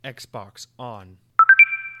Xbox On.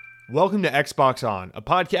 Welcome to Xbox On, a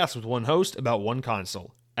podcast with one host about one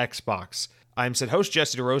console, Xbox. I'm said host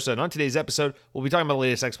Jesse DeRosa, and on today's episode, we'll be talking about the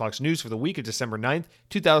latest Xbox news for the week of December 9th,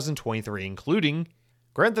 2023, including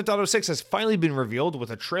Grand Theft Auto 6 has finally been revealed with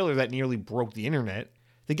a trailer that nearly broke the internet.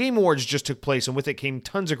 The Game Awards just took place, and with it came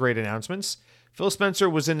tons of great announcements. Phil Spencer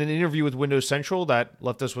was in an interview with Windows Central that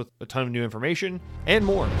left us with a ton of new information, and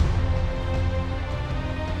more.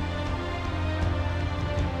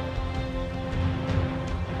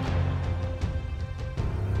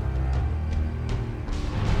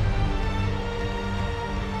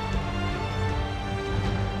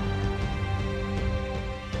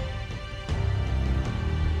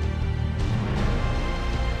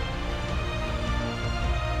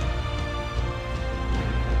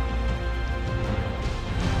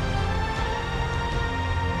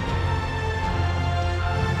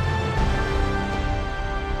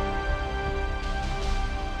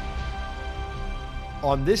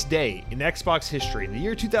 On this day in Xbox history, in the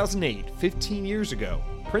year 2008, 15 years ago,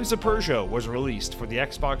 Prince of Persia was released for the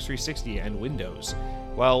Xbox 360 and Windows.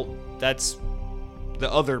 Well, that's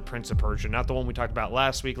the other Prince of Persia, not the one we talked about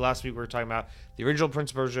last week. Last week we were talking about the original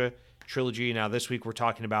Prince of Persia trilogy. Now this week we're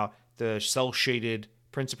talking about the cel-shaded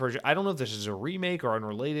Prince of Persia. I don't know if this is a remake or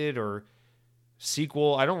unrelated or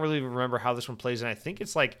sequel. I don't really remember how this one plays, and I think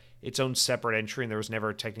it's like its own separate entry, and there was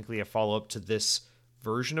never technically a follow-up to this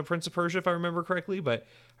version of Prince of Persia, if I remember correctly. But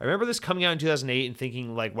I remember this coming out in 2008 and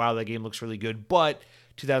thinking like, wow, that game looks really good. But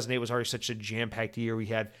 2008 was already such a jam-packed year. We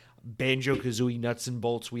had Banjo-Kazooie nuts and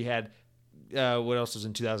bolts. We had what else was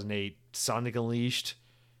in 2008? Sonic Unleashed,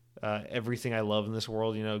 Everything I Love in This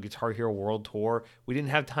World, Guitar Hero World Tour. We didn't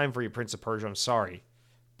have time for your Prince of Persia, I'm sorry.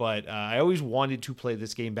 But I always wanted to play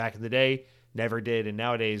this game back in the day, never did. And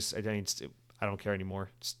nowadays, I don't care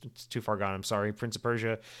anymore. It's too far gone. I'm sorry, Prince of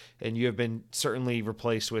Persia, and you have been certainly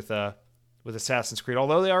replaced with Assassin's Creed.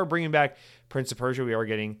 Although they are bringing back Prince of Persia, we are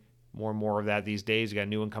getting more and more of that these days. We got a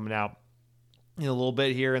new one coming out in a little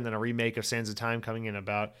bit here, and then a remake of Sands of Time coming in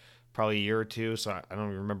about probably a year or two. So I don't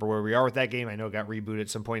even remember where we are with that game. I know it got rebooted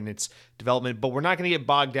at some point in its development, but we're not going to get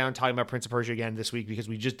bogged down talking about Prince of Persia again this week because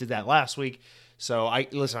we just did that last week. So I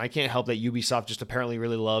can't help that Ubisoft just apparently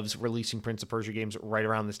really loves releasing Prince of Persia games right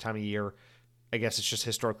around this time of year. I guess it's just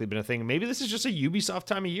historically been a thing. Maybe this is just a Ubisoft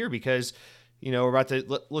time of year because, we're about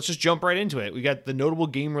to, let's just jump right into it. We got the notable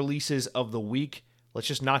game releases of the week. Let's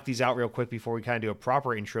just knock these out real quick before we kind of do a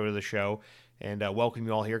proper intro to the show and welcome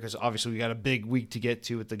you all here because obviously we got a big week to get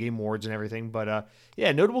to with the Game Awards and everything. But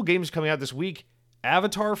notable games coming out this week.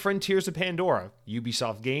 Avatar Frontiers of Pandora,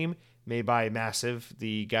 Ubisoft game made by Massive,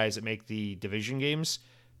 the guys that make the Division games.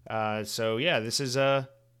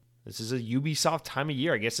 This is a Ubisoft time of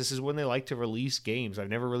year. I guess this is when they like to release games.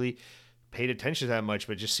 I've never really paid attention to that much,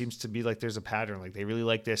 but it just seems to be like there's a pattern. Like they really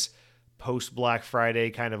like this post-Black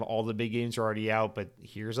Friday kind of all the big games are already out, but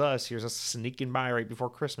here's us sneaking by right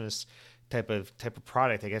before Christmas type of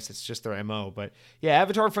product. I guess it's just their MO. But yeah,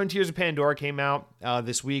 Avatar Frontiers of Pandora came out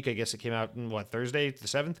this week. I guess it came out on Thursday, the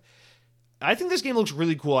 7th. I think this game looks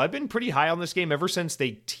really cool. I've been pretty high on this game ever since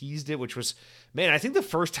they teased it, which was, I think the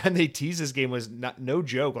first time they teased this game was no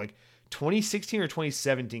joke, like 2016 or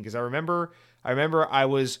 2017, because I remember I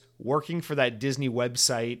was working for that Disney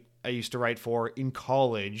website I used to write for in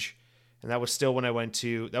college, and that was still when I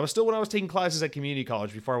was taking classes at community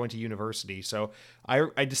college before I went to university. So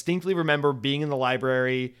I distinctly remember being in the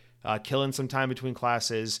library, killing some time between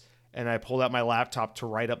classes, and I pulled out my laptop to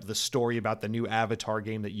write up the story about the new Avatar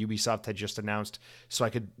game that Ubisoft had just announced so I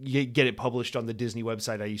could get it published on the Disney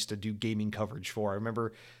website I used to do gaming coverage for. I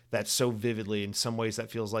remember that so vividly. In some ways, that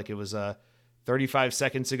feels like it was 35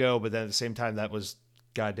 seconds ago, but then at the same time, that was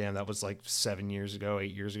like 7 years ago,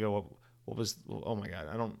 8 years ago. What was, oh my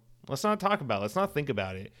God, let's not talk about it. Let's not think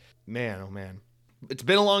about it. Man, oh man. It's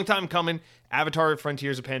been a long time coming. Avatar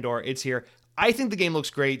Frontiers of Pandora, it's here. I think the game looks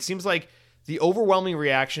great. Seems like the overwhelming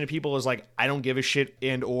reaction to people is like, I don't give a shit,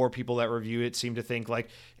 and or people that review it seem to think like,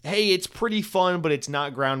 hey, it's pretty fun, but it's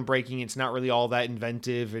not groundbreaking. It's not really all that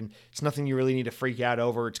inventive, and it's nothing you really need to freak out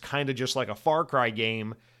over. It's kind of just like a Far Cry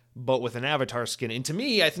game, but with an Avatar skin. And to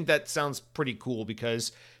me, I think that sounds pretty cool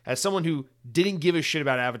because as someone who didn't give a shit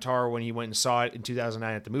about Avatar when he went and saw it in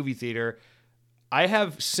 2009 at the movie theater, I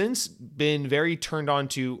have since been very turned on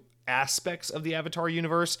to aspects of the Avatar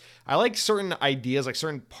universe. I like certain ideas, like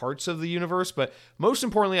certain parts of the universe, but most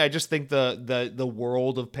importantly, I just think the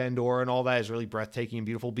world of Pandora and all that is really breathtaking and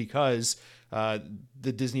beautiful because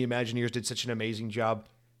the Disney Imagineers did such an amazing job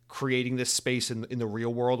creating this space in the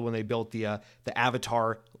real world when they built the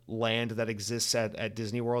Avatar land that exists at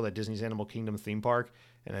Disney World, at Disney's Animal Kingdom theme park.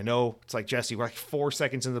 And I know it's like, Jesse, we're like 4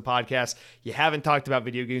 seconds into the podcast. You haven't talked about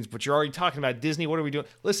video games, but you're already talking about Disney. What are we doing?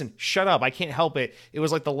 Listen, shut up. I can't help it. It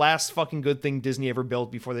was like the last fucking good thing Disney ever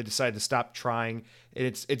built before they decided to stop trying. And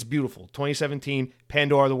it's beautiful. 2017,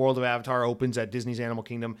 Pandora, the World of Avatar opens at Disney's Animal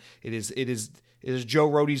Kingdom. It is Joe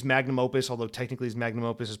Rohde's magnum opus, although technically his magnum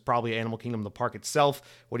opus is probably Animal Kingdom, the park itself.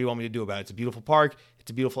 What do you want me to do about it? It's a beautiful park.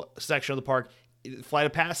 It's a beautiful section of the park. Flight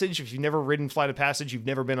of Passage, if you've never ridden Flight of Passage, you've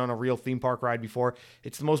never been on a real theme park ride before,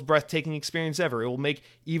 it's the most breathtaking experience ever. It will make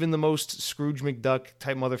even the most Scrooge McDuck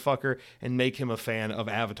type motherfucker and make him a fan of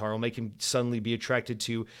Avatar. It will make him suddenly be attracted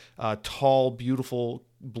to tall, beautiful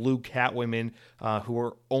blue cat women who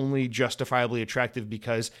are only justifiably attractive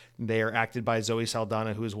because they are acted by Zoe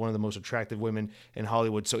Saldana, who is one of the most attractive women in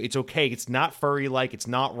Hollywood. So it's okay. It's not furry-like. It's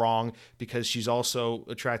not wrong because she's also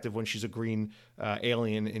attractive when she's a green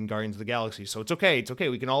alien in Guardians of the Galaxy. So it's okay. It's okay.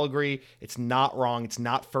 We can all agree it's not wrong. It's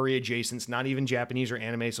not furry adjacent. It's not even Japanese or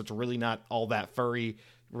anime, so it's really not all that furry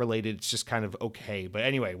related. It's just kind of okay. But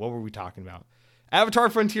anyway, what were we talking about? Avatar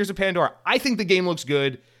Frontiers of Pandora. I think the game looks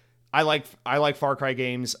good. I like Far Cry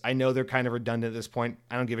games. I know they're kind of redundant at this point.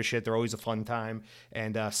 I don't give a shit. They're always a fun time.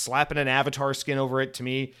 And slapping an Avatar skin over it, to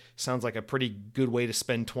me, sounds like a pretty good way to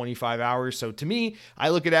spend 25 hours. So to me, I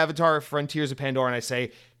look at Avatar Frontiers of Pandora and I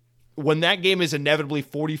say, when that game is inevitably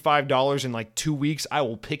 $45 in like 2 weeks, I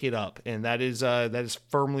will pick it up. And that is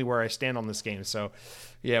firmly where I stand on this game. So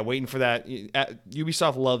yeah, waiting for that.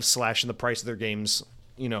 Ubisoft loves slashing the price of their games,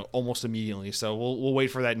 almost immediately. So we'll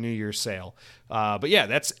wait for that New Year's sale. But yeah,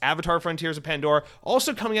 that's Avatar Frontiers of Pandora.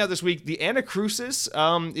 Also coming out this week, the Anacrusis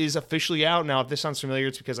is officially out. Now, if this sounds familiar,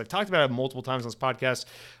 it's because I've talked about it multiple times on this podcast.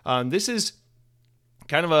 This is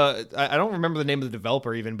kind of I don't remember the name of the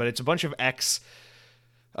developer even, but it's a bunch of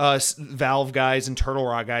Valve guys and Turtle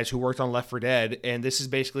Rock guys who worked on Left 4 Dead. And this is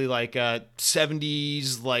basically like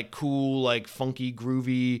 70s, like cool, like funky,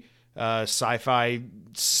 groovy, sci-fi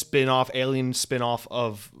spin-off, alien spin-off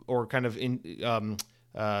of, or kind of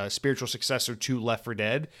spiritual successor to Left 4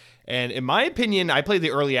 Dead. And in my opinion, I played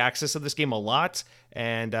the early access of this game a lot,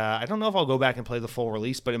 and I don't know if I'll go back and play the full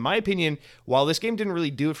release, but in my opinion, while this game didn't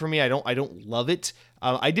really do it for me, I don't love it.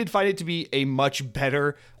 I did find it to be a much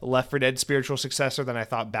better Left 4 Dead spiritual successor than I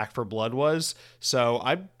thought Back 4 Blood was. So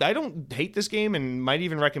I don't hate this game and might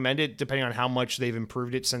even recommend it depending on how much they've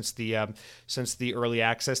improved it since the early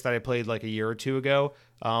access that I played like a year or two ago.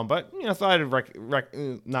 But I thought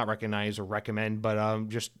I'd not recognize or recommend, but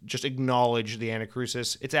just acknowledge the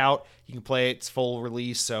Anacrusis. It's out. You can play it. It's full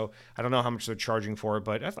release. So I don't know how much they're charging for it,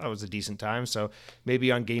 but I thought it was a decent time. So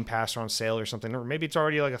maybe on Game Pass or on sale or something, or maybe it's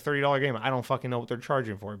already like a $30 game. I don't fucking know what they're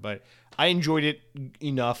charging for it, but I enjoyed it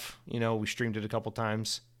enough. We streamed it a couple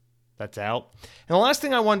times. That's out. And the last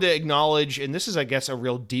thing I wanted to acknowledge, and this is, I guess, a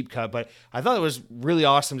real deep cut, but I thought it was really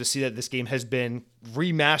awesome to see that this game has been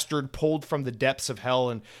remastered, pulled from the depths of hell,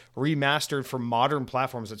 and remastered for modern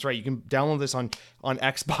platforms. That's right. You can download this on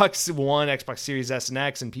Xbox One, Xbox Series S and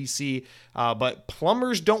X, and PC. But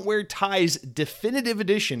Plumbers Don't Wear Ties Definitive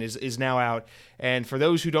Edition is now out. And for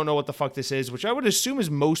those who don't know what the fuck this is, which I would assume is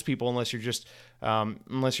most people, unless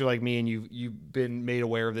you're like me and you've been made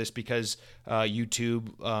aware of this because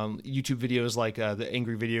YouTube videos like the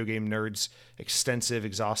Angry Video Game Nerds, extensive,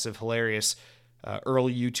 exhaustive, hilarious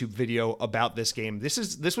early YouTube video about this game. This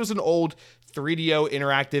was an old 3DO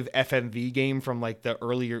interactive FMV game from like the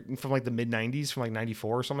mid 90s, from like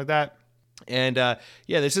 94 or something like that. And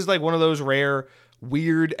this is like one of those rare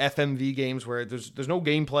weird FMV games where there's no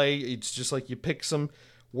gameplay. It's just like you pick some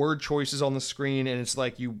word choices on the screen and it's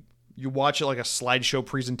like you watch it like a slideshow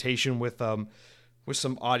presentation with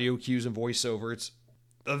some audio cues and voiceover. It's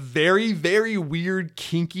a very, very weird,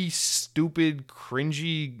 kinky, stupid,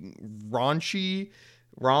 cringy, raunchy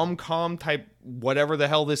rom-com type whatever the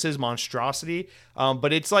hell this is monstrosity.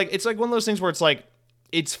 But it's like one of those things where it's like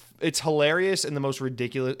it's hilarious and the most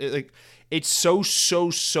ridiculous. It's so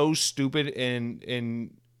stupid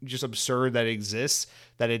and just absurd that it exists,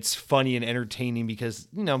 that it's funny and entertaining because,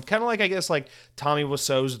 kind of like, I guess, like Tommy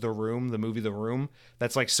Wiseau's The Room, the movie The Room,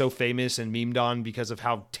 that's like so famous and memed on because of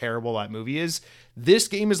how terrible that movie is. This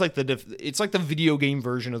game is like it's like the video game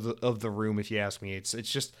version of The Room, if you ask me.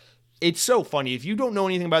 It's so funny. If you don't know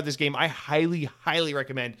anything about this game, I highly, highly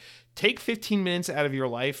recommend take 15 minutes out of your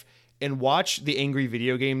life and watch the Angry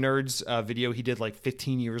Video Game Nerds video he did like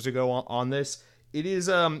 15 years ago on this. It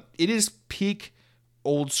is peak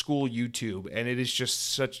old school YouTube, and it is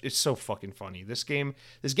just it's so fucking funny. This game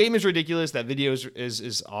is ridiculous. That video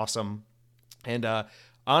is awesome. And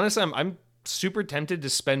honestly, I'm super tempted to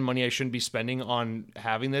spend money I shouldn't be spending on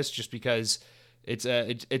having this, just because it's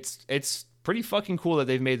pretty fucking cool that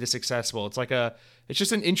they've made this accessible. It's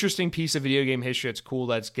just an interesting piece of video game history. It's cool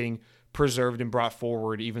that it's getting preserved and brought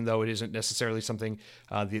forward, even though it isn't necessarily something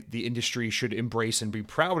the industry should embrace and be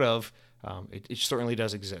proud of. It certainly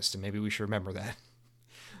does exist, and maybe we should remember that.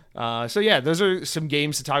 So yeah, those are some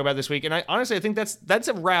games to talk about this week. And I honestly think that's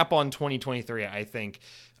a wrap on 2023, I think.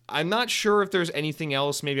 I'm not sure if there's anything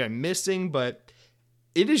else maybe I'm missing, but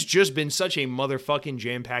it has just been such a motherfucking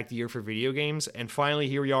jam-packed year for video games. And finally,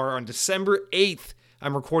 here we are on December 8th.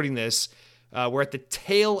 I'm recording this. We're at the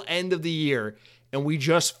tail end of the year, and we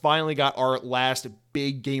just finally got our last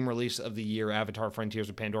big game release of the year, Avatar: Frontiers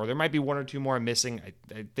of Pandora. There might be one or two more I'm missing.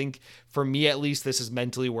 I think for me at least, this is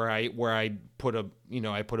mentally where I put a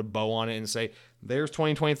bow on it and say, there's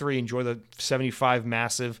 2023. Enjoy the 75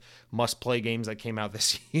 massive must-play games that came out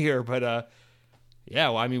this year. But yeah,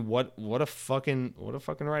 well, I mean, what a fucking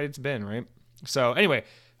ride it's been, right? So anyway,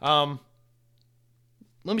 let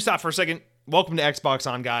me stop for a second. Welcome to Xbox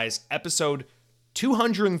On, guys. Episode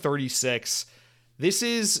 236. This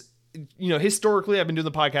is, historically, I've been doing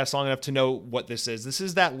the podcast long enough to know what this is. This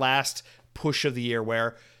is that last push of the year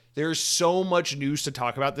where there's so much news to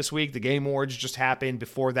talk about this week. The Game Awards just happened.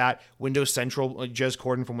 Before that, Windows Central, Jez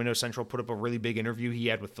Corden from Windows Central put up a really big interview he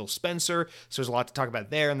had with Phil Spencer. So there's a lot to talk about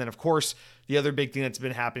there. And then, of course, the other big thing that's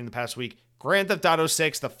been happening the past week, Grand Theft Auto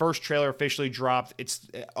 6, the first trailer officially dropped. It's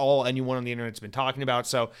all anyone on the internet's been talking about.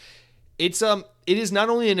 So it is not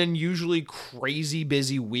only an unusually crazy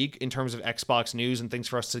busy week in terms of Xbox news and things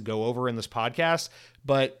for us to go over in this podcast,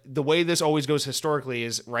 but the way this always goes historically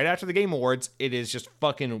is right after the Game Awards, it is just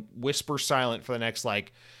fucking whisper silent for the next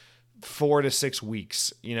 4 to 6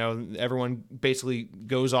 weeks. Everyone basically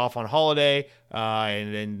goes off on holiday,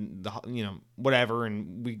 and then whatever,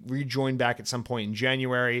 and we rejoin back at some point in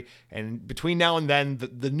January. And between now and then,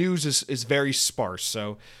 the news is very sparse.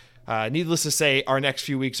 So, needless to say, our next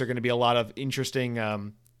few weeks are going to be a lot of interesting.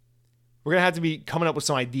 We're going to have to be coming up with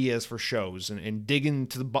some ideas for shows and digging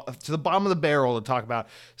to the bottom of the barrel to talk about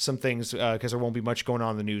some things, because there won't be much going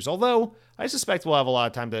on in the news. Although I suspect we'll have a lot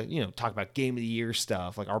of time to talk about Game of the Year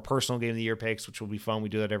stuff, like our personal Game of the Year picks, which will be fun. We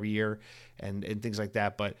do that every year, and things like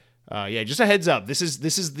that. But yeah, just a heads up. This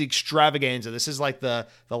is the extravaganza. This is like the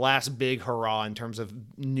last big hurrah in terms of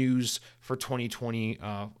news for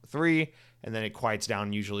 2023. And then it quiets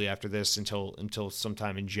down usually after this until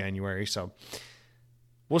sometime in January. So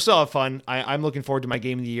we'll still have fun. I'm looking forward to my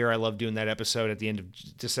Game of the Year. I love doing that episode at the end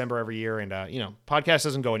of December every year. And, podcast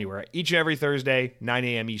doesn't go anywhere. Each and every Thursday, 9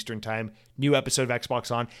 a.m. Eastern time, new episode of Xbox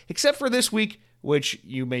On. Except for this week, which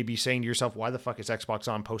you may be saying to yourself, why the fuck is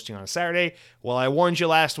Xbox On posting on a Saturday? Well, I warned you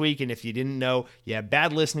last week, and if you didn't know, you have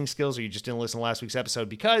bad listening skills or you just didn't listen to last week's episode,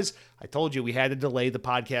 because I told you we had to delay the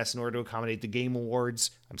podcast in order to accommodate the Game Awards.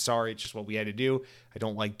 I'm sorry, it's just what we had to do. I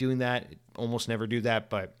don't like doing that. I almost never do that,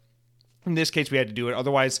 but in this case, we had to do it.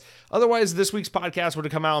 Otherwise, this week's podcast would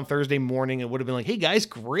have come out on Thursday morning. It would have been like, hey guys,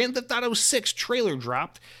 Grand Theft Auto 6 trailer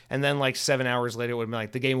dropped. And then 7 hours later, it would have been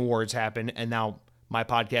like, the Game Awards happened, and now my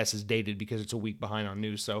podcast is dated because it's a week behind on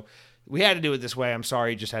news. So we had to do it this way. I'm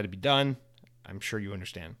sorry. It just had to be done. I'm sure you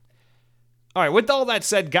understand. All right. With all that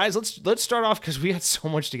said, guys, let's start off, because we had so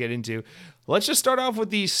much to get into. Let's just start off with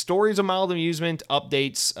the stories of mild amusement,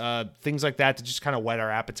 updates, things like that, to just kind of whet our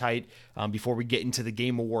appetite before we get into the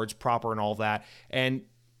Game Awards proper and all that. And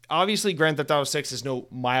obviously, Grand Theft Auto 6 is no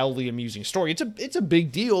mildly amusing story. It's a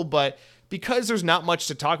big deal, but because there's not much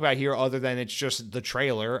to talk about here other than it's just the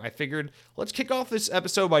trailer, I figured let's kick off this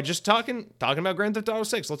episode by just talking about Grand Theft Auto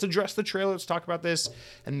 6. Let's address the trailer. Let's talk about this,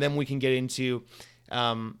 and then we can get into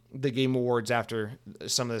the Game Awards after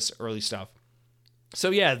some of this early stuff.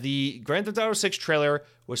 So yeah, the Grand Theft Auto 6 trailer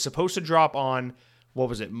was supposed to drop on, what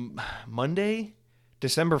was it, Monday?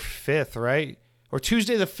 December 5th, right? Or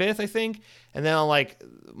Tuesday the 5th, I think. And then on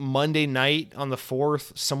Monday night on the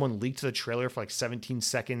 4th, someone leaked the trailer for 17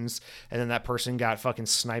 seconds. And then that person got fucking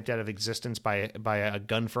sniped out of existence by a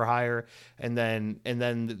gun for hire. And then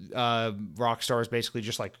Rockstar is basically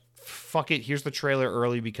just like, fuck it, here's the trailer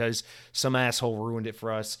early because some asshole ruined it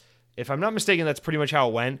for us. If I'm not mistaken, that's pretty much how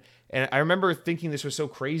it went. And I remember thinking this was so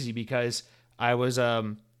crazy because I was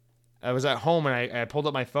at home and I pulled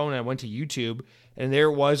up my phone and I went to YouTube, and there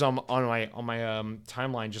it was on my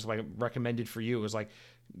timeline, just recommended for you. It was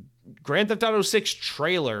Grand Theft Auto 6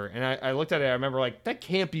 trailer, and I looked at it. I remember that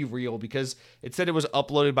can't be real, because it said it was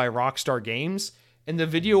uploaded by Rockstar Games, and the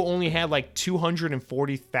video only had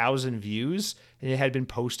 240,000 views, and it had been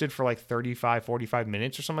posted for 45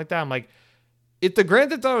 minutes or something like that. I'm like, if the Grand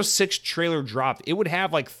Theft Auto 6 trailer dropped, it would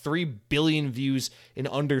have 3 billion views in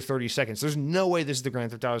under 30 seconds. There's no way this is the Grand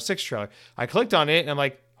Theft Auto 6 trailer. I clicked on it and I'm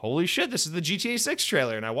like, holy shit, this is the GTA 6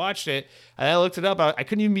 trailer. And I watched it and I looked it up. I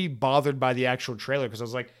couldn't even be bothered by the actual trailer because I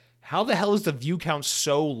was like, how the hell is the view count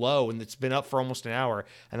so low? And it's been up for almost an hour.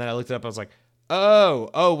 And then I looked it up. I was like,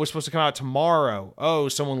 oh, we're supposed to come out tomorrow. Oh,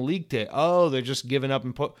 someone leaked it. Oh, they're just giving up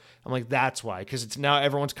and put. I'm like, that's why. Because it's now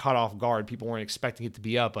everyone's caught off guard. People weren't expecting it to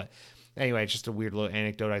be up. But anyway, it's just a weird little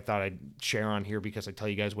anecdote I thought I'd share on here because I tell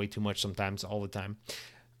you guys way too much sometimes, all the time.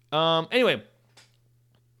 Anyway,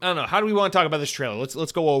 I don't know. How do we want to talk about this trailer?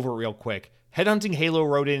 Let's go over it real quick. Headhunting Halo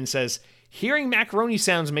wrote in and says, hearing macaroni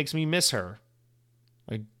sounds makes me miss her.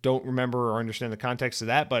 I don't remember or understand the context of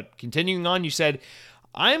that, but continuing on, you said,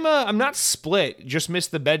 I'm not split, just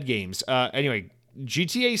missed the bed games. Anyway,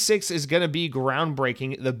 GTA 6 is going to be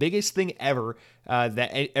groundbreaking, the biggest thing ever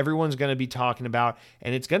that everyone's going to be talking about,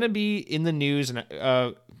 and it's going to be in the news, and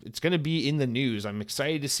I'm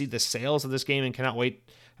excited to see the sales of this game and cannot wait.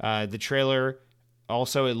 The trailer,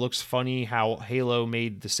 also, it looks funny how Halo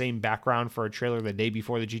made the same background for a trailer the day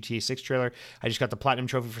before the GTA 6 trailer. I just got the Platinum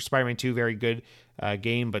Trophy for Spider-Man 2, very good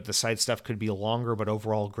game, but the side stuff could be longer, but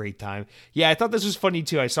overall, great time. Yeah, I thought this was funny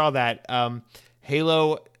too. I saw that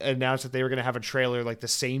Halo announced that they were going to have a trailer like the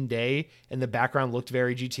same day, and the background looked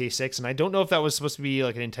very GTA 6, and I don't know if that was supposed to be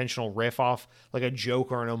like an intentional riff off, like a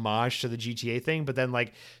joke or an homage to the GTA thing, but then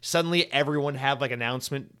like suddenly everyone had like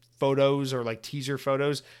announcement photos or like teaser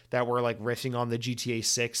photos that were like riffing on the GTA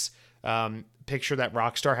 6 picture that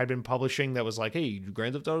Rockstar had been publishing that was like, hey,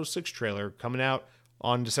 Grand Theft Auto 6 trailer coming out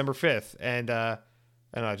on December 5th. And I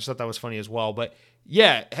don't know, I just thought that was funny as well. But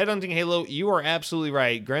yeah, Headhunting Halo, you are absolutely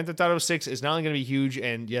right. Grand Theft Auto 6 is not only going to be huge,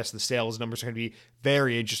 and yes, the sales numbers are going to be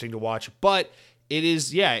very interesting to watch, but it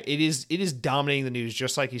is dominating the news.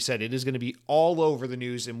 Just like you said, it is going to be all over the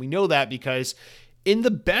news. And we know that because in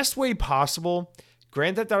the best way possible,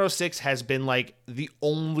 Grand Theft Auto 6 has been like the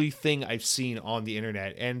only thing I've seen on the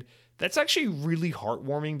internet. And that's actually really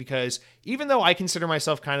heartwarming because even though I consider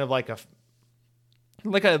myself kind of like a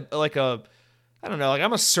I don't know, like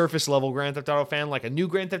I'm a surface level Grand Theft Auto fan, like a new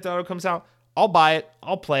Grand Theft Auto comes out, I'll buy it,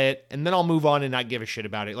 I'll play it, and then I'll move on and not give a shit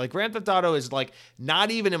about it. Like Grand Theft Auto is like not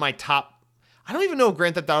even in my top, I don't even know if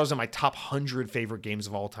Grand Theft Auto is in my top 100 favorite games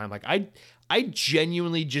of all time. Like I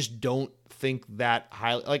genuinely just don't think that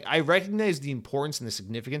highly. Like I recognize the importance and the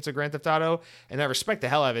significance of Grand Theft Auto, and I respect the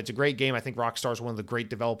hell out of it. It's a great game. I think Rockstar is one of the great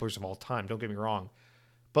developers of all time. Don't get me wrong,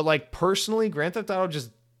 but like personally, Grand Theft Auto just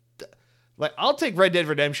like I'll take Red Dead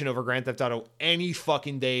Redemption over Grand Theft Auto any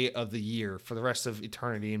fucking day of the year for the rest of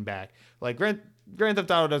eternity and back. Like Grand Theft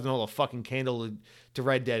Auto doesn't hold a fucking candle to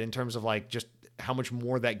Red Dead in terms of like just how much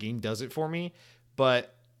more that game does it for me.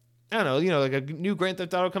 But I don't know, like a new Grand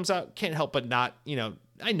Theft Auto comes out, can't help but not,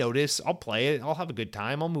 I notice, I'll play it, I'll have a good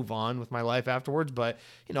time, I'll move on with my life afterwards, but,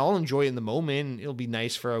 I'll enjoy it in the moment. It'll be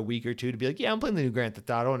nice for a week or two to be like, yeah, I'm playing the new Grand Theft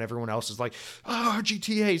Auto, and everyone else is like, oh,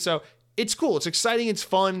 GTA. So it's cool, it's exciting, it's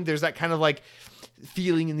fun. There's that kind of like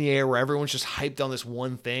feeling in the air where everyone's just hyped on this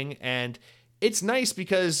one thing, and it's nice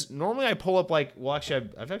because normally I pull up like, well, actually,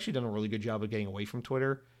 I've actually done a really good job of getting away from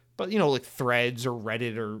Twitter, but, like Threads or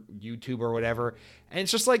Reddit or YouTube or whatever, and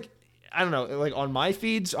it's just like, I don't know, like on my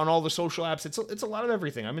feeds, on all the social apps, it's a lot of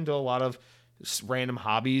everything. I'm into a lot of random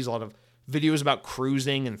hobbies, a lot of videos about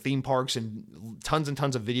cruising and theme parks and tons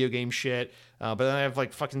of video game shit. But then I have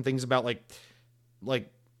like fucking things about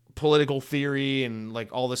like political theory and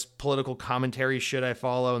like all this political commentary shit I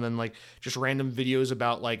follow. And then like just random videos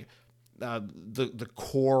about like the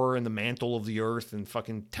core and the mantle of the earth and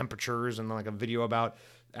fucking temperatures, and then like a video about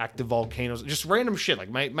active volcanoes, just random shit. Like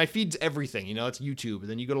my feed's everything, it's YouTube. And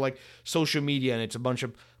then you go to like social media and it's a bunch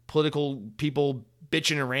of political people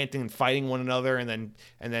bitching and ranting and fighting one another, and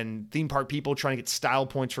then theme park people trying to get style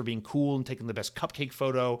points for being cool and taking the best cupcake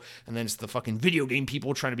photo, and then it's the fucking video game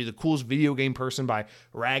people trying to be the coolest video game person by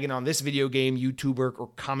ragging on this video game YouTuber or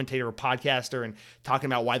commentator or podcaster and talking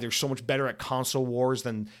about why they're so much better at console wars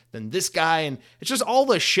than this guy. And it's just all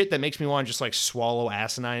the shit that makes me want to just like swallow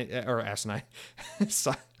asinine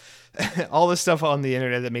all this stuff on the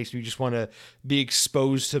internet that makes me just want to be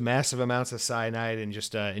exposed to massive amounts of cyanide and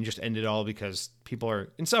just end it all because people are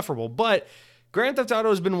insufferable. But Grand Theft Auto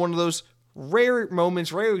has been one of those rare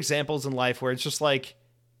moments, rare examples in life where it's just like,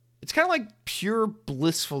 it's kind of like pure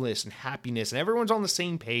blissfulness and happiness, and everyone's on the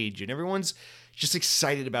same page, and everyone's just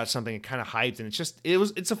excited about something and kind of hyped, and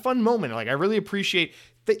it's a fun moment. Like I really appreciate.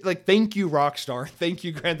 Thank you, Rockstar. Thank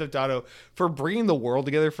you, Grand Theft Auto, for bringing the world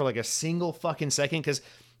together for like a single fucking second. Because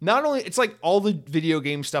not only, it's like all the video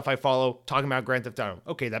game stuff I follow talking about Grand Theft Auto.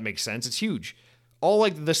 Okay, that makes sense. It's huge. All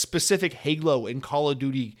like the specific Halo and Call of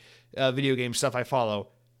Duty video game stuff I follow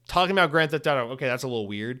talking about Grand Theft Auto. Okay, that's a little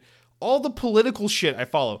weird. All the political shit I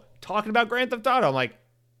follow talking about Grand Theft Auto. I'm like,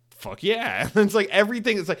 fuck yeah. And it's like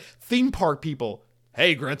everything. It's like theme park people.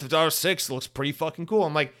 Hey, Grand Theft Auto 6 looks pretty fucking cool.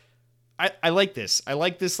 I'm like, I like this. I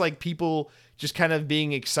like this, like people just kind of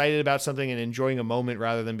being excited about something and enjoying a moment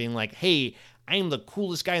rather than being like, hey, I am the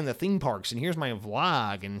coolest guy in the theme parks, and here's my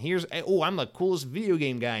vlog, and I'm the coolest video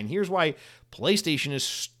game guy, and here's why PlayStation is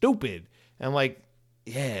stupid. And I'm like,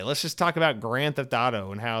 yeah, let's just talk about Grand Theft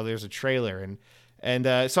Auto and how there's a trailer, and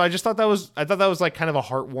so I just thought that was like kind of a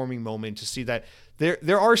heartwarming moment to see that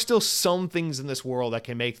there are still some things in this world that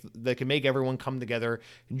can make everyone come together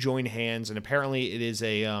and join hands. And apparently it is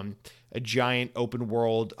a giant open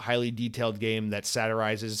world, highly detailed game that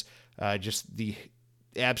satirizes just the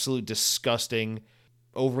absolute disgusting,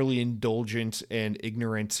 overly indulgent and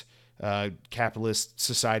ignorant capitalist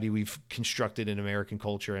society we've constructed in American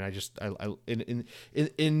culture. And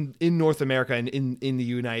in North America and in the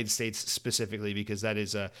United States specifically, because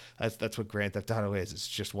that's what Grand Theft Auto is. It's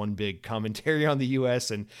just one big commentary on the US.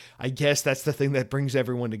 And I guess that's the thing that brings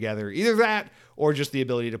everyone together. Either that or just the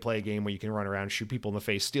ability to play a game where you can run around, shoot people in the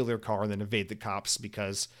face, steal their car, and then evade the cops,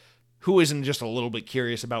 because who isn't just a little bit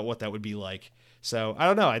curious about what that would be like? So I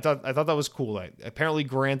don't know. I thought that was cool. Apparently,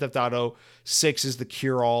 Grand Theft Auto 6 is the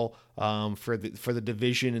cure-all for the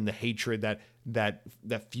division and the hatred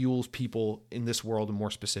that fuels people in this world, and more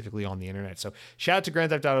specifically on the internet. So shout out to Grand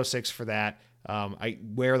Theft Auto 6 for that.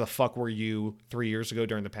 Where the fuck were you 3 years ago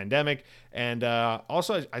during the pandemic? And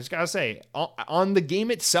also, I just gotta say, on the game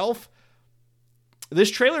itself, this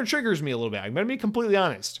trailer triggers me a little bit. I'm gonna be completely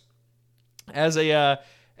honest. As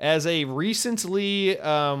a recently,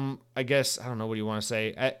 I guess, I don't know what you want to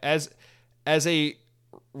say, as a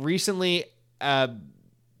recently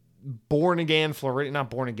born again Floridian, not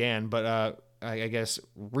born again, but I guess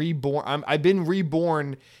reborn. I've been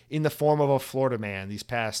reborn in the form of a Florida man these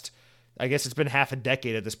past, I guess it's been half a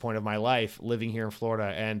decade at this point of my life living here in Florida.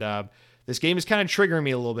 And this game is kind of triggering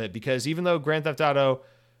me a little bit, because even though Grand Theft Auto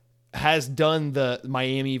has done the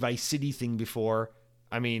Miami Vice City thing before,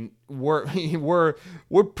 I mean, we're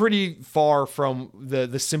pretty far from the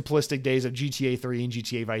simplistic days of GTA 3 and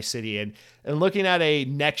GTA Vice City, and looking at a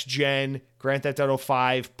next gen Grand Theft Auto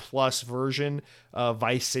 5 plus version of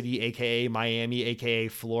Vice City, aka Miami, aka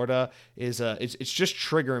Florida, is it's just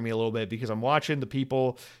triggering me a little bit, because I'm watching the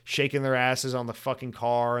people shaking their asses on the fucking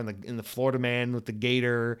car, and the Florida man with the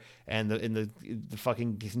gator, and the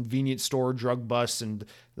fucking convenience store drug busts, and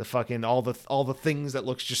the fucking all the things that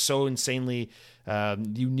looks just so insanely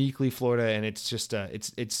uniquely Florida. And it's just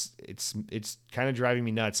it's kind of driving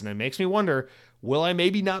me nuts, and it makes me wonder, will I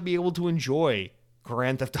maybe not be able to enjoy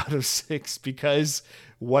Grand Theft Auto 6 because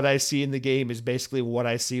what I see in the game is basically what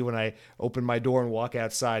I see when I open my door and walk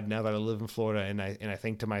outside, now that I live in Florida. And I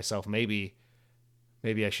think to myself, maybe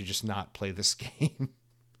I should just not play this game.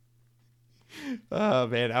 Oh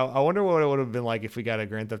man, I wonder what it would have been like if we got a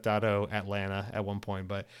Grand Theft Auto Atlanta at one point.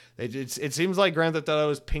 But it seems like Grand Theft Auto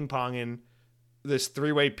is ping-ponging this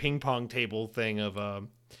three-way ping pong table thing of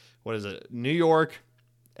what is it? New York,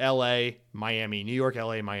 LA, Miami, New York,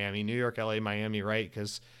 LA, Miami, New York, LA, Miami, right?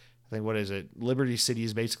 Because I think, what is it? Liberty City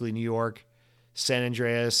is basically New York. San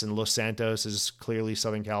Andreas and Los Santos is clearly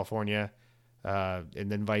Southern California.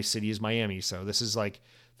 And then Vice City is Miami. So this is like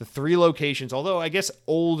the three locations. Although I guess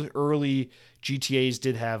old early GTAs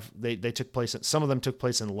did have, they took place, some of them took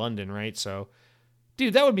place in London, right? So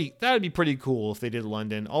dude, that would be pretty cool if they did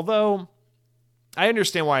London. Although I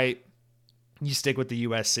understand why you stick with the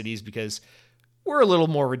US cities, because we're a little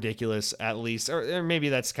more ridiculous, at least, or maybe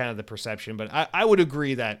that's kind of the perception. But I would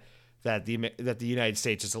agree that the United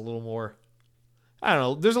States is a little more, I don't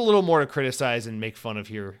know, there's a little more to criticize and make fun of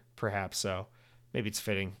here, perhaps. So maybe it's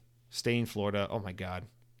fitting. Stay in Florida. Oh my God,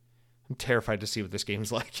 I'm terrified to see what this game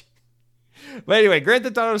is like. But anyway, Grand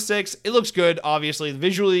Theft Auto 6, it looks good. Obviously,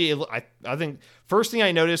 visually, I think first thing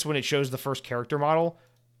I noticed when it shows the first character model,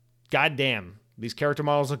 goddamn, these character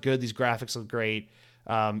models look good. These graphics look great.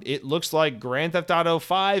 It looks like Grand Theft Auto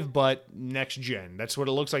 5, but next gen. That's what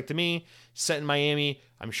it looks like to me. Set in Miami.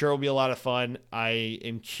 I'm sure it'll be a lot of fun. I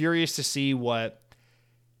am curious to see what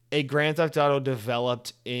a Grand Theft Auto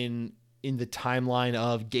developed in the timeline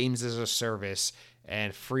of games as a service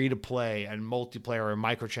and free to play and multiplayer and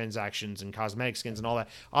microtransactions and cosmetic skins and all that.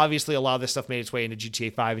 Obviously, a lot of this stuff made its way into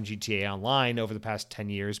GTA 5 and GTA Online over the past 10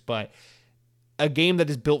 years, but a game that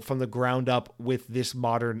is built from the ground up with this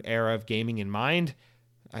modern era of gaming in mind,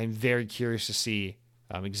 I'm very curious to see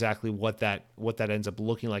exactly what that ends up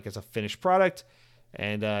looking like as a finished product.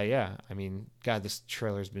 And yeah, I mean, God, this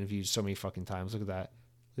trailer has been viewed so many fucking times. Look at that.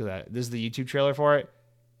 Look at that. This is the YouTube trailer for it.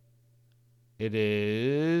 It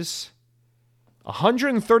is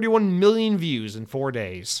 131 million views in 4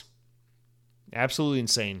 days. Absolutely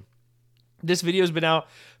insane. This video has been out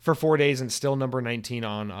for 4 days and still number 19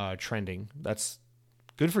 on trending. That's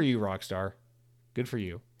good for you, Rockstar. Good for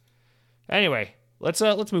you. Anyway, let's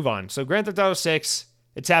move on. So Grand Theft Auto 6,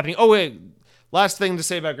 it's happening. Oh wait, last thing to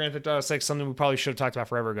say about Grand Theft Auto 6, something we probably should have talked about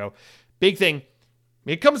forever ago. Big thing.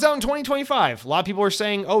 It comes out in 2025. A lot of people are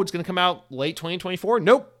saying, oh, it's going to come out late 2024.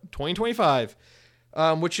 Nope, 2025.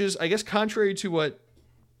 Which is, I guess, contrary to what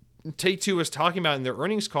Take-Two was talking about in their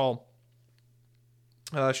earnings call.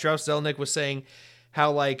 Strauss Zelnick was saying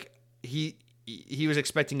how, like, he was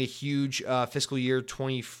expecting a huge fiscal year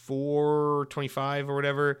 24, 25 or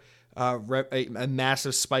whatever, a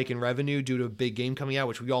massive spike in revenue due to a big game coming out,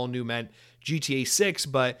 which we all knew meant GTA 6,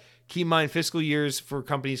 but keep in mind, fiscal years for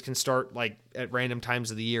companies can start like at random times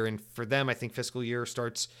of the year, and for them, I think fiscal year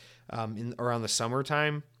starts in around the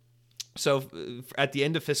summertime. So at the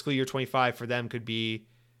end of fiscal year 25 for them could be,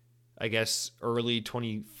 I guess, early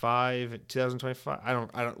 2025. I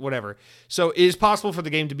don't, whatever. So it is possible for the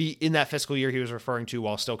game to be in that fiscal year he was referring to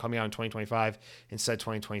while still coming out in 2025 instead of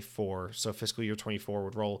 2024. So fiscal year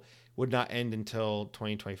 24 would not end until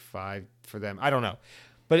 2025 for them. I don't know.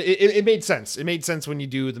 But it made sense. It made sense when you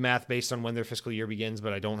do the math based on when their fiscal year begins,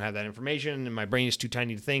 but I don't have that information, and my brain is too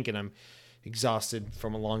tiny to think, and I'm exhausted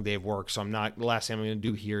from a long day of work, so the last thing I'm going to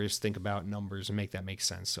do here is think about numbers and make that make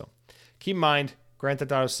sense. So keep in mind, Grand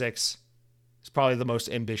Theft Auto 6 is probably the most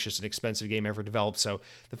ambitious and expensive game ever developed, so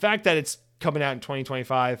the fact that it's coming out in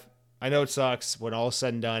 2025, I know it sucks. When all is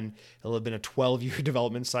said and done, it'll have been a 12-year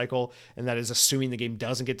development cycle, and that is assuming the game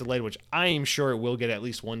doesn't get delayed, which I am sure it will get at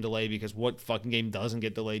least one delay, because what fucking game doesn't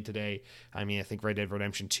get delayed today? I mean, I think Red Dead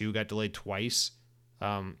Redemption 2 got delayed twice.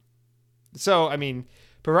 So, I mean,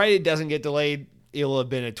 provided it doesn't get delayed, it'll have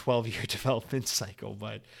been a 12-year development cycle,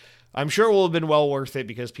 but I'm sure it will have been well worth it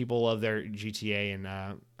because people love their GTA, and,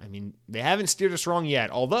 I mean, they haven't steered us wrong yet,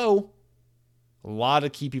 although a lot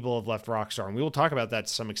of key people have left Rockstar, and we will talk about that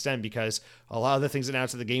to some extent because a lot of the things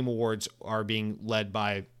announced at the Game Awards are being led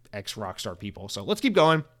by ex-Rockstar people. So let's keep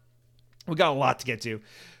going. We got a lot to get to.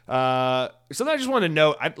 Something I just want to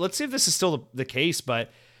note, let's see if this is still the case, but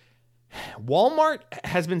Walmart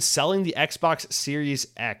has been selling the Xbox Series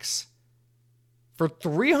X for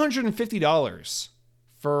 $350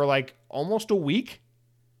 for like almost a week.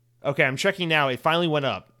 Okay, I'm checking now. It finally went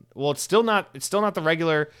up. Well, it's still not the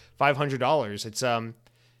regular $500.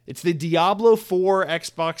 It's the Diablo 4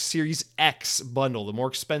 Xbox Series X bundle, the more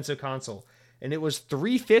expensive console. And it was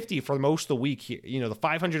 $350 for most of the week here. You know, the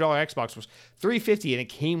 $500 Xbox was $350 and it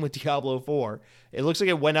came with Diablo 4. It looks like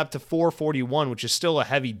it went up to $441, which is still a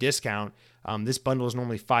heavy discount. This bundle is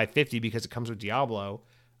normally $550 because it comes with Diablo.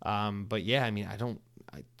 But yeah, I mean,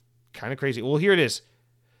 kind of crazy. Well, here it is.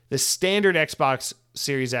 The standard Xbox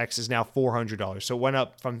Series X is now $400. So it went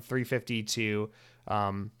up from $350 to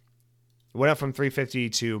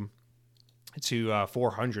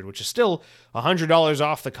 $400, which is still $100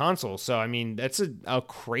 off the console. So I mean, that's a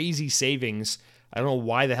crazy savings. I don't know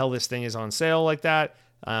why the hell this thing is on sale like that.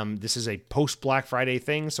 This is a post Black Friday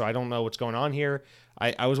thing, so I don't know what's going on here.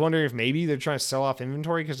 I was wondering if maybe they're trying to sell off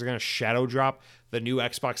inventory because they're going to shadow drop the new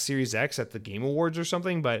Xbox Series X at the Game Awards or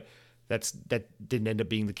something, but that didn't end up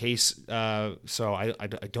being the case. So I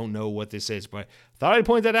don't know what this is, but thought I'd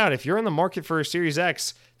point that out. If you're in the market for a Series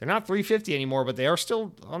X, they're not $350 anymore, but they are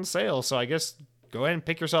still on sale. So I guess go ahead and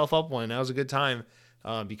pick yourself up one. Now's a good time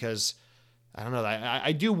because I don't know.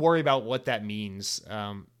 I do worry about what that means,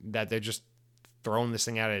 that they're just throwing this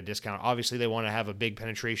thing out at a discount. Obviously, they want to have a big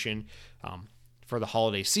penetration for the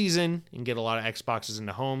holiday season and get a lot of Xboxes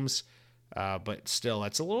into homes. But still,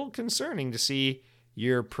 that's a little concerning to see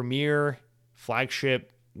your premier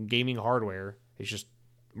flagship gaming hardware is just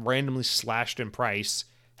randomly slashed in price,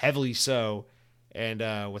 heavily so, and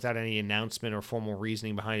without any announcement or formal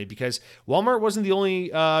reasoning behind it. Because Walmart wasn't the only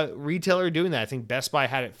retailer doing that. I think Best Buy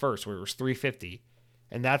had it first, where it was $350,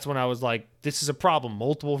 and that's when I was like, "This is a problem."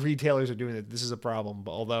 Multiple retailers are doing it. This is a problem.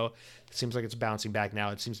 But although it seems like it's bouncing back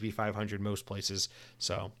now, it seems to be $500 most places.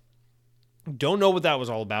 So don't know what that was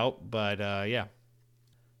all about, but yeah.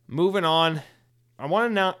 Moving on. I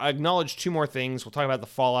want to now acknowledge two more things. We'll talk about the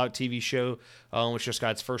Fallout TV show, which just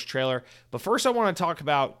got its first trailer. But first, I want to talk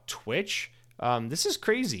about Twitch. This is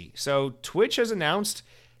crazy. So Twitch has announced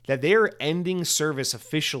that they are ending service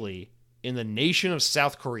officially in the nation of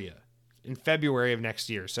South Korea in February of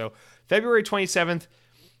next year. So February 27th,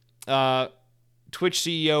 Twitch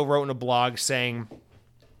CEO wrote in a blog saying,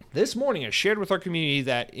 "This morning I shared with our community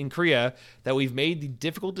that in Korea that we've made the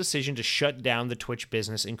difficult decision to shut down the Twitch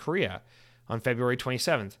business in Korea on February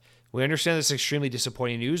 27th. We understand this is extremely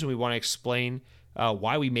disappointing news, and we want to explain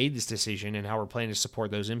why we made this decision and how we're planning to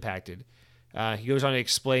support those impacted. He goes on to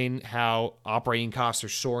explain how operating costs are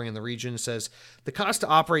soaring in the region. Says the cost to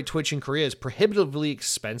operate Twitch in Korea is prohibitively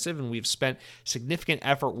expensive, and we've spent significant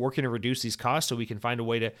effort working to reduce these costs so we can find a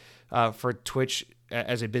way to for Twitch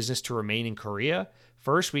as a business to remain in Korea.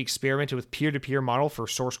 First, we experimented with peer-to-peer model for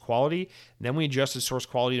source quality. Then we adjusted source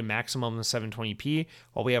quality to maximum in 720p.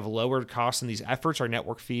 While we have lowered costs in these efforts, our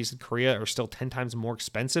network fees in Korea are still 10 times more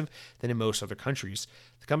expensive than in most other countries.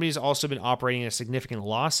 The company has also been operating at a significant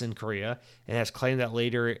loss in Korea and has claimed that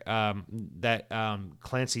later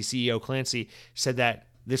Clancy, CEO Clancy, said that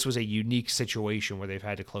this was a unique situation where they've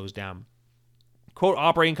had to close down. Quote,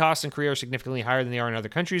 operating costs in Korea are significantly higher than they are in other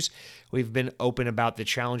countries. We've been open about the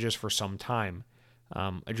challenges for some time.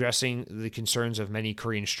 Addressing the concerns of many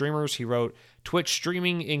Korean streamers, he wrote, Twitch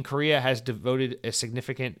streaming in Korea has devoted a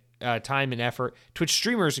significant time and effort. Twitch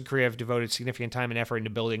streamers in Korea have devoted significant time and effort into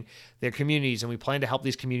building their communities, and we plan to help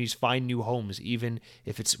these communities find new homes, even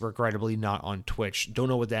if it's regrettably not on Twitch. Don't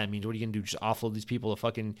know what that means. What are you going to do? Just offload these people to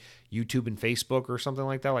fucking YouTube and Facebook or something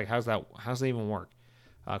like that? Like, how's that even work?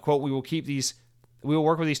 Quote, we will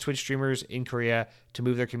work with these Twitch streamers in Korea to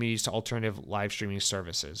move their communities to alternative live streaming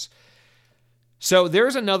services. So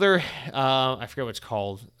there's another, I forget what it's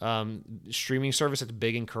called, streaming service that's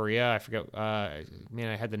big in Korea. I forget, I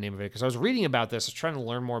had the name of it because I was reading about this. I was trying to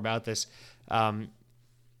learn more about this. And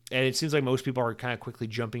it seems like most people are kind of quickly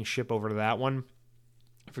jumping ship over to that one.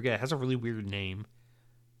 I forget, it has a really weird name.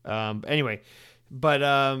 Anyway, but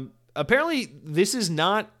apparently this is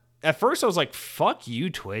not, at first I was like, fuck you,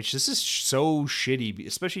 Twitch. This is so shitty,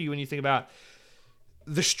 especially when you think about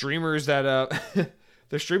the streamers that...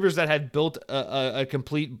 The streamers that had built a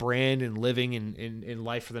complete brand and living in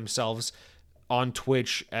life for themselves on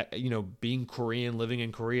Twitch, being Korean, living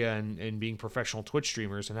in Korea, and being professional Twitch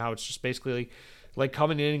streamers, and how it's just basically like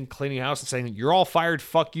coming in and cleaning house and saying, you're all fired,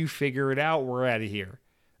 fuck you, figure it out, we're out of here.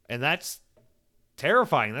 And that's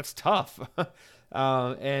terrifying. That's tough.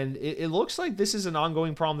 And it looks like this is an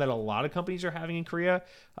ongoing problem that a lot of companies are having in Korea.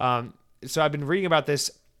 So I've been reading about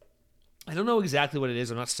this. I don't know exactly what it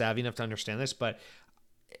is. I'm not savvy enough to understand this, but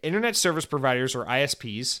internet service providers, or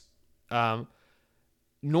ISPs,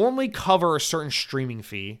 normally cover a certain streaming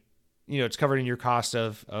fee. It's covered in your cost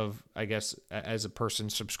of I guess, as a person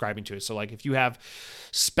subscribing to it. So like if you have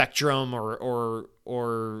Spectrum or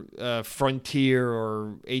Frontier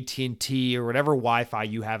or AT&T or whatever Wi-Fi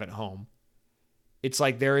you have at home, it's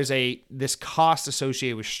like there is this cost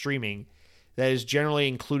associated with streaming that is generally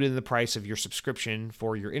included in the price of your subscription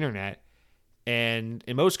for your internet. And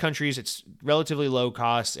in most countries, it's relatively low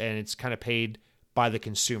cost and it's kind of paid by the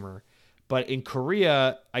consumer. But in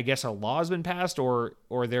Korea, I guess a law has been passed, or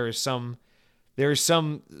there is something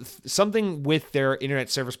with their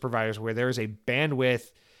internet service providers where there is a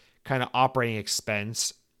bandwidth kind of operating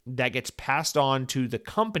expense that gets passed on to the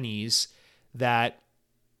companies that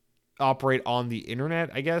operate on the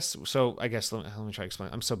internet, I guess. So I guess let me try to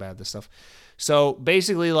explain. I'm so bad at this stuff. So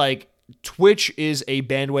basically, like, Twitch is a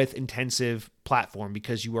bandwidth intensive platform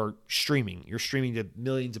because you are streaming. You're streaming to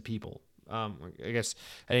millions of people. I guess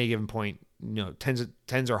at any given point,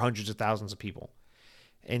 tens or hundreds of thousands of people.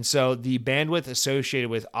 And so the bandwidth associated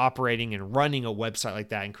with operating and running a website like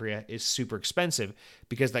that in Korea is super expensive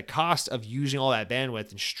because the cost of using all that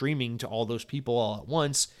bandwidth and streaming to all those people all at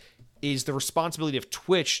once is the responsibility of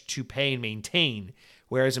Twitch to pay and maintain.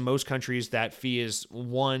 Whereas in most countries, that fee is,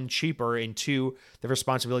 one, cheaper, and two, the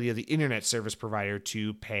responsibility of the internet service provider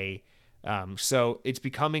to pay. So it's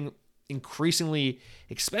becoming increasingly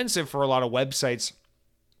expensive for a lot of websites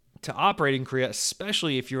to operate in Korea,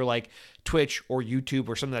 especially if you're like Twitch or YouTube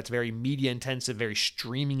or something that's very media intensive, very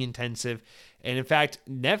streaming intensive. And in fact,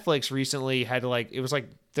 Netflix recently had to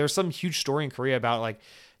there's some huge story in Korea about like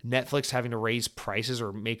Netflix having to raise prices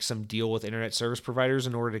or make some deal with internet service providers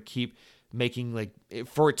in order to keep making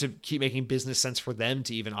making business sense for them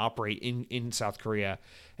to even operate in South Korea.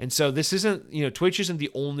 And so this isn't, Twitch isn't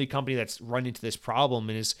the only company that's run into this problem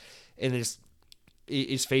and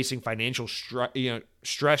is facing financial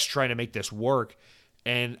stress trying to make this work.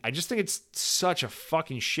 And I just think it's such a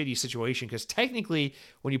fucking shitty situation because technically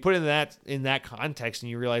when you put it in that context and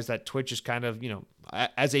you realize that Twitch is kind of,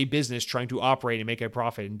 as a business trying to operate and make a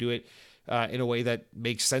profit and do it in a way that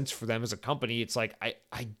makes sense for them as a company, it's like,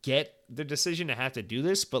 I get the decision to have to do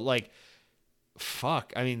this, but like,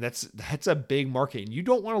 fuck, I mean, that's a big market and you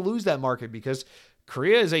don't want to lose that market because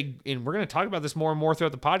Korea is and we're going to talk about this more and more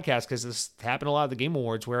throughout the podcast because this happened a lot at the Game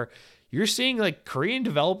Awards where you're seeing like Korean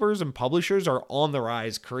developers and publishers are on the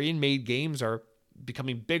rise. Korean made games are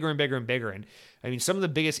becoming bigger and bigger and bigger. And I mean, some of the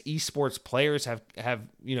biggest esports players have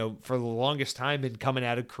for the longest time been coming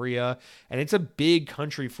out of Korea, and it's a big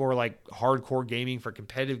country for like hardcore gaming, for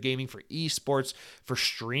competitive gaming, for esports, for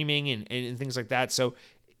streaming and things like that. So,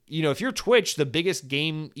 if you're Twitch, the biggest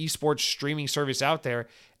game esports streaming service out there,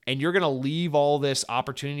 and you're going to leave all this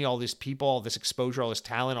opportunity, all these people, all this exposure, all this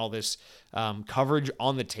talent, all this coverage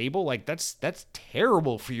on the table, like that's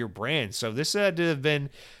terrible for your brand. So this had to have been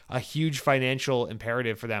a huge financial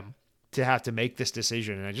imperative for them to have to make this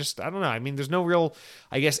decision. And I don't know. I mean, there's no real,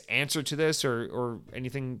 I guess, answer to this or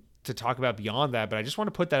anything to talk about beyond that, but I just want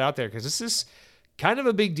to put that out there because this is kind of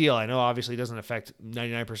a big deal. I know obviously it doesn't affect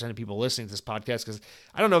 99% of people listening to this podcast because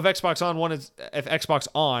I don't know if Xbox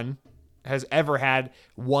On has ever had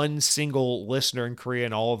one single listener in Korea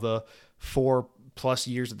in all of the 4+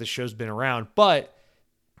 years that the show's been around. But,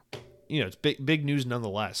 it's big news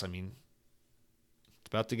nonetheless. I mean, it's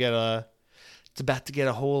about to get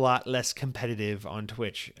a whole lot less competitive on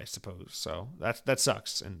Twitch, I suppose. So that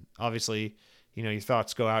sucks. And obviously, your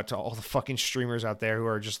thoughts go out to all the fucking streamers out there who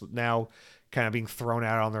are just now kind of being thrown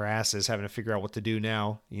out on their asses, having to figure out what to do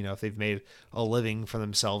now, if they've made a living for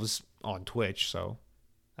themselves on Twitch. So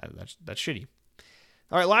that's shitty.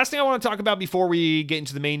 All right, last thing I want to talk about before we get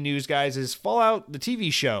into the main news, guys, is Fallout, the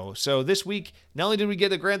TV show. So this week, not only did we get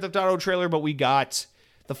the Grand Theft Auto trailer, but we got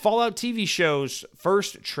the Fallout TV show's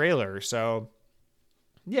first trailer. So,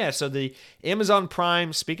 yeah, so the Amazon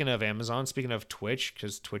Prime, speaking of Twitch,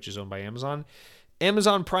 because Twitch is owned by Amazon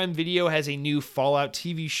Prime Video has a new Fallout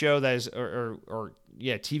TV show that is,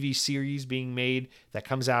 TV series being made that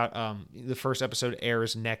comes out. The first episode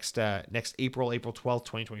airs next April 12th,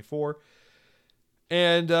 2024.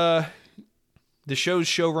 And the show's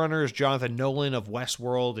showrunner is Jonathan Nolan of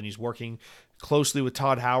Westworld, and he's working closely with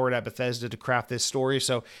Todd Howard at Bethesda to craft this story.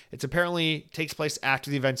 So it's apparently takes place after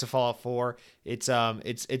the events of Fallout 4. It's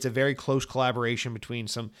a very close collaboration between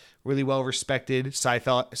some really well-respected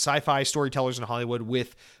sci-fi storytellers in Hollywood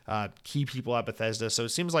with key people at Bethesda. So it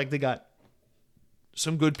seems like they got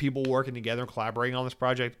some good people working together and collaborating on this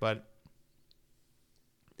project, but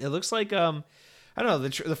it looks like, I don't know,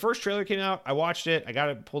 the first trailer came out, I watched it, I got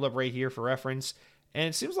it pulled up right here for reference, and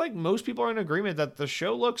it seems like most people are in agreement that the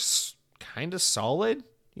show looks kind of solid.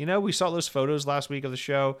 We saw those photos last week of the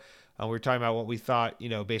show. We were talking about what we thought,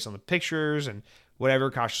 based on the pictures and whatever,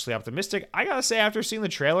 cautiously optimistic. I gotta say, after seeing the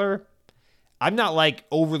trailer, I'm not like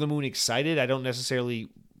over the moon excited. I don't necessarily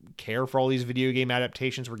care for all these video game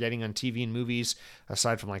adaptations we're getting on TV and movies,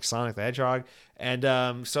 aside from like Sonic the Hedgehog.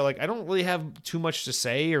 And so like I don't really have too much to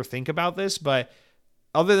say or think about this, but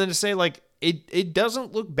other than to say like it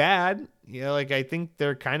doesn't look bad. Like I think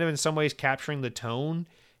they're kind of in some ways capturing the tone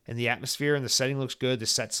and the atmosphere, and the setting looks good. The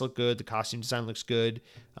sets look good. The costume design looks good.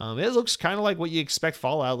 It looks kind of like what you expect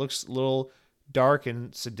Fallout. It looks a little dark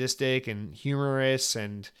and sadistic and humorous,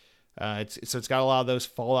 and it's got a lot of those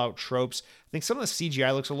Fallout tropes. I think some of the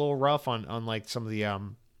CGI looks a little rough on like some of the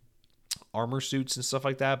armor suits and stuff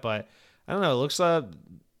like that, but I don't know.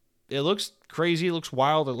 It looks crazy. It looks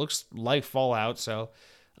wild. It looks like Fallout. So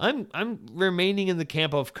I'm remaining in the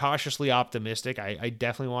camp of cautiously optimistic. I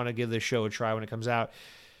definitely want to give this show a try when it comes out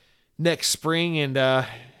next spring, and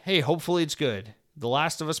hey, hopefully it's good. The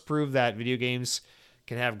Last of Us proved that video games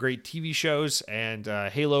can have great TV shows, and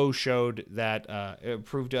Halo showed that it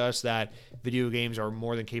proved to us that video games are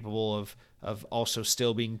more than capable of also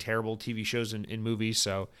still being terrible TV shows and movies.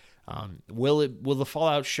 So will the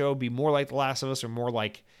Fallout show be more like The Last of Us or more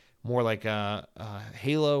like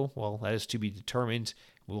Halo? Well, that is to be determined.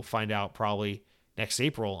 We'll find out probably next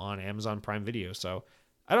April on Amazon Prime Video. So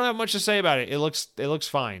I don't have much to say about it. It looks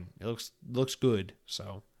fine. It looks good.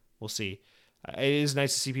 So we'll see. It is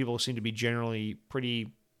nice to see people seem to be generally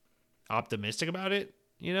pretty optimistic about it,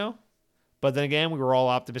 But then again, we were all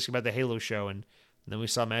optimistic about the Halo show, and then we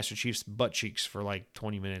saw Master Chief's butt cheeks for like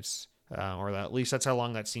 20 minutes, or at least that's how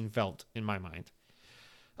long that scene felt in my mind.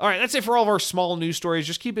 All right, that's it for all of our small news stories.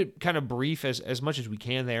 Just keep it kind of brief as much as we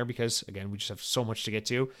can there because, again, we just have so much to get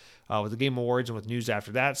to with the Game Awards and with news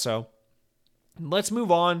after that. So let's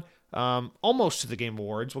move on almost to the Game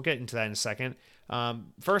Awards. We'll get into that in a second.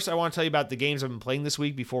 First, I want to tell you about the games I've been playing this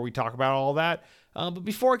week before we talk about all that. But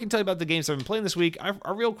before I can tell you about the games I've been playing this week, I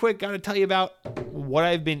real quick got to tell you about what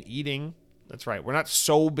I've been eating. That's right. We're not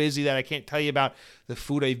so busy that I can't tell you about the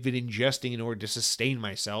food I've been ingesting in order to sustain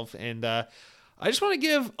myself. And I just want to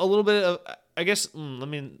give a little bit of, I guess, let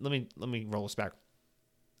me roll this back.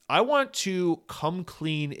 I want to come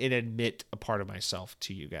clean and admit a part of myself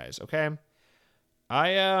to you guys, okay?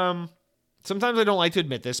 Sometimes I don't like to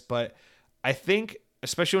admit this, but I think,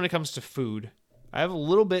 especially when it comes to food, I have a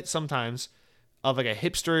little bit sometimes of like a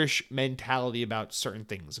hipsterish mentality about certain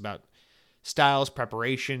things, about styles,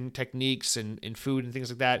 preparation, techniques, and food and things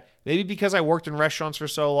like that. Maybe because I worked in restaurants for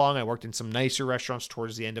so long, I worked in some nicer restaurants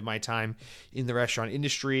towards the end of my time in the restaurant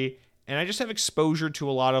industry, and I just have exposure to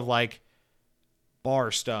a lot of like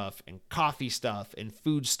bar stuff and coffee stuff and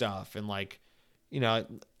food stuff and like,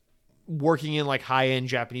 working in like high-end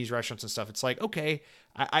Japanese restaurants and stuff. It's like, okay,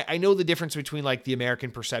 I know the difference between like the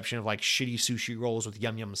American perception of like shitty sushi rolls with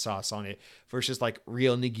yum yum sauce on it versus like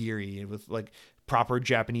real nigiri and with like proper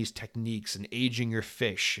Japanese techniques and aging your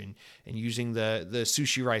fish and using the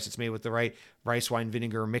sushi rice that's made with the right rice wine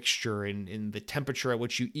vinegar mixture and the temperature at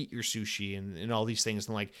which you eat your sushi and all these things,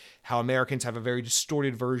 and like how Americans have a very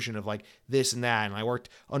distorted version of like this and that. And I worked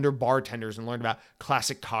under bartenders and learned about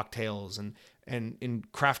classic cocktails and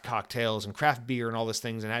craft cocktails and craft beer and all these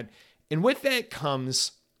things. And with that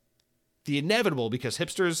comes the inevitable, because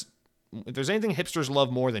hipsters, if there's anything hipsters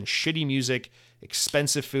love more than shitty music,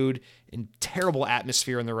 expensive food, and terrible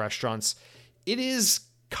atmosphere in the restaurants, it is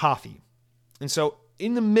coffee. And so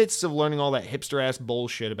in the midst of learning all that hipster-ass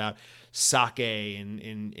bullshit about sake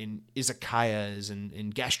and izakayas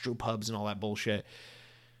and gastropubs and all that bullshit,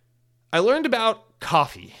 I learned about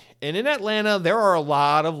coffee. And in Atlanta, there are a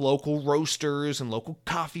lot of local roasters and local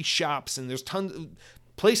coffee shops, and there's tons of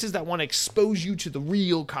places that want to expose you to the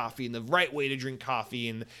real coffee and the right way to drink coffee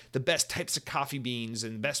and the best types of coffee beans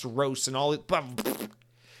and best roasts and all it.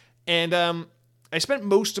 And I spent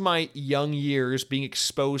most of my young years being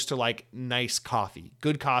exposed to like nice coffee,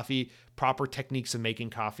 good coffee, proper techniques of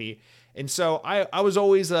making coffee. And so I was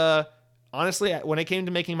always honestly, when it came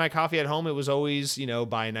to making my coffee at home, it was always,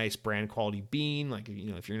 buy a nice brand quality bean. Like,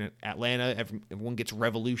 if you're in Atlanta, everyone gets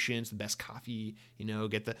Revolutions, the best coffee,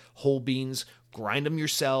 get the whole beans, grind them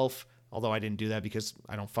yourself. Although I didn't do that because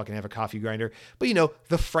I don't fucking have a coffee grinder. But,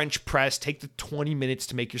 the French press, take the 20 minutes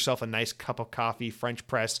to make yourself a nice cup of coffee, French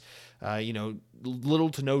press, little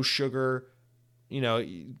to no sugar,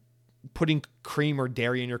 putting cream or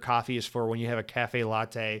dairy in your coffee is for when you have a cafe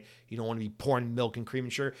latte. You don't want to be pouring milk and cream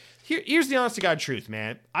and sugar. Here's the honest to God truth,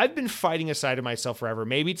 man. I've been fighting a side of myself forever.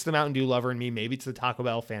 Maybe it's the Mountain Dew lover in me. Maybe it's the Taco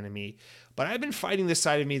Bell fan in me. But I've been fighting this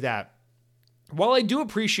side of me that while I do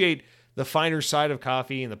appreciate the finer side of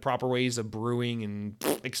coffee and the proper ways of brewing and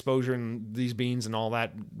exposure and these beans and all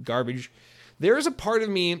that garbage, there is a part of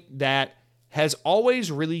me that has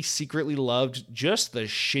always really secretly loved just the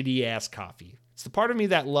shitty ass coffee. It's the part of me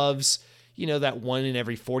that loves, that one in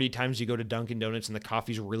every 40 times you go to Dunkin' Donuts and the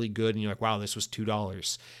coffee's really good and you're like, wow, this was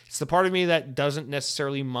 $2. It's the part of me that doesn't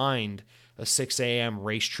necessarily mind a 6 a.m.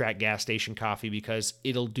 racetrack gas station coffee because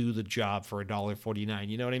it'll do the job for $1.49.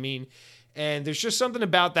 You know what I mean? And there's just something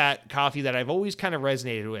about that coffee that I've always kind of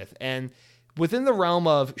resonated with. And within the realm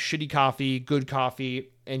of shitty coffee, good coffee,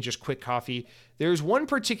 and just quick coffee, there's one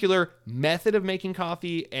particular method of making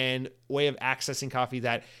coffee and way of accessing coffee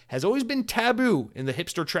that has always been taboo in the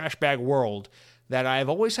hipster trash bag world that I've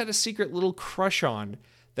always had a secret little crush on,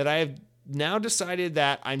 that I have now decided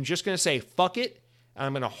that I'm just going to say, fuck it.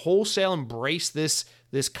 I'm going to wholesale embrace this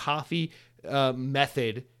coffee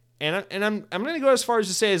method. And I'm going to go as far as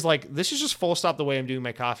to say is like, this is just full stop the way I'm doing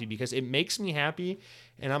my coffee because it makes me happy.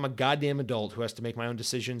 And I'm a goddamn adult who has to make my own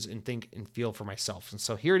decisions and think and feel for myself. And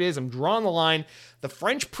so here it is. I'm drawing the line. The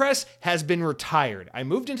French press has been retired. I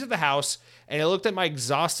moved into the house and I looked at my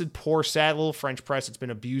exhausted, poor, sad little French press. It's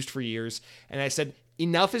been abused for years. And I said,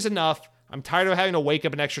 enough is enough. I'm tired of having to wake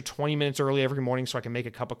up an extra 20 minutes early every morning so I can make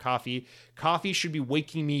a cup of coffee. Coffee should be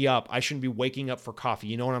waking me up. I shouldn't be waking up for coffee.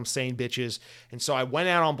 You know what I'm saying, bitches? And so I went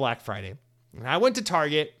out on Black Friday and I went to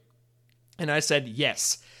Target and I said,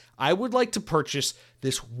 yes, I would like to purchase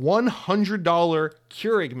this $100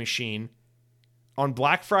 Keurig machine on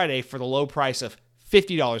Black Friday for the low price of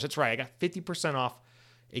 $50. That's right. I got 50% off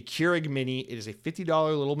a Keurig Mini. It is a $50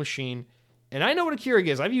 little machine. And I know what a Keurig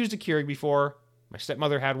is. I've used a Keurig before. My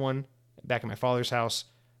stepmother had one back at my father's house.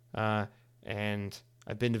 And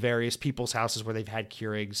I've been to various people's houses where they've had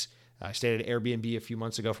Keurigs. I stayed at an Airbnb a few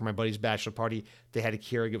months ago for my buddy's bachelor party. They had a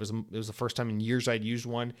Keurig. It was the first time in years I'd used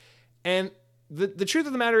one. And the truth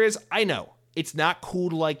of the matter is, I know it's not cool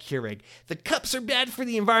to like Keurig. The cups are bad for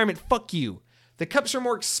the environment. Fuck you. The cups are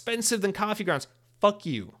more expensive than coffee grounds. Fuck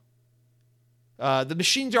you. The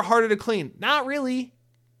machines are harder to clean. Not really.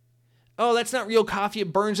 Oh, that's not real coffee.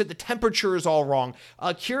 It burns it. The temperature is all wrong.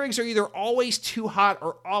 Keurigs are either always too hot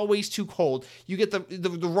or always too cold. You get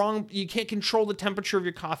the wrong, you can't control the temperature of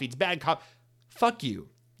your coffee. It's bad coffee. Fuck you.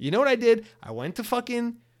 You know what I did? I went to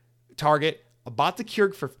fucking Target. I bought the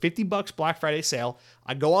Keurig for $50 Black Friday sale.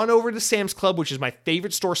 I go on over to Sam's Club, which is my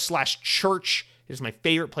favorite store / church It is my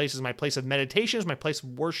favorite place. It is my place of meditation. It is my place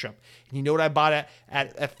of worship. And you know what I bought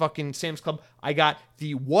at fucking Sam's Club? I got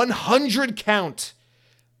the 100 count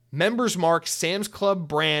Members Mark Sam's Club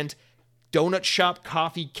brand donut shop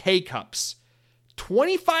coffee K-Cups.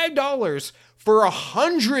 $25 for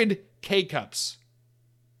 100 K-Cups.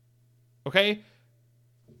 Okay?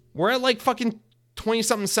 We're at like fucking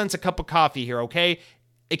 20-something cents a cup of coffee here, okay?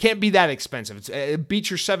 It can't be that expensive. It beats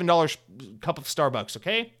your $7 cup of Starbucks,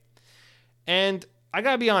 okay? And I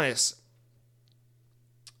gotta be honest,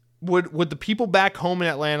 would the people back home in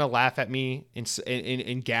Atlanta laugh at me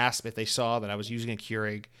and gasp if they saw that I was using a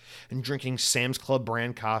Keurig and drinking Sam's Club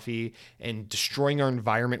brand coffee and destroying our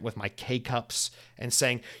environment with my K-Cups and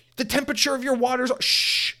saying, the temperature of your water's...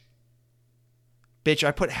 Shh! Bitch,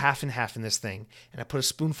 I put half and half in this thing, and I put a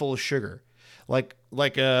spoonful of sugar. Like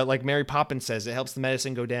Mary Poppins says, it helps the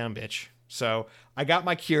medicine go down, bitch. So I got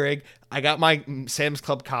my Keurig, I got my Sam's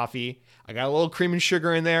Club coffee, I got a little cream and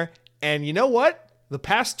sugar in there, and you know what? The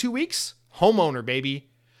past 2 weeks, homeowner, baby.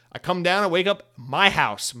 I come down, I wake up, my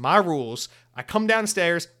house, my rules. I come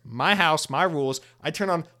downstairs, my house, my rules. I turn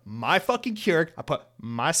on my fucking Keurig, I put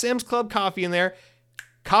my Sam's Club coffee in there.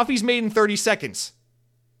 Coffee's made in 30 seconds.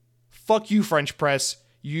 Fuck you, French press.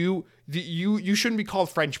 You shouldn't be called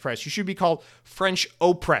French press. You should be called French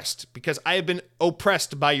oppressed, because I have been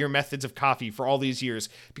oppressed by your methods of coffee for all these years.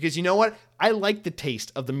 Because you know what? I like the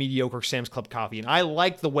taste of the mediocre Sam's Club coffee, and I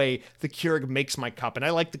like the way the Keurig makes my cup, and I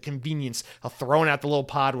like the convenience of throwing out the little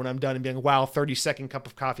pod when I'm done and being, wow, 30-second cup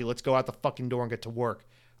of coffee. Let's go out the fucking door and get to work.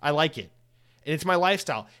 I like it. And it's my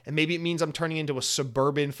lifestyle. And maybe it means I'm turning into a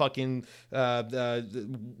suburban fucking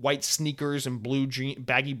white sneakers and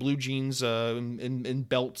baggy blue jeans and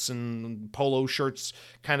belts and polo shirts,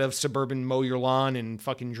 kind of suburban mow your lawn and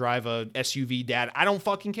fucking drive a SUV dad. I don't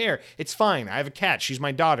fucking care. It's fine. I have a cat. She's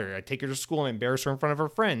my daughter. I take her to school and I embarrass her in front of her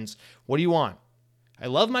friends. What do you want? I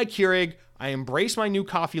love my Keurig. I embrace my new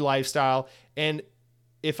coffee lifestyle. And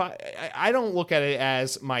if I don't look at it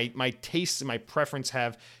as my tastes and my preference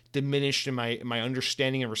have diminished, and my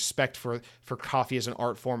understanding and respect for coffee as an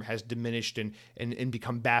art form has diminished and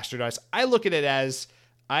become bastardized. I look at it as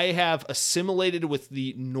I have assimilated with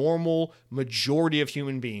the normal majority of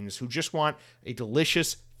human beings who just want a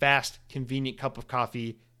delicious, fast, convenient cup of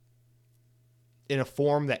coffee in a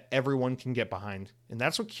form that everyone can get behind. And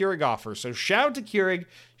that's what Keurig offers. So shout out to Keurig,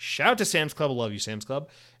 shout out to Sam's Club. I love you, Sam's Club.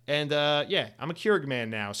 And yeah, I'm a Keurig man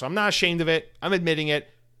now, so I'm not ashamed of it. I'm admitting it.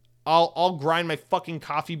 I'll grind my fucking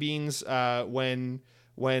coffee beans when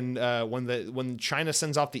China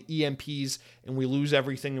sends off the EMPs and we lose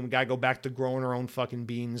everything and we gotta go back to growing our own fucking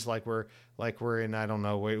beans like we're in, I don't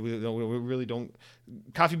know, we really don't.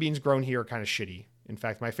 Coffee beans grown here are kind of shitty. In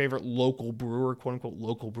fact, my favorite local brewer, quote unquote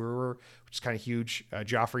local brewer, which is kind of huge,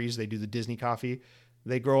 Joffrey's, they do the Disney coffee.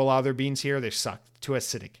 They grow a lot of their beans here. They suck. Too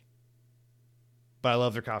acidic. But I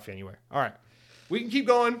love their coffee anyway. All right, we can keep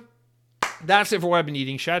going. That's it for what I've been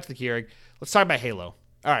eating. Shout out to the Keurig. Let's talk about Halo.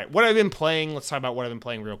 All right, what I've been playing. Let's talk about what I've been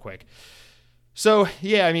playing real quick. So,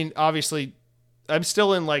 yeah, I mean, obviously, I'm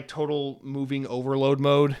still in, like, total moving overload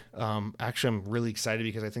mode. Actually, I'm really excited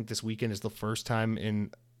because I think this weekend is the first time in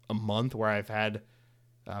a month where I've had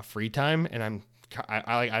free time, and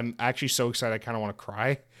I'm actually so excited I kind of want to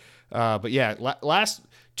cry. But, yeah, last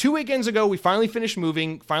 2 weekends ago, we finally finished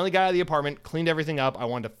moving, finally got out of the apartment, cleaned everything up. I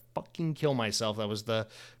wanted to fucking kill myself. That was the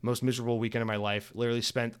most miserable weekend of my life. Literally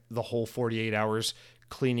spent the whole 48 hours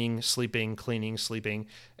cleaning, sleeping.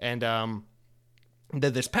 And then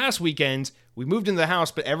this past weekend, we moved into the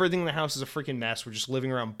house, but everything in the house is a freaking mess. We're just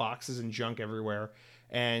living around boxes and junk everywhere.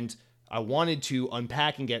 And I wanted to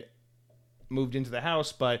unpack and get moved into the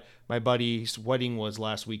house, but my buddy's wedding was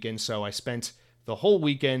last weekend, so I spent the whole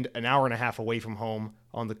weekend, an hour and a half away from home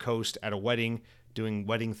on the coast at a wedding, doing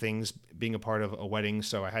wedding things, being a part of a wedding.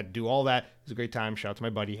 So I had to do all that. It was a great time. Shout out to my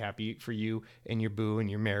buddy. Happy for you and your boo and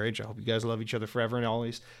your marriage. I hope you guys love each other forever and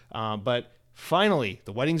always. But finally,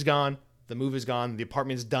 the wedding's gone. The move is gone. The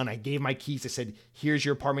apartment's done. I gave my keys. I said, here's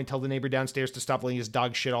your apartment. Tell the neighbor downstairs to stop letting his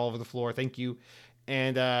dog shit all over the floor. Thank you.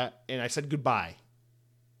 And I said goodbye.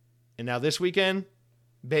 And now this weekend,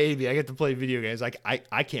 baby, I get to play video games. Like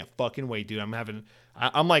I can't fucking wait, dude.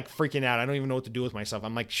 I'm like freaking out. I don't even know what to do with myself.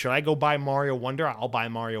 I'm like, should I go buy Mario Wonder? I'll buy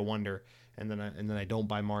Mario Wonder. And then I don't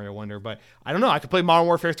buy Mario Wonder. But I don't know. I could play Modern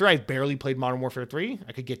Warfare 3. I barely played Modern Warfare 3.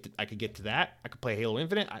 I could get to that. I could play Halo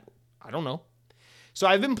Infinite. I don't know. So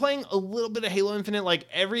I've been playing a little bit of Halo Infinite. Like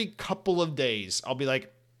every couple of days, I'll be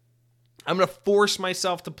like, I'm going to force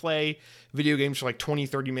myself to play video games for like 20,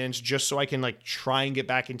 30 minutes just so I can like try and get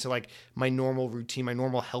back into like my normal routine, my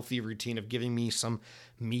normal healthy routine of giving me some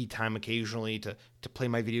me time occasionally to play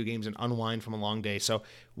my video games and unwind from a long day. So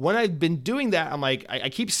when I've been doing that, I'm like, I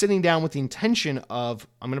keep sitting down with the intention of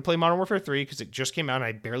I'm going to play Modern Warfare 3 because it just came out and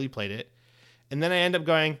I barely played it. And then I end up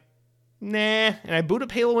going, nah, and I boot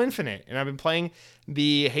up Halo Infinite. And I've been playing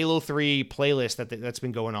the Halo 3 playlist that's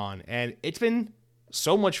been going on. And it's been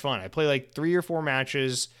so much fun. I play like 3 or 4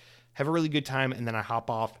 matches, have a really good time, and then I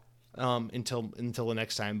hop off until the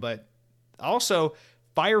next time. But also,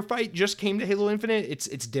 Firefight just came to Halo Infinite. It's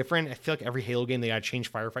different. I feel like every Halo game they gotta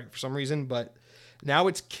change Firefight for some reason, but now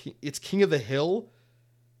it's King of the Hill,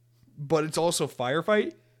 but it's also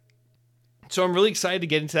Firefight. So I'm really excited to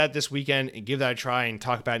get into that this weekend and give that a try and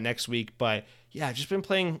talk about it next week. But yeah, I've just been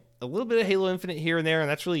playing a little bit of Halo Infinite here and there, and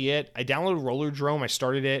that's really it. I downloaded Rollerdrome. I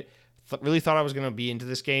started it. Really thought I was going to be into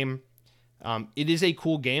this game. It is a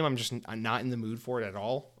cool game. I'm not in the mood for it at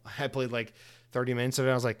all. I played like 30 minutes of it.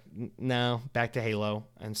 I was like, no, back to Halo.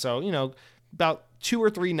 And so, about 2 or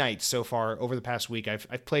 3 nights so far over the past week,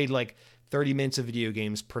 I've played like 30 minutes of video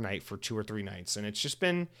games per night for 2 or 3 nights. And it's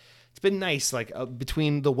been nice, like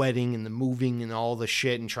between the wedding and the moving and all the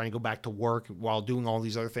shit and trying to go back to work while doing all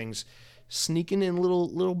these other things, sneaking in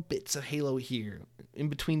little bits of Halo here in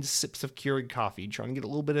between sips of Keurig coffee, trying to get a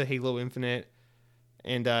little bit of Halo Infinite.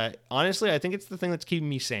 And honestly, I think it's the thing that's keeping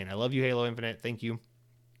me sane. I love you, Halo Infinite. Thank you.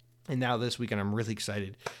 And now this weekend, I'm really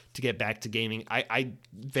excited to get back to gaming. I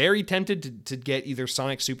very tempted to get either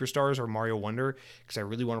Sonic Superstars or Mario Wonder because I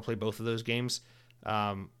really want to play both of those games.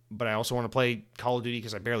 But I also want to play Call of Duty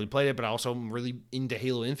because I barely played it, but I also am really into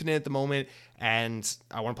Halo Infinite at the moment. And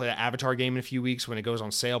I want to play that Avatar game in a few weeks when it goes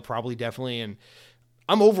on sale, probably, definitely. And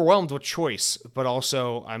I'm overwhelmed with choice, but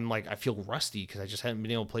also I feel rusty because I just haven't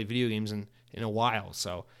been able to play video games in a while.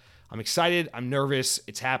 So I'm excited. I'm nervous.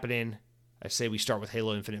 It's happening. I say we start with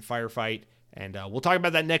Halo Infinite Firefight, and we'll talk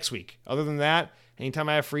about that next week. Other than that, anytime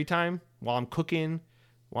I have free time, while I'm cooking,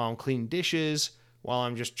 while I'm cleaning dishes, while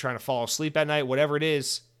I'm just trying to fall asleep at night, whatever it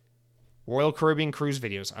is, Royal Caribbean cruise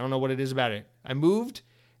videos. I don't know what it is about it. I moved,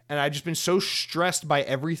 and I've just been so stressed by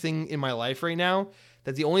everything in my life right now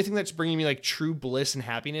that the only thing that's bringing me like true bliss and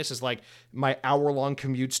happiness is like my hour-long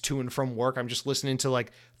commutes to and from work. I'm just listening to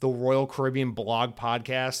like the Royal Caribbean blog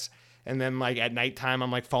podcasts. And then like at nighttime,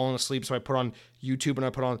 I'm like falling asleep. So I put on YouTube and I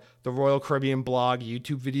put on the Royal Caribbean blog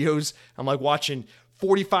YouTube videos. I'm like watching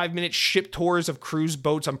 45-minute ship tours of cruise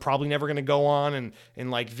boats I'm probably never going to go on, and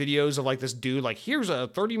like videos of like this dude, like here's a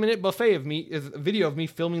 30-minute buffet of me, a video of me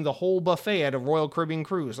filming the whole buffet at a Royal Caribbean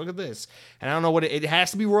cruise. Look at this. And I don't know what it has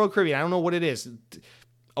to be Royal Caribbean. I don't know what it is.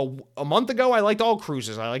 A month ago, I liked all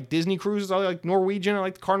cruises. I like Disney cruises. I like Norwegian. I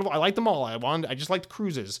like Carnival. I like them all. I just liked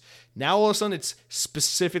cruises. Now all of a sudden, it's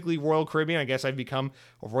specifically Royal Caribbean. I guess I've become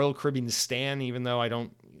a Royal Caribbean stan, even though I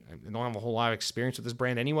don't have a whole lot of experience with this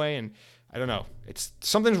brand anyway. And I don't know. It's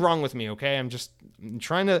something's wrong with me. Okay, I'm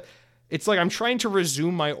trying to. It's like I'm trying to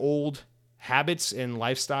resume my old habits and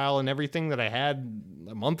lifestyle and everything that I had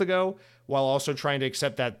a month ago, while also trying to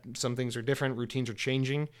accept that some things are different, routines are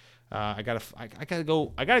changing. I gotta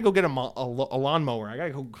go get a lawnmower. I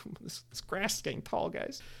gotta go. This grass is getting tall,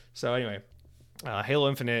 guys. So anyway, Halo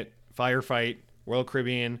Infinite, Firefight, Royal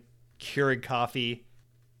Caribbean, Keurig coffee.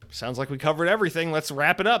 Sounds like we covered everything. Let's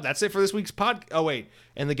wrap it up. That's it for this week's pod. Oh wait,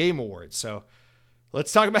 and the Game Awards. So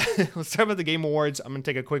let's talk about the Game Awards. I'm gonna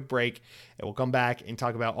take a quick break, and we'll come back and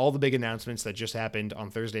talk about all the big announcements that just happened on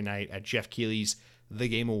Thursday night at Jeff Keighley's The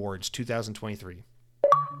Game Awards 2023.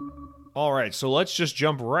 All right, so let's just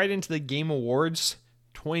jump right into the Game Awards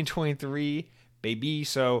 2023, baby.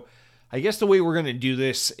 So I guess the way we're going to do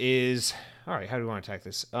this is, all right, how do we want to attack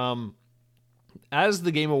this? As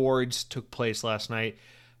the Game Awards took place last night,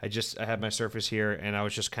 I had my Surface here, and I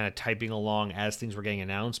was just kind of typing along as things were getting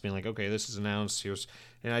announced, being like, okay, this is announced.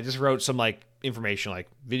 And I just wrote some like information like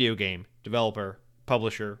video game, developer,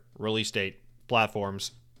 publisher, release date,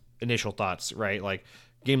 platforms, initial thoughts, right? Like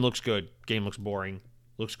game looks good, game looks boring.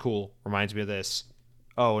 Looks cool. Reminds me of this.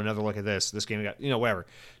 Oh, another look at this. This game got, whatever.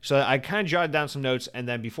 So I kind of jotted down some notes, and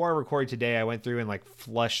then before I recorded today, I went through and like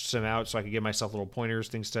fleshed some out so I could give myself little pointers,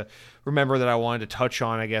 things to remember that I wanted to touch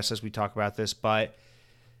on, I guess, as we talk about this. But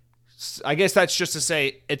I guess that's just to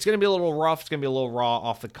say it's going to be a little rough. It's going to be a little raw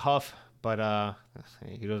off the cuff, but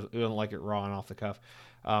he doesn't like it raw and off the cuff.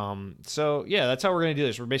 So yeah, that's how we're going to do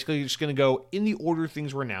this. We're basically just going to go in the order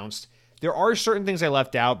things were announced. There are certain things I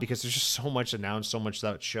left out because there's just so much announced, so much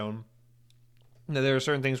that's shown. Now, there are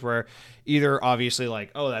certain things where either obviously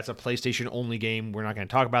like, oh, that's a PlayStation only game, we're not going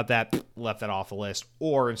to talk about that, left that off the list.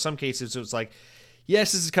 Or in some cases, it's like,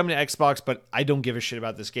 yes, this is coming to Xbox, but I don't give a shit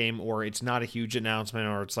about this game, or it's not a huge announcement,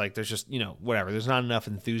 or it's like there's just, whatever. There's not enough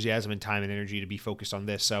enthusiasm and time and energy to be focused on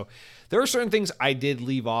this. So there are certain things I did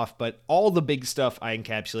leave off, but all the big stuff I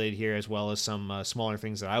encapsulated here, as well as some smaller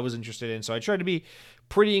things that I was interested in. So I tried to be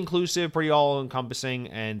pretty inclusive, pretty all-encompassing,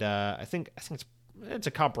 and I think it's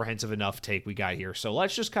a comprehensive enough take we got here. So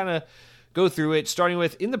let's just kind of go through it, starting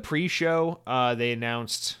with, in the pre-show, they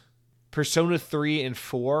announced Persona 3 and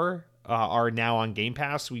 4 are now on Game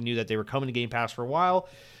Pass. We knew that they were coming to Game Pass for a while,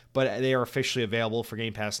 but they are officially available for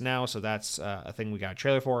Game Pass now, so that's a thing we got a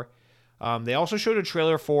trailer for. They also showed a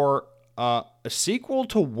trailer for a sequel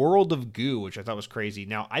to World of Goo, which I thought was crazy.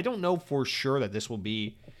 Now, I don't know for sure that this will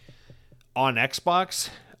be on Xbox,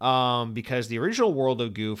 because the original World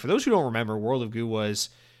of Goo, for those who don't remember, World of Goo was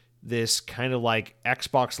this kind of like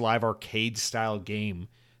Xbox Live Arcade style game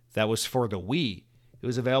that was for the Wii. It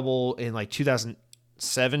was available in like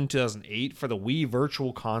 2007, 2008 for the Wii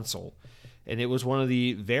Virtual Console. And it was one of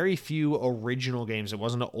the very few original games. It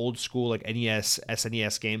wasn't an old school like NES,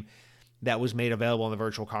 SNES game that was made available on the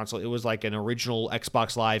Virtual Console. It was like an original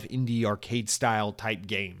Xbox Live indie arcade style type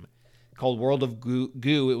game called World of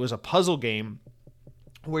Goo. It was a puzzle game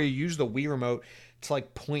where you use the Wii remote to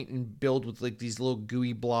like point and build with like these little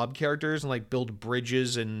gooey blob characters and like build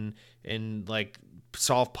bridges and like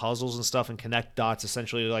solve puzzles and stuff and connect dots,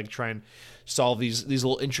 essentially, to like try and solve these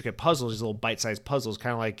little intricate puzzles, these little bite-sized puzzles,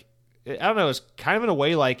 kind of like, I don't know, it's kind of in a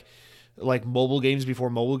way like mobile games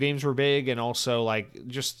before mobile games were big, and also like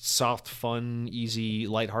just soft, fun, easy,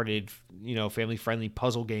 lighthearted, family-friendly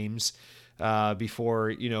puzzle games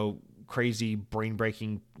before, crazy,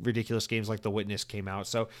 brain-breaking, ridiculous games like The Witness came out.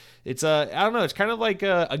 So it's I don't know, it's kind of like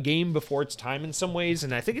a game before its time in some ways,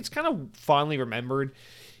 and I think it's kind of fondly remembered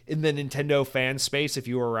in the Nintendo fan space if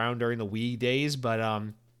you were around during the Wii days. But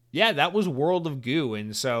yeah, that was World of Goo,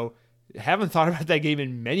 and so haven't thought about that game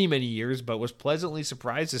in many, many years, but was pleasantly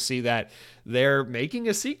surprised to see that they're making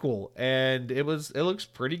a sequel, and it looks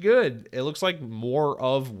pretty good. It looks like more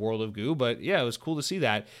of World of Goo, but yeah, it was cool to see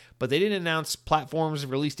that. But they didn't announce platforms,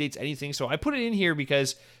 release dates, anything, so I put it in here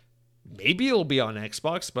because maybe it'll be on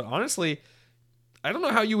Xbox, but honestly, I don't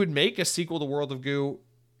know how you would make a sequel to World of Goo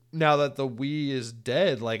now that the Wii is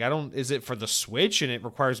dead. Like, is it for the Switch and it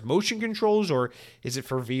requires motion controls, or is it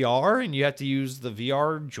for VR and you have to use the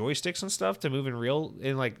VR joysticks and stuff to move in a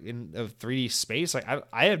 3D space? Like,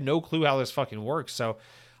 I have no clue how this fucking works. So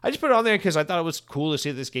I just put it on there because I thought it was cool to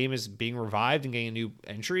see that this game is being revived and getting a new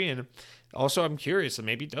entry. And also I'm curious that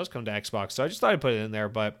maybe it does come to Xbox. So I just thought I'd put it in there.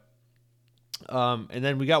 But, and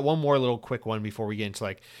then we got one more little quick one before we get into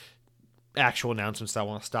like actual announcements that I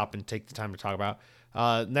want to stop and take the time to talk about.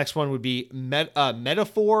 Next one would be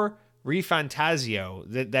Metaphor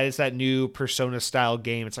ReFantazio. That is that new Persona style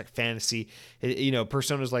game. It's like fantasy.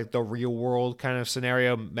 Persona is like the real world kind of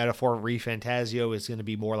scenario. Metaphor ReFantazio is going to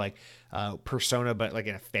be more like Persona, but like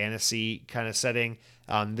in a fantasy kind of setting.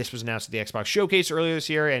 This was announced at the Xbox Showcase earlier this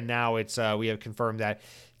year, and now we have confirmed that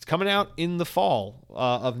it's coming out in the fall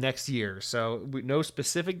of next year. So no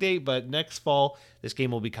specific date, but next fall this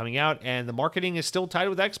game will be coming out, and the marketing is still tied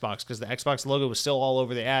with Xbox because the Xbox logo was still all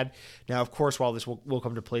over the ad. Now, of course, while this will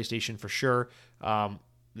come to PlayStation for sure,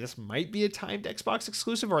 this might be a timed Xbox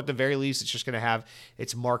exclusive, or at the very least, it's just going to have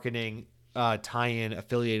its marketing tie-in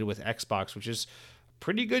affiliated with Xbox, which is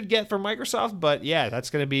pretty good get for Microsoft. But yeah, that's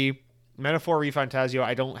going to be Metaphor ReFantazio.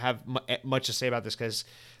 I don't have much to say about this because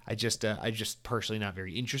I just personally not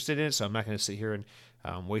very interested in it, so I'm not going to sit here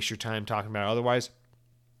and waste your time talking about it otherwise.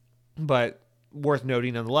 But worth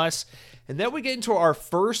noting nonetheless. And then we get into our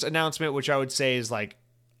first announcement, which I would say is like,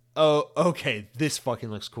 oh, okay, this fucking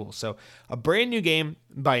looks cool. So a brand new game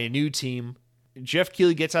by a new team. Jeff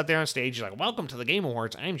Keighley gets out there on stage. He's like, welcome to the Game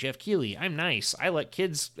Awards. I'm Jeff Keighley. I'm nice. I let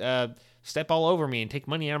kids step all over me and take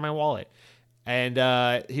money out of my wallet.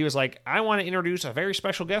 And he was like, I want to introduce a very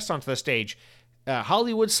special guest onto the stage.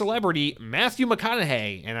 Hollywood celebrity Matthew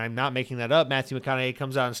McConaughey, and I'm not making that up. Matthew McConaughey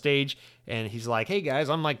comes out on stage and he's like, hey guys,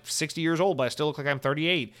 I'm like 60 years old, but I still look like I'm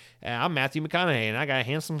 38. I'm Matthew McConaughey, and I got a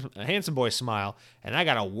handsome boy smile, and I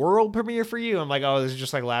got a world premiere for you. I'm like, oh, this is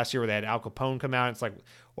just like last year where they had Al Capone come out. It's like,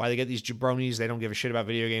 why they get these jabronis? They don't give a shit about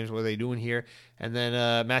video games. What are they doing here? And then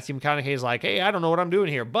Matthew McConaughey is like, hey, I don't know what I'm doing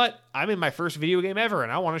here, but I'm in my first video game ever,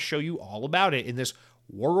 and I want to show you all about it in this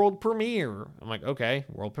world premiere. I'm like, okay,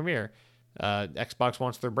 world premiere. Xbox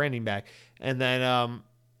wants their branding back. And then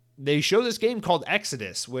they show this game called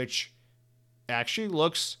Exodus, which actually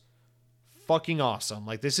looks fucking awesome.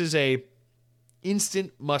 Like, this is a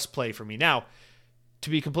instant must play for me. Now, to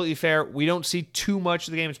be completely fair, we don't see too much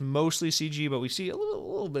of the game. It's mostly CG, but we see a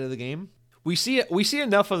little bit of the game. We see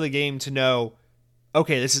enough of the game to know,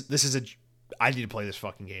 okay, this is I need to play this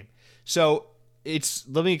fucking game. So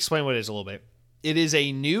let me explain what it is a little bit. It is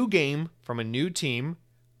a new game from a new team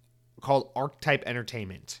called Archetype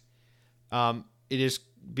Entertainment. It is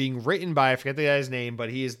being written by, I forget the guy's name, but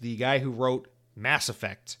he is the guy who wrote Mass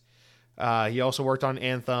Effect. He also worked on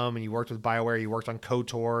Anthem, and he worked with BioWare. He worked on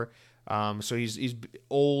KOTOR. So he's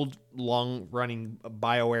old, long-running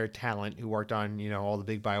BioWare talent who worked on, all the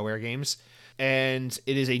big BioWare games. And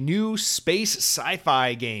it is a new space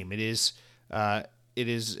sci-fi game. It is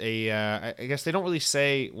a, I guess they don't really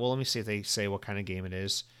say, well, let me see if they say what kind of game it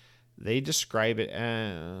is. They describe it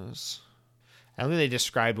as, I don't think they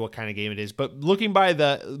described what kind of game it is, but looking by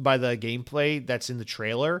the gameplay that's in the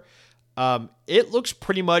trailer, it looks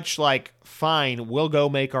pretty much like, fine, we'll go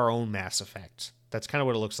make our own Mass Effect. That's kind of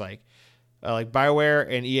what it looks like. Like BioWare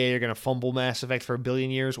and EA are going to fumble Mass Effect for 1 billion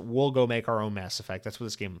years. We'll go make our own Mass Effect. That's what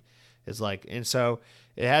this game is like. And so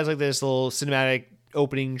it has like this little cinematic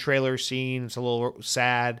opening trailer scene. It's a little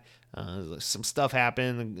sad. Some stuff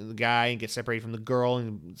happened. The guy gets separated from the girl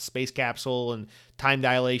and space capsule and time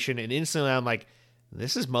dilation. And instantly I'm like,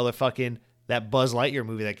 this is motherfucking that Buzz Lightyear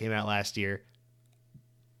movie that came out last year.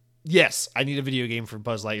 Yes, I need a video game for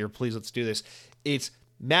Buzz Lightyear. Please, let's do this. It's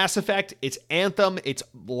Mass Effect, it's Anthem, it's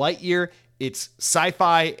Lightyear, it's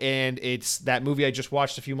sci-fi, and it's that movie I just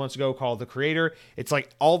watched a few months ago called The Creator. It's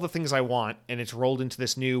like all the things I want, and it's rolled into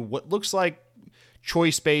this new, what looks like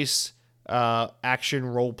choice-based action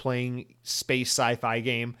role-playing space sci-fi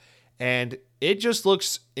game. And it just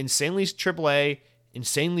looks insanely AAA,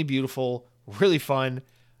 insanely beautiful, really fun.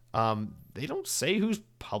 They don't say who's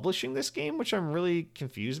publishing this game, which I'm really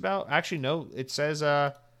confused about. Actually, no, it says,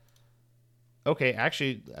 okay,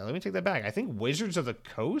 actually, let me take that back. I think Wizards of the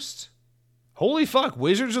Coast? Holy fuck,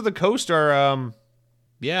 Wizards of the Coast are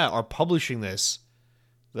publishing this.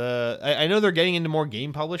 I know they're getting into more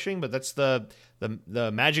game publishing, but that's the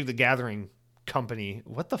Magic the Gathering company.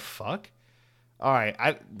 What the fuck? All right,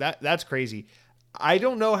 that's crazy. I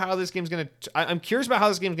don't know how this game's going to... I'm curious about how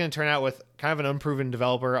this game's going to turn out with kind of an unproven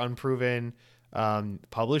developer, unproven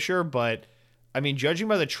publisher, but, I mean, judging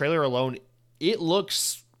by the trailer alone, it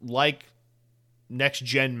looks like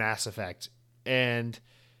next-gen Mass Effect. And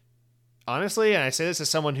honestly, and I say this as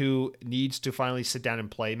someone who needs to finally sit down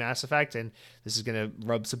and play Mass Effect, and this is going to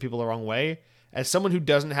rub some people the wrong way, as someone who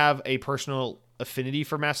doesn't have a personal affinity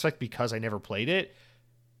for Mass Effect because I never played it,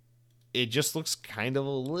 it just looks kind of a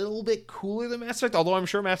little bit cooler than Mass Effect, although I'm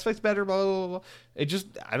sure Mass Effect's better, blah, blah, blah. It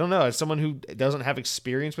just, I don't know, as someone who doesn't have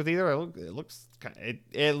experience with either, it looks, it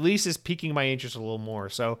at least is piquing my interest a little more.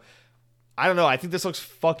 So, I don't know, I think this looks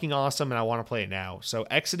fucking awesome, and I want to play it now. So,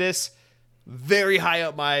 Exodus, very high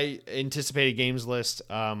up my anticipated games list,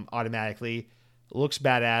 automatically. Looks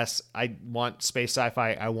badass. I want space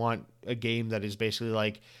sci-fi. I want a game that is basically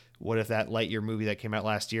like, what if that Lightyear movie that came out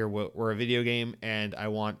last year were a video game, and I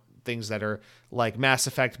want things that are like Mass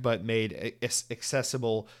Effect but made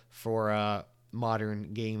accessible for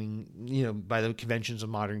modern gaming, by the conventions of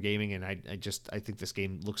modern gaming. And I think this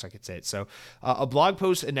game looks like it's it. So a blog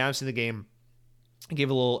post announcing the game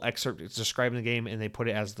gave a little excerpt describing the game, and they put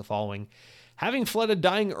it as the following: having fled a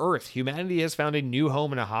dying Earth, humanity has found a new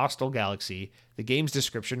home in a hostile galaxy. The game's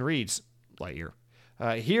description reads, Lightyear.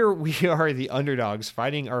 Here we are, the underdogs,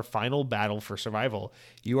 fighting our final battle for survival.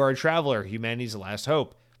 You are a traveler, humanity's last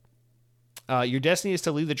hope. Your destiny is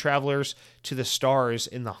to lead the travelers to the stars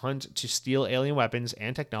in the hunt to steal alien weapons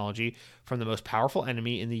and technology from the most powerful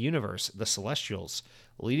enemy in the universe, the Celestials.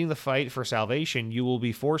 Leading the fight for salvation, you will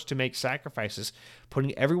be forced to make sacrifices,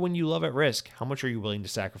 putting everyone you love at risk. How much are you willing to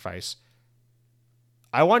sacrifice?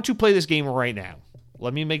 I want to play this game right now.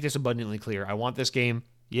 Let me make this abundantly clear. I want this game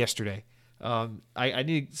yesterday. I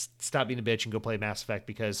need to stop being a bitch and go play Mass Effect,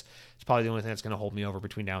 because it's probably the only thing that's going to hold me over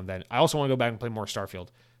between now and then. I also want to go back and play more Starfield.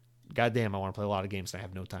 Goddamn, I want to play a lot of games and I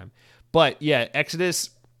have no time. But yeah, Exodus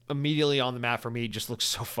immediately on the map for me. Just looks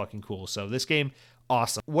so fucking cool. So this game,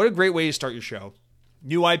 awesome. What a great way to start your show.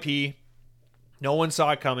 New IP. No one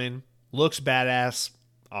saw it coming. Looks badass.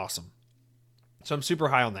 Awesome. So I'm super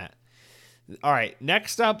high on that. All right,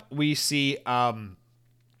 next up we see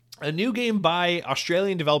a new game by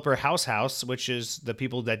Australian developer House, which is the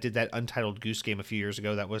people that did that Untitled Goose Game a few years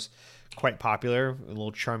ago that was quite popular, a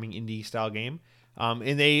little charming indie style game.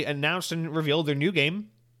 And they announced and revealed their new game,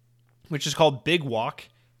 which is called Big Walk.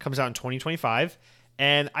 Comes out in 2025.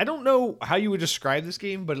 And I don't know how you would describe this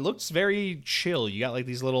game, but it looks very chill. You got like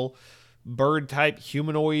these little bird-type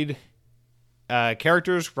humanoid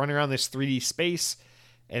characters running around this 3D space.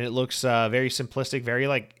 and it looks very simplistic,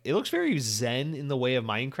 it looks very zen in the way of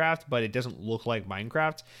Minecraft, but it doesn't look like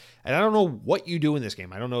Minecraft. And I don't know what you do in this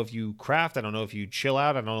game. I don't know if you craft. I don't know if you chill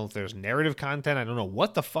out. I don't know if there's narrative content. I don't know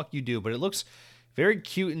what the fuck you do, but it looks very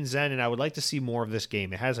cute and zen, and I would like to see more of this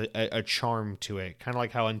game. It has a charm to it, kind of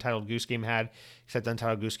like how Untitled Goose Game had, except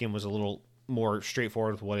Untitled Goose Game was a little more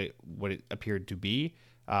straightforward with what it appeared to be.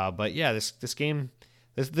 But yeah, this game,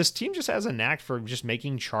 this team just has a knack for just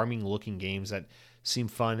making charming looking games that seem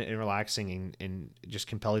fun and relaxing and just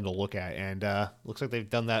compelling to look at. And looks like they've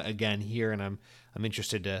done that again here, and I'm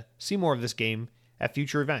interested to see more of this game at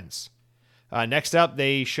future events. Next up,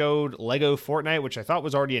 they showed Lego Fortnite, which I thought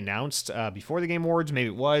was already announced before the Game Awards. Maybe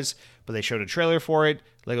it was, but they showed a trailer for it.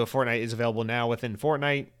 Lego Fortnite is available now within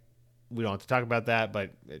Fortnite. We don't have to talk about that,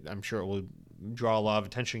 but I'm sure it will draw a lot of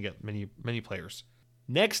attention and get many players.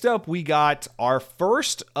 Next up, we got our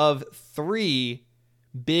first of 3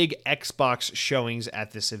 big Xbox showings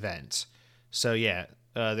at this event. So yeah,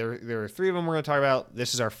 there are 3 of them we're going to talk about.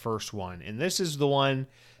 This is our first one, and this is the one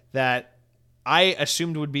that I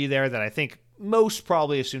assumed would be there, that I think most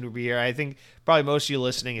probably assumed would be here. I think probably most of you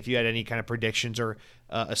listening, if you had any kind of predictions or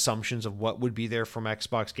assumptions of what would be there from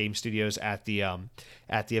Xbox Game Studios at the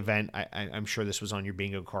event, I'm sure this was on your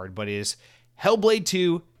bingo card, but it is Hellblade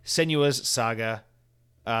 2: Senua's Saga.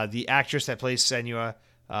 The actress that plays Senua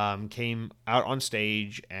came out on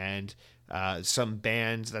stage, and some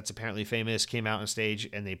band that's apparently famous came out on stage,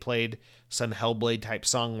 and they played some Hellblade type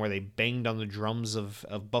song where they banged on the drums of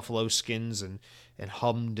buffalo skins and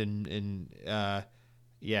hummed and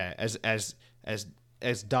yeah, as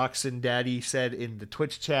Dachshund Daddy said in the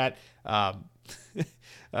Twitch chat,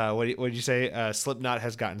 what did you say? Slipknot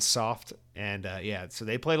has gotten soft, and yeah, so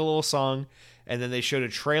they played a little song, and then they showed a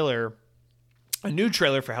new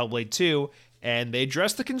trailer for Hellblade 2. And they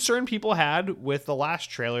addressed the concern people had with the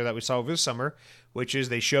last trailer that we saw over the summer, which is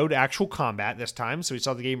they showed actual combat this time. So we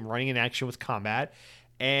saw the game running in action with combat.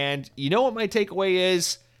 And you know what my takeaway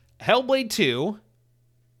is? Hellblade 2,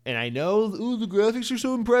 and I know, the graphics are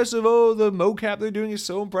so impressive. Oh, the mocap they're doing is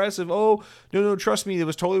so impressive. Oh, no, trust me, it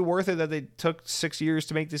was totally worth it that they took 6 years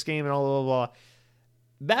to make this game and blah, blah, blah.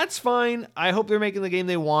 That's fine. I hope they're making the game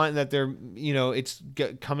they want and that they're, it's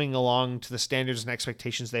coming along to the standards and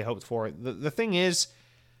expectations they hoped for. The thing is,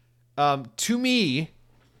 to me,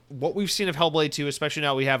 what we've seen of Hellblade 2, especially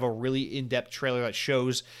now we have a really in-depth trailer that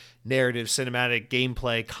shows narrative, cinematic,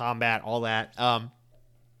 gameplay, combat, all that.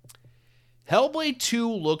 Hellblade 2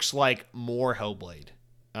 looks like more Hellblade.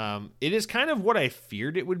 It is kind of what I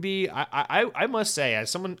feared it would be. I must say, as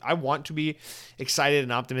someone, I want to be excited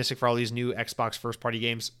and optimistic for all these new Xbox first-party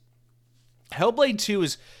games. Hellblade 2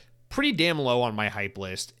 is pretty damn low on my hype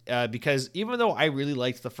list, because even though I really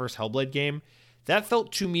liked the first Hellblade game, that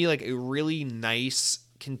felt to me like a really nice,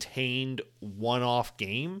 contained, one-off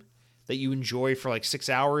game that you enjoy for like 6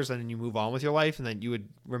 hours and then you move on with your life and then you would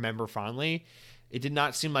remember fondly. It did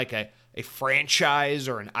not seem like a franchise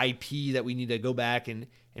or an IP that we need to go back and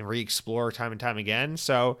re-explore time and time again.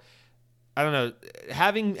 So, I don't know.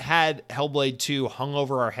 Having had Hellblade 2 hung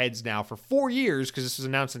over our heads now for 4 years, because this was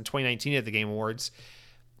announced in 2019 at the Game Awards,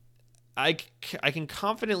 I can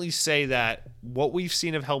confidently say that what we've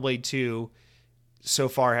seen of Hellblade 2 so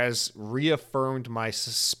far has reaffirmed my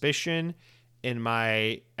suspicion and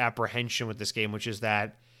my apprehension with this game, which is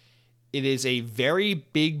that it is a very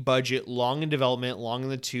big budget, long in development, long in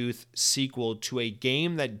the tooth sequel to a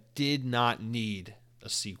game that did not need a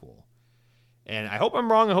sequel. And I hope I'm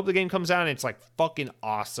wrong. I hope the game comes out and it's like fucking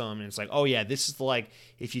awesome. And it's like, oh yeah, this is like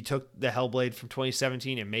if you took the Hellblade from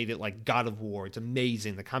 2017 and made it like God of War. It's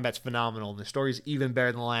amazing. The combat's phenomenal. And the story's even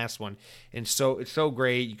better than the last one. And so it's so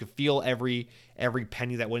great. You can feel every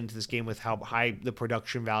penny that went into this game with how high the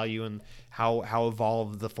production value and how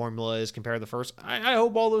evolved the formula is compared to the first. I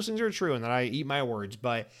hope all those things are true and that I eat my words.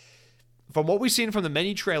 But from what we've seen from the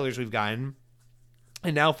many trailers we've gotten,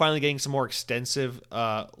 and now finally getting some more extensive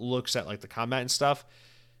looks at like the combat and stuff,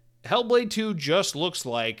 Hellblade 2 just looks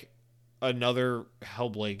like another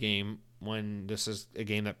Hellblade game when this is a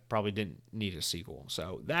game that probably didn't need a sequel.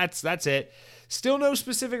 So that's it. Still no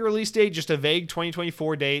specific release date, just a vague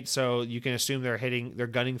 2024 date. So you can assume they're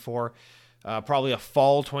gunning for probably a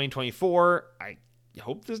fall 2024. I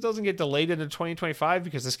hope this doesn't get delayed into 2025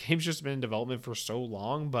 because this game's just been in development for so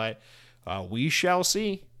long, but we shall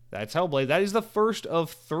see. That's Hellblade. That is the first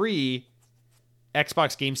of 3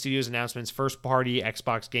 Xbox Game Studios announcements, first party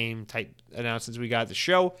Xbox game type announcements we got at the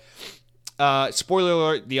show. Spoiler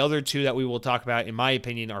alert, the other 2 that we will talk about, in my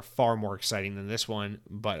opinion, are far more exciting than this one,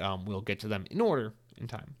 but we'll get to them in order in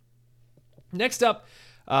time. Next up,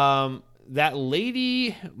 that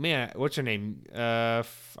lady, man, what's her name? I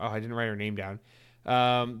didn't write her name down.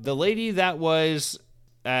 The lady that was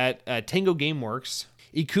at Tango Gameworks,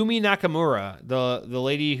 Ikumi Nakamura, the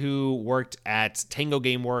lady who worked at Tango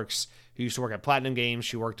Gameworks, who used to work at Platinum Games.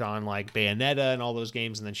 She worked on like Bayonetta and all those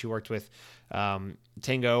games, and then she worked with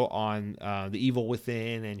Tango on The Evil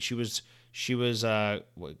Within, and she was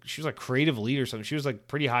like creative lead or something. She was like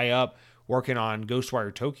pretty high up working on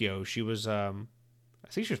Ghostwire Tokyo. She was I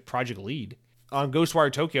think she was project lead on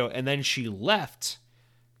Ghostwire Tokyo, and then she left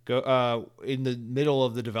in the middle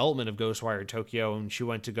of the development of Ghostwire Tokyo, and she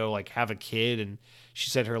went to go like have a kid, and she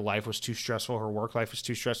said her life was too stressful, her work life was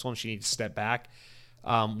too stressful, and she needed to step back.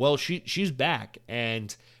 Well, she's back,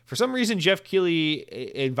 and for some reason Jeff Keighley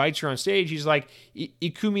invites her on stage. He's like,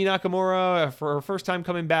 Ikumi Nakamura, for her first time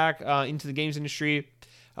coming back into the games industry,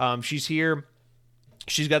 she's here.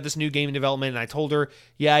 She's got this new game in development, and I told her,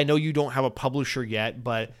 yeah, I know you don't have a publisher yet,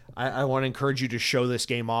 but I want to encourage you to show this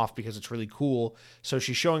game off because it's really cool. So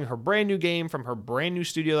she's showing her brand new game from her brand new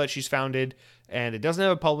studio that she's founded, and it doesn't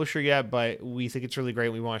have a publisher yet, but we think it's really great.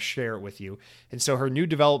 We want to share it with you. And so her new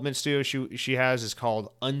development studio she has is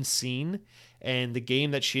called Unseen, and the game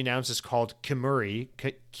that she announced is called Kemuri,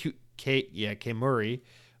 Kemuri,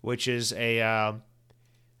 which is a...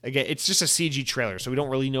 Again, it's just a CG trailer, so we don't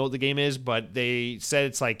really know what the game is, but they said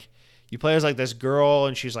it's like you play as like this girl,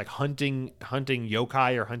 and she's like hunting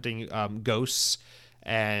yokai or hunting ghosts,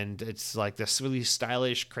 and it's like this really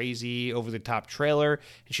stylish, crazy, over-the-top trailer,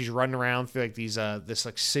 and she's running around through like these this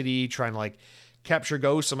like city trying to like capture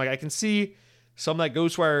ghosts. I'm like, I can see some of that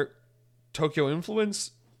Ghostwire Tokyo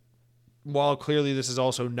influence, while clearly this is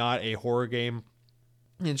also not a horror game.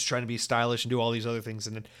 It's trying to be stylish and do all these other things,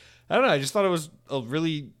 and then I don't know. I just thought it was a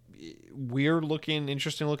really weird looking,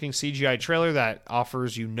 interesting looking CGI trailer that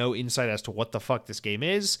offers you no insight as to what the fuck this game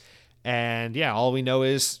is. And yeah, all we know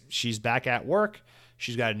is she's back at work.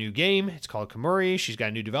 She's got a new game. It's called Kemuri. She's got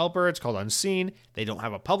a new developer. It's called Unseen. They don't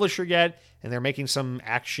have a publisher yet, and they're making some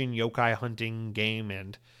action yokai hunting game.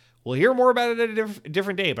 And we'll hear more about it at a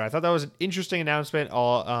different day. But I thought that was an interesting announcement.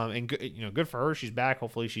 And good for her. She's back.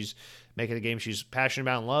 Hopefully, she's making a game she's passionate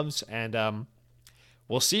about and loves. And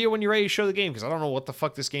we'll see you when you're ready to show the game, because I don't know what the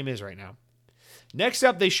fuck this game is right now. Next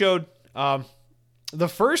up, they showed the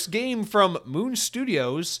first game from Moon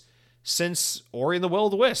Studios since Ori and the Will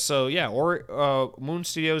of the Wisp. So yeah, Moon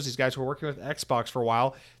Studios, these guys were working with Xbox for a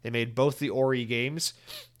while. They made both the Ori games.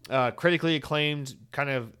 Critically acclaimed, kind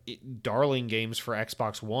of darling games for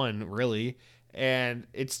Xbox One, really. And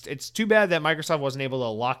it's too bad that Microsoft wasn't able to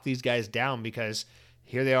lock these guys down, because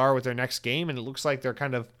here they are with their next game, and it looks like they're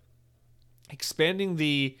kind of expanding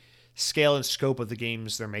the scale and scope of the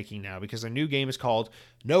games they're making now, because their new game is called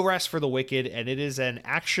No Rest for the Wicked, and it is an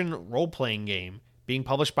action role-playing game being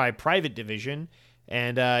published by Private Division.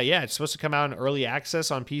 And it's supposed to come out in early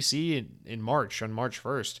access on PC in March, on March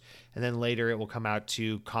 1st. And then later it will come out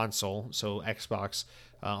to console, so Xbox,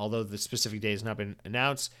 although the specific day has not been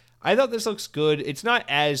announced. I thought this looks good. It's not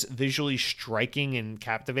as visually striking and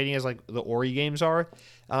captivating as like the Ori games are,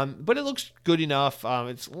 but it looks good enough.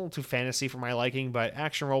 It's a little too fantasy for my liking, but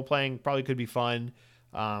action role-playing probably could be fun.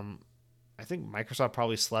 I think Microsoft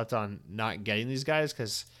probably slept on not getting these guys,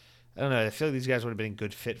 because I don't know, I feel like these guys would have been a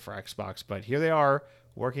good fit for Xbox, but here they are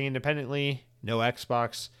working independently, no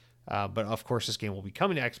Xbox, but of course this game will be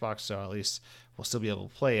coming to Xbox, so at least we'll still be able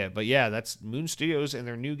to play it. But yeah, that's Moon Studios and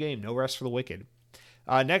their new game, No Rest for the Wicked.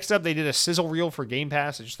 Next up, they did a sizzle reel for Game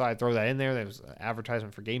Pass. I just thought I'd throw that in there. There was an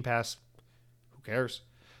advertisement for Game Pass. Who cares?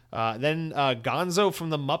 Then Gonzo from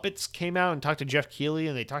the Muppets came out and talked to Jeff Keighley,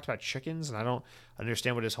 and they talked about chickens, and I don't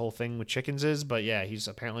understand what his whole thing with chickens is, but yeah, he's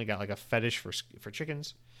apparently got like a fetish for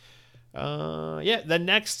chickens. So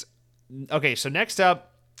next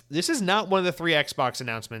up, this is not one of the 3 Xbox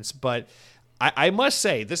announcements, but I must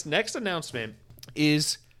say, this next announcement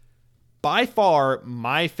is by far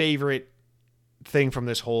my favorite thing from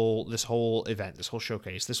this whole event, this whole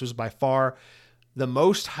showcase. This was by far the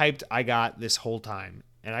most hyped I got this whole time.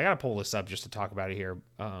 And I gotta pull this up just to talk about it here.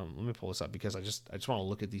 Let me pull this up because I just want to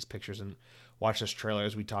look at these pictures and watch this trailer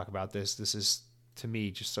as we talk about this. This is, to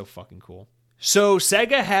me, just so fucking cool. So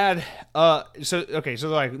Sega had so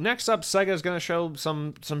like next up, Sega's gonna show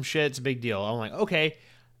some shit. It's a big deal. I'm like, okay.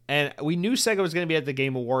 And we knew Sega was going to be at the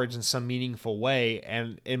Game Awards in some meaningful way.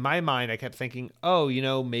 And in my mind, I kept thinking,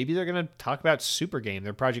 maybe they're going to talk about Super Game,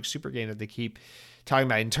 their Project Super Game that they keep talking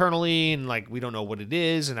about internally. And like, we don't know what it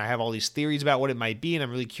is. And I have all these theories about what it might be. And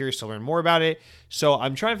I'm really curious to learn more about it. So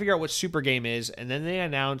I'm trying to figure out what Super Game is. And then they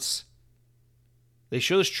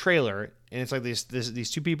show this trailer. And it's like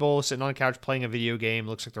these 2 people sitting on a couch playing a video game. It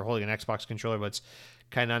looks like they're holding an Xbox controller, but it's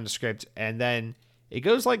kind of nondescript. And then it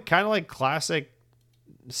goes like kind of like classic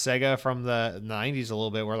Sega from the 90s a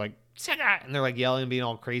little bit, where like Sega, and they're like yelling and being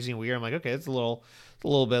all crazy and weird. I'm like, okay, it's a little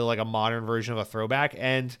bit like a modern version of a throwback.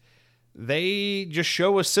 And they just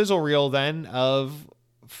show a sizzle reel then of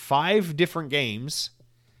 5 different games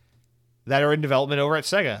that are in development over at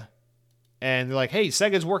Sega. And they're like, hey,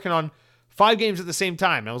 Sega's working on 5 games at the same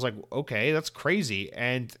time. And I was like, okay, that's crazy.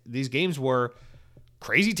 And these games were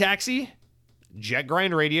Crazy Taxi, Jet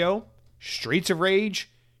Grind Radio, Streets of Rage,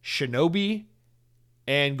 Shinobi,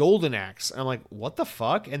 and Golden Axe. I'm like, what the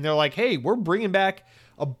fuck? And they're like, hey, we're bringing back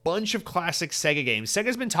a bunch of classic Sega games.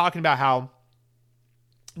 Sega's been talking about how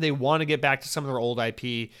they want to get back to some of their old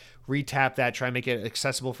IP, retap that, try and make it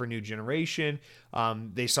accessible for a new generation.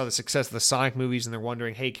 They saw the success of the Sonic movies, and they're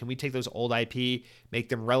wondering, hey, can we take those old IP, make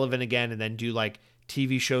them relevant again, and then do like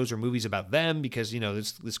TV shows or movies about them? Because, you know,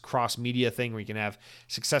 this cross-media thing where you can have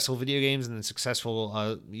successful video games and then successful,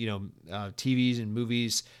 TVs and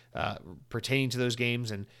movies pertaining to those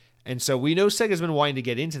games. And so we know Sega's been wanting to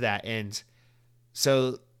get into that. And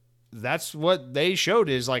so that's what they showed,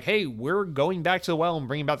 is like, hey, we're going back to the well and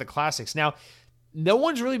bringing back the classics. Now, no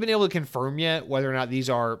one's really been able to confirm yet whether or not these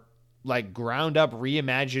are like ground up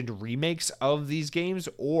reimagined remakes of these games,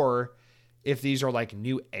 or if these are like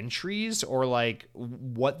new entries, or like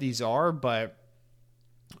what these are. But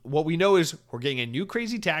what we know is we're getting a new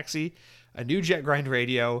Crazy Taxi, a new Jet Grind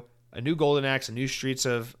Radio, a new Golden Axe, a new Streets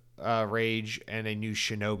of Rage, and a new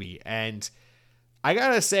Shinobi. And I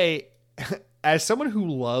gotta say, as someone who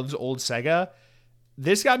loves old Sega,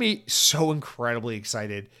 this got me so incredibly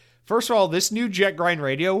excited. First of all, this new Jet Grind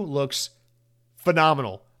Radio looks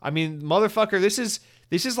phenomenal. I mean, motherfucker, this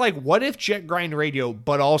is like, what if Jet Grind Radio,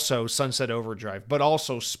 but also Sunset Overdrive, but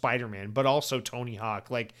also Spider-Man, but also Tony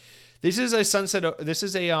Hawk? Like, this is a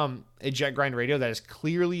Jet Grind Radio that is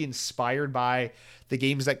clearly inspired by the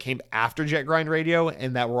games that came after Jet Grind Radio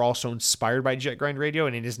and that were also inspired by Jet Grind Radio,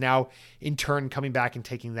 and it is now in turn coming back and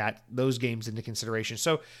taking those games into consideration.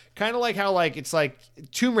 So kind of like how like it's like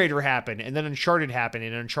Tomb Raider happened and then Uncharted happened,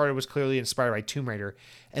 and Uncharted was clearly inspired by Tomb Raider,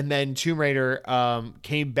 and then Tomb Raider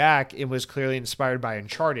came back and was clearly inspired by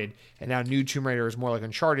Uncharted, and now new Tomb Raider is more like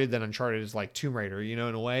Uncharted than Uncharted is like Tomb Raider, you know,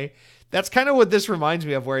 in a way. That's kind of what this reminds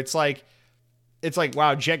me of, where it's like,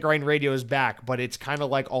 wow, Jet Grind Radio is back, but it's kind of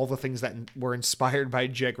like all the things that were inspired by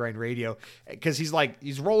Jet Grind Radio. Because he's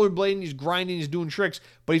rollerblading, he's grinding, he's doing tricks,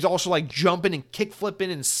 but he's also like jumping and kick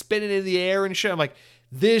flipping and spinning in the air and shit. I'm like,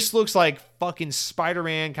 this looks like fucking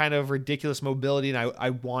Spider-Man kind of ridiculous mobility, and I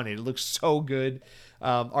want it. It looks so good.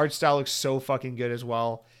 Art style looks so fucking good as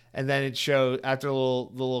well. And then it shows, after the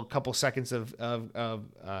little couple seconds of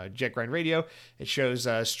Jet Grind Radio, it shows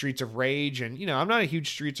Streets of Rage. And, you know, I'm not a huge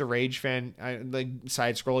Streets of Rage fan. I like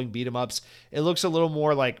side-scrolling beat-em-ups. It looks a little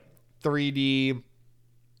more like 3D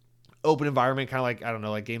open environment, kind of like, I don't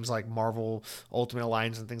know, like games like Marvel Ultimate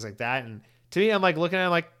Alliance and things like that. And to me, I'm like looking at it,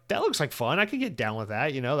 I'm like, that looks like fun. I could get down with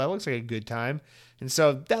that. You know, that looks like a good time. And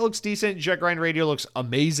so that looks decent. Jet Grind Radio looks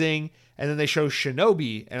amazing. And then they show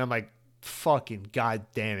Shinobi, and I'm like, fucking god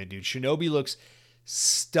damn it, dude. Shinobi looks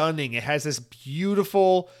stunning. It has this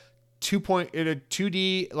beautiful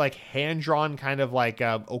 2D like hand-drawn kind of like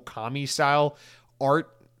Okami style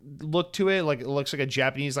art look to it. Like, it looks like a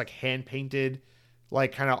Japanese like hand-painted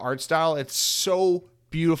like kind of art style. It's so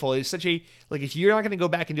beautiful. It's such a, like, if you're not going to go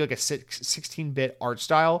back and do like a 16-bit art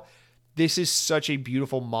style, this is such a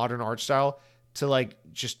beautiful modern art style to like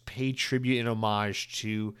just pay tribute and homage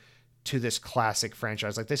to this classic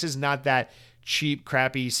franchise. Like, this is not that cheap,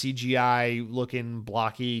 crappy CGI looking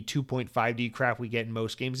blocky 2.5D crap we get in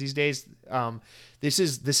most games these days. This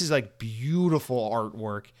is like beautiful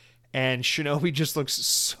artwork, and Shinobi just looks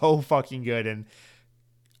so fucking good. And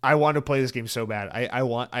I want to play this game so bad. I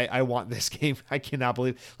want this game. I cannot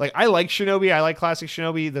believe, like, I like Shinobi. I like classic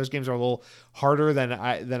Shinobi. Those games are a little harder than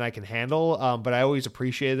I can handle. But I always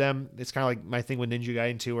appreciate them. It's kind of like my thing with Ninja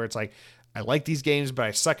Gaiden 2, where it's like, I like these games, but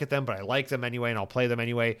I suck at them, but I like them anyway, and I'll play them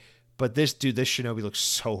anyway. But this Shinobi looks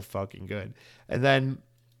so fucking good. And then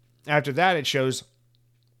after that, it shows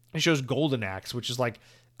Golden Axe, which is like,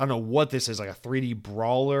 I don't know what this is, like a 3D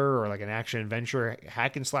brawler or like an action adventure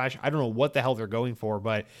hack and slash. I don't know what the hell they're going for,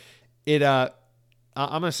 but it. I'm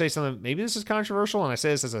gonna say something. Maybe this is controversial, and I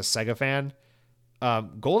say this as a Sega fan.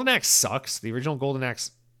 Golden Axe sucks. The original Golden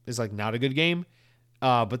Axe is like not a good game,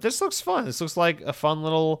 but this looks fun. This looks like a fun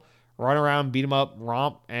little run around, beat 'em up,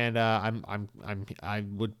 romp, and I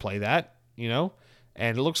would play that, you know,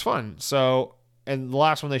 and it looks fun. So, and the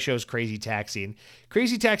last one they show is Crazy Taxi, and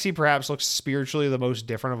Crazy Taxi perhaps looks spiritually the most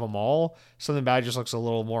different of them all. Something about it just looks a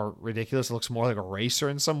little more ridiculous. It looks more like a racer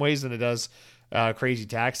in some ways than it does Crazy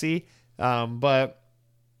Taxi. But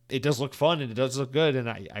it does look fun and it does look good, and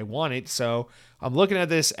I want it. So I'm looking at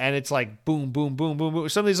this, and it's like boom, boom, boom, boom, boom.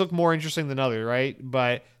 Some of these look more interesting than others, right?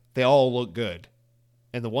 But they all look good,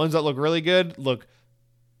 and the ones that look really good look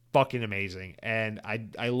fucking amazing. And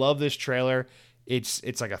I love this trailer.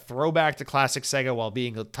 It's like a throwback to classic Sega while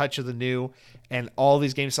being a touch of the new, and all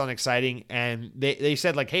these games sound exciting. And they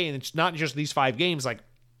said like, hey, and it's not just these 5 games. Like,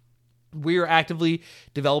 we're actively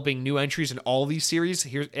developing new entries in all these series.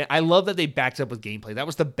 I love that they backed up with gameplay. That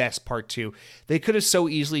was the best part too. They could have so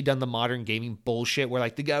easily done the modern gaming bullshit where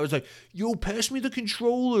like the guy was like, "Yo, pass me the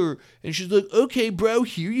controller," and she's like, "Okay, bro,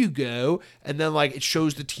 here you go." And then like it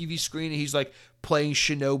shows the TV screen, and he's like playing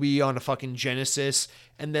Shinobi on a fucking Genesis,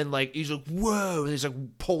 and then like he's like, "Whoa," and he's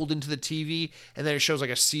like pulled into the TV, and then it shows like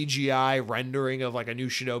a CGI rendering of like a new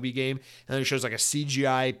Shinobi game, and then it shows like a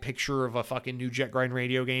CGI picture of a fucking new Jet Grind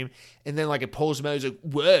Radio game, and then like it pulls him out, he's like,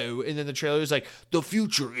 "Whoa," and then the trailer is like, "The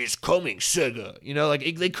future is coming, Sega," you know, like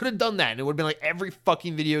they could have done that, and it would have been like every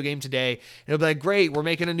fucking video game today, and it would be like, great, we're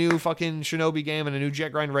making a new fucking Shinobi game and a new Jet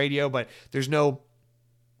Grind Radio, but there's no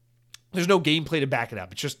gameplay to back it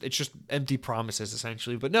up. It's just empty promises,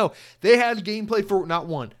 essentially. But no, they had gameplay for not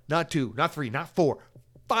 1, not 2, not 3, not 4,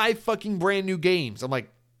 5 fucking brand new games. I'm like,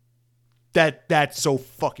 that's so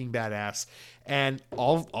fucking badass. And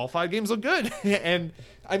all 5 games look good. And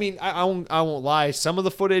I mean, I won't lie. Some of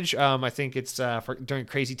the footage, I think it's during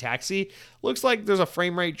Crazy Taxi, looks like there's a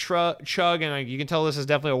frame rate chug, and you can tell this is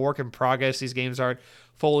definitely a work in progress. These games aren't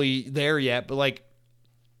fully there yet, but like,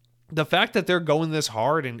 the fact that they're going this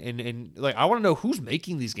hard and like, I want to know who's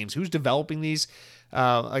making these games, who's developing these,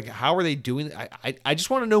 like how are they doing? I just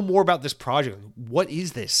want to know more about this project. What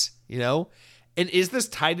is this, you know? And is this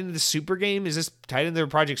tied into the Super Game? Is this tied into their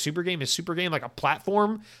Project Super Game? Is Super Game like a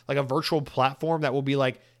platform, like a virtual platform that will be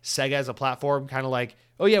like Sega as a platform, kind of like,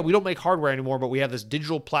 oh yeah, we don't make hardware anymore, but we have this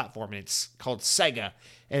digital platform and it's called Sega.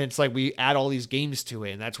 And it's like we add all these games to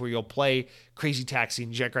it, and that's where you'll play Crazy Taxi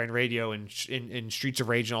and Jet Grind Radio and Streets of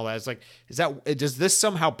Rage and all that. It's like, does this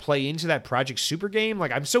somehow play into that Project Super Game?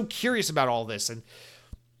 Like, I'm so curious about all this, and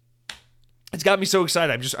it's got me so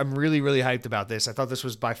excited. I'm really, really hyped about this. I thought this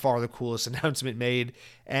was by far the coolest announcement made.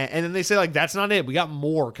 And then they say, like, that's not it. We got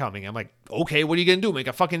more coming. I'm like, okay, what are you going to do? Make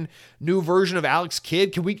a fucking new version of Alex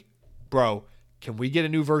Kidd? Can we get a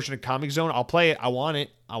new version of Comic Zone? I'll play it. I want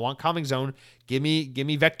it. I want Comic Zone. Give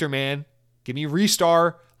me Vector Man. Give me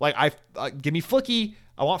Restar. Like, give me Flicky.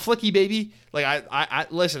 I want Flicky, baby. Like, I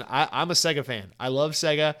listen, I'm a Sega fan. I love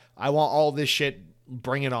Sega. I want all this shit.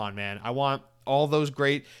 Bring it on, man. I want all those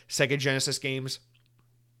great Sega Genesis games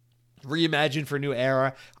reimagined for a new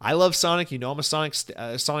era. I love Sonic. You know, I'm a Sonic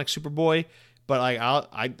Superboy. But like,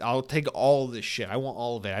 I'll take all of this shit. I want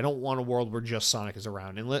all of it. I don't want a world where just Sonic is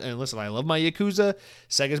around. And listen, I love my Yakuza.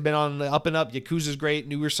 Sega's been on the up and up. Yakuza's great.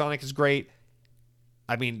 Newer Sonic is great.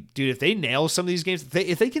 I mean, dude, if they nail some of these games,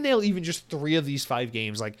 if they can nail even just 3 of these 5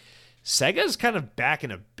 games, like, Sega's kind of back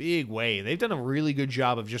in a big way. They've done a really good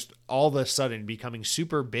job of just all of a sudden becoming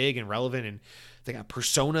super big and relevant. And they got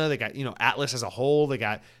Persona. They got, Atlas as a whole. They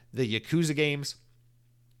got the Yakuza games,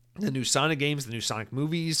 the new Sonic games, the new Sonic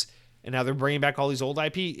movies. And now they're bringing back all these old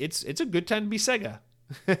IP. It's a good time to be Sega.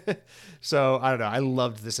 So I don't know. I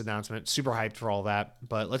loved this announcement. Super hyped for all that.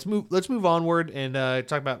 But let's move onward and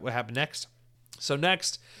talk about what happened next. So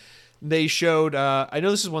next, they showed. I know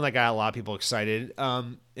this is one that got a lot of people excited.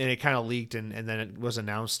 And it kind of leaked and then it was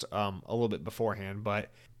announced a little bit beforehand. But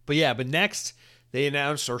next they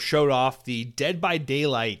announced or showed off the Dead by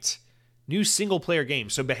Daylight new single player game.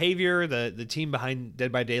 So Behavior, the team behind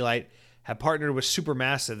Dead by Daylight, have partnered with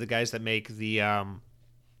Supermassive, the guys that make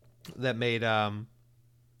that made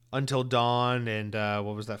Until Dawn and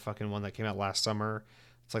what was that fucking one that came out last summer?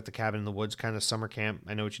 It's like the Cabin in the Woods kind of summer camp.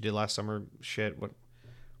 I know what you did last summer. Shit,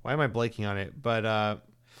 why am I blanking on it? But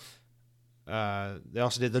they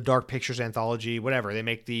also did the Dark Pictures anthology. Whatever, they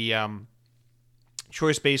make the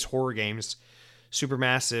choice-based horror games.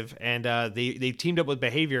 Supermassive, and they teamed up with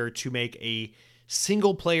Behavior to make a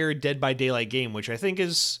single-player Dead by Daylight game, which I think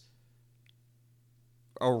is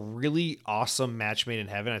a really awesome match made in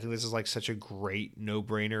heaven. I think this is like such a great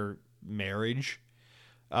no-brainer marriage.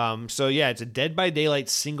 So yeah, it's a Dead by Daylight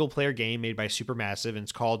single-player game made by Supermassive, and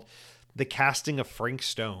it's called The Casting of Frank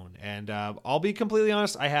Stone. And I'll be completely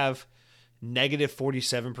honest, I have negative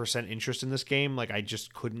 47% interest in this game. Like, I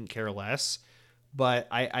just couldn't care less. But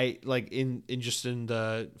I like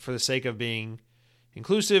for the sake of being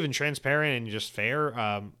inclusive and transparent and just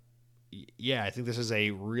fair, yeah, I think this is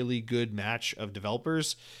a really good match of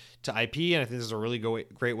developers to IP, and I think this is a really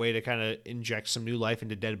great way to kind of inject some new life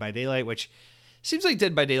into Dead by Daylight, which seems like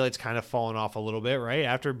Dead by Daylight's kind of fallen off a little bit, right?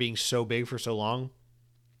 After being so big for so long.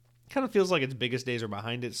 kind of feels like its biggest days are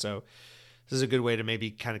behind it. So this is a good way to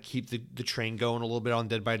maybe kind of keep the train going a little bit on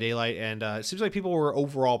Dead by Daylight. And it seems like people were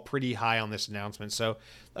overall pretty high on this announcement. So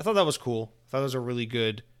I thought that was cool. I thought it was a really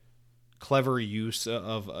good, clever use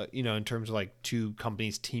of, in terms of like two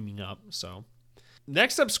companies teaming up. So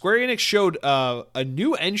next up, Square Enix showed a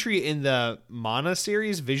new entry in the Mana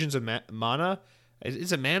series, Visions of Mana.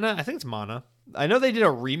 Is it Mana? I think it's Mana. I know they did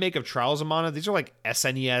a remake of Trials of Mana. These are like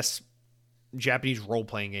SNES Japanese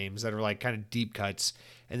role-playing games that are like kind of deep cuts.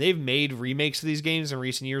 And they've made remakes of these games in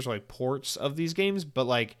recent years, like ports of these games, but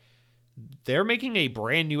like they're making a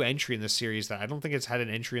brand new entry in this series that I don't think it's had an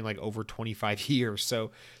entry in like over 25 years.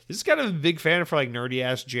 So this is kind of a big fan for like nerdy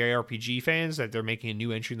ass JRPG fans that they're making a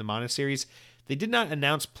new entry in the Mana series. They did not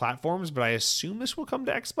announce platforms, but I assume this will come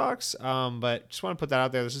to Xbox. But just want to put that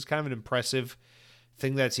out there. This is kind of an impressive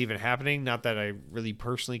thing that's even happening. Not that I really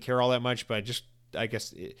personally care all that much, but just I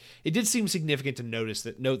guess it did seem significant to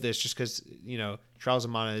note this just because, Trials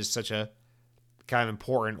of Mana is such a kind of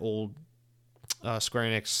important old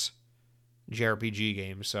Square Enix JRPG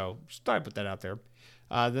game. So just thought I'd put that out there.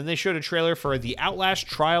 Then they showed a trailer for The Outlast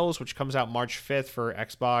Trials, which comes out March 5th for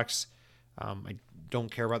Xbox. I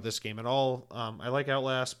don't care about this game at all. I like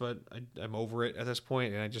Outlast, but I'm over it at this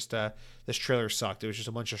point. And I just, this trailer sucked. It was just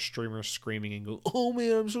a bunch of streamers screaming and go, "Oh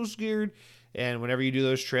man, I'm so scared." And whenever you do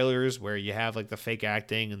those trailers where you have like the fake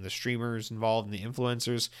acting and the streamers involved and the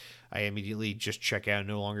influencers, I immediately just check out and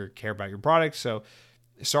no longer care about your product. So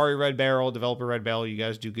sorry, Red Barrel, developer Red Barrel, you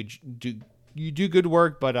guys do good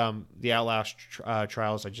work, but the Outlast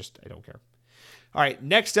Trials, I don't care. All right,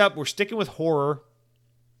 next up, we're sticking with horror.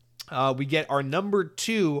 We get our number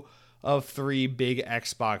 2 of 3 big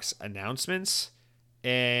Xbox announcements.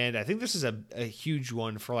 And I think this is a huge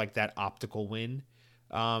one for like that optical win.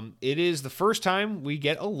 It is the first time we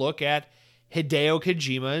get a look at Hideo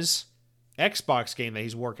Kojima's Xbox game that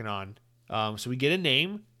he's working on. So we get a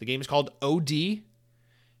name. The game is called OD.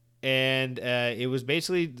 And it was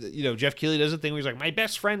basically, Jeff Keighley does a thing where he's like, my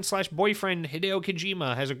best friend / boyfriend, Hideo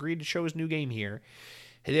Kojima, has agreed to show his new game here.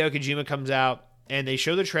 Hideo Kojima comes out, and they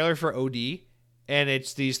show the trailer for OD. And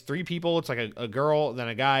it's these 3 people. It's like a girl, then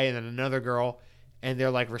a guy, and then another girl. And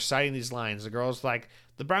they're like reciting these lines. The girl's like,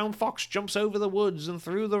 the brown fox jumps over the woods and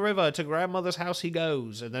through the river to grandmother's house he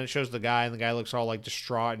goes. And then it shows the guy, and the guy looks all like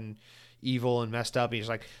distraught and evil and messed up. And he's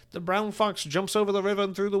like, the brown fox jumps over the river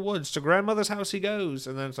and through the woods to grandmother's house he goes.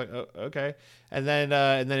 And then it's like, oh, okay. And then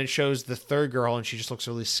it shows the third girl, and she just looks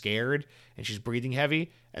really scared, and she's breathing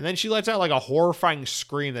heavy. And then she lets out like a horrifying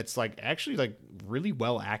scream that's like actually like really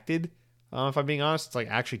well acted. If I'm being honest, it's like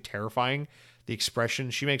actually terrifying. The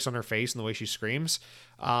expression she makes on her face and the way she screams.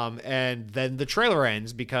 And then the trailer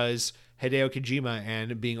ends because Hideo Kojima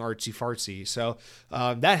and being artsy fartsy. So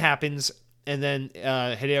that happens. And then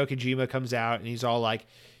Hideo Kojima comes out and he's all like,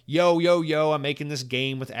 yo, I'm making this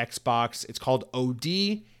game with Xbox. It's called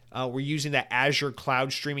OD. We're using that Azure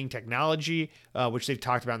cloud streaming technology, which they've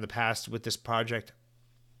talked about in the past with this project.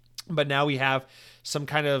 But now we have some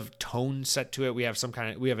kind of tone set to it. We have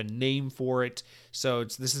a name for it. So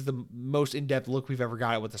this is the most in-depth look we've ever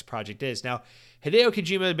got at what this project is. Now, Hideo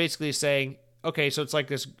Kojima basically is saying, okay, so it's like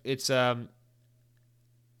this, it's this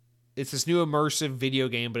new immersive video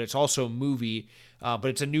game, but it's also a movie, but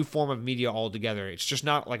it's a new form of media altogether. It's just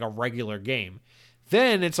not like a regular game.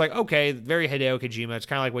 Then it's like, okay, very Hideo Kojima. It's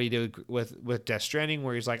kind of like what he did with Death Stranding,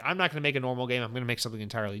 where he's like, I'm not going to make a normal game. I'm going to make something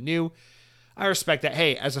entirely new. I respect that.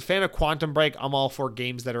 Hey, as a fan of Quantum Break, I'm all for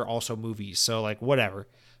games that are also movies. So, like, whatever.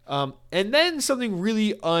 And then something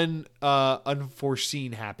really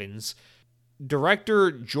unforeseen happens.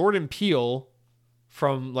 Director Jordan Peele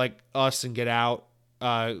from, like, Us and Get Out,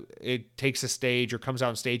 it takes a stage or comes out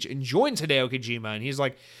on stage and joins Hideo Kojima. And he's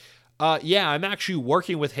like, yeah, I'm actually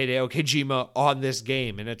working with Hideo Kojima on this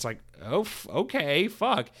game. And it's like, oh, okay,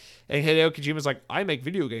 fuck. And Hideo Kojima's like, I make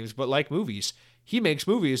video games, but like movies. He makes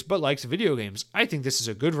movies, but likes video games. I think this is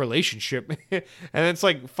a good relationship. And it's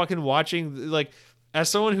like fucking watching, like, as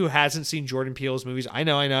someone who hasn't seen Jordan Peele's movies, I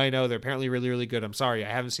know. They're apparently really, really good. I'm sorry, I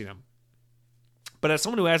haven't seen them. But as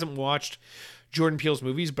someone who hasn't watched Jordan Peele's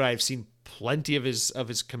movies, but I've seen plenty of his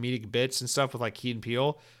comedic bits and stuff with like Key and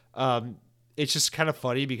Peele, it's just kind of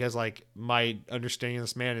funny because like my understanding of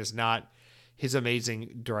this man is not his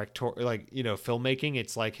amazing director, like, filmmaking.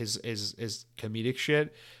 It's like his comedic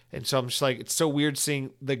shit. And so I'm just like, it's so weird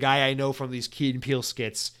seeing the guy I know from these Key and Peele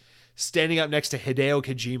skits standing up next to Hideo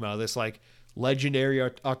Kojima, this like legendary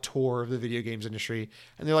auteur of the video games industry.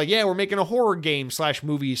 And they're like, yeah, we're making a horror game /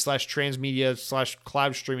 movie / transmedia /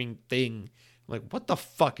 cloud streaming thing. I'm like, what the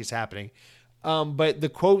fuck is happening? But the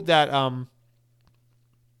quote that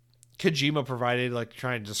Kojima provided, like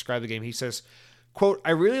trying to describe the game, he says, Quote,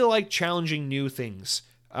 I really like challenging new things.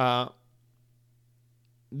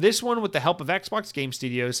 This one, with the help of Xbox Game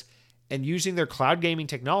Studios and using their cloud gaming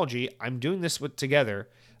technology, I'm doing this with together.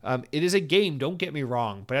 It is a game, don't get me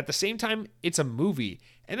wrong, but at the same time, it's a movie.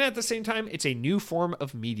 And at the same time, it's a new form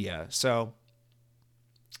of media. So,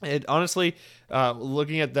 it honestly,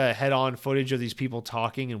 looking at the head-on footage of these people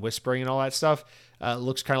talking and whispering and all that stuff,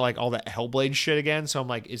 looks kind of like all that Hellblade shit again. So I'm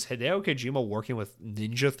like, is Hideo Kojima working with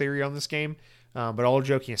Ninja Theory on this game? But all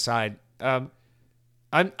joking aside,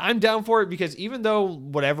 I'm down for it, because even though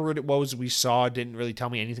whatever it was we saw didn't really tell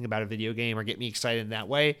me anything about a video game or get me excited in that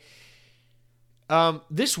way,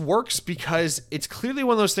 this works because it's clearly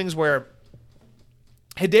one of those things where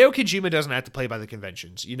Hideo Kojima doesn't have to play by the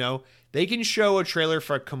conventions. You know, they can show a trailer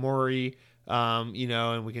for Komori,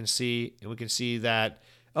 and we can see that,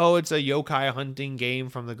 oh, it's a yokai hunting game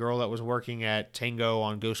from the girl that was working at Tango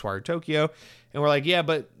on Ghostwire Tokyo, and we're like, yeah,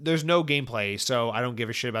 but there's no gameplay, so I don't give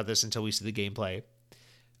a shit about this until we see the gameplay.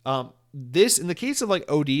 This, in the case of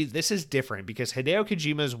like OD, this is different because Hideo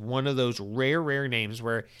Kojima is one of those rare names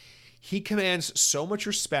where he commands so much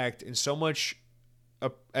respect and so much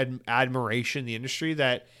admiration in the industry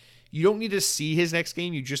that you don't need to see his next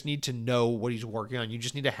game. You just need to know what he's working on. You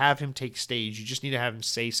just need to have him take stage. You just need to have him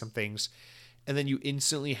say some things. And then you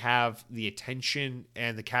instantly have the attention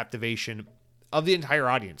and the captivation of the entire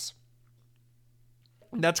audience.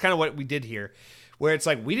 And that's kind of what we did here, where it's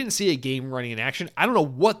like, we didn't see a game running in action. I don't know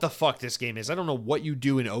what the fuck this game is. I don't know what you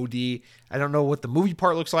do in OD. I don't know what the movie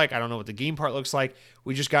part looks like. I don't know what the game part looks like.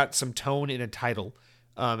 We just got some tone in a title.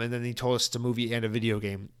 And then he told us it's a movie and a video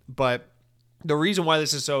game. But the reason why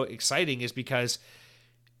this is so exciting is because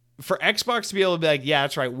for Xbox to be able to be like, yeah,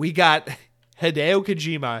 that's right, we got Hideo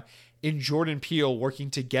Kojima and Jordan Peele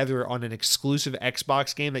working together on an exclusive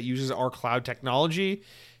Xbox game that uses our cloud technology.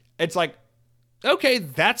 It's like, okay,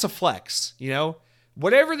 that's a flex, you know?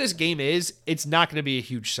 Whatever this game is, it's not going to be a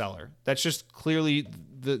huge seller. That's just clearly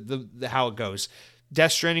the how it goes.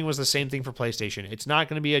 Death Stranding was the same thing for PlayStation. It's not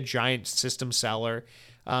going to be a giant system seller.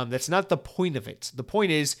 That's not the point of it. The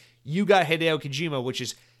point is, you got Hideo Kojima, which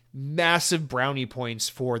is massive brownie points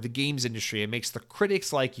for the games industry. It makes the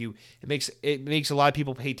critics like you. It makes a lot of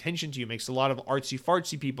people pay attention to you. It makes a lot of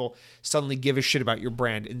artsy-fartsy people suddenly give a shit about your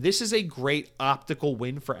brand. And this is a great optical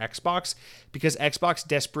win for Xbox, because Xbox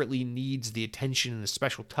desperately needs the attention and the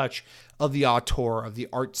special touch of the auteur, of the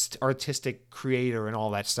artistic creator and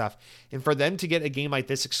all that stuff. And for them to get a game like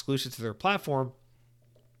this exclusive to their platform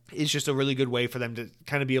is just a really good way for them to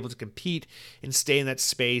kind of be able to compete and stay in that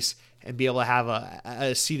space and be able to have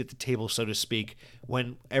a seat at the table, so to speak,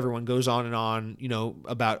 when everyone goes on and on,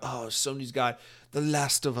 about, oh, Sony's got The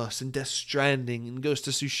Last of Us and Death Stranding and Ghost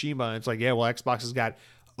of Tsushima. And it's like, yeah, well, Xbox has got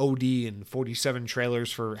OD and 47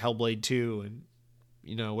 trailers for Hellblade 2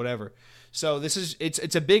 and, whatever. So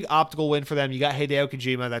it's a big optical win for them. You got Hideo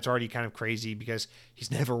Kojima. That's already kind of crazy because he's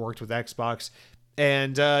never worked with Xbox.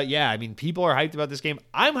 And people are hyped about this game.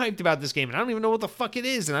 I'm hyped about this game, and I don't even know what the fuck it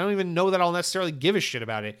is, and I don't even know that I'll necessarily give a shit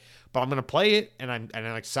about it. But I'm gonna play it, and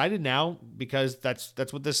I'm excited now because that's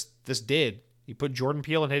what this did. You put Jordan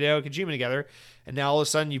Peele and Hideo Kojima together, and now all of a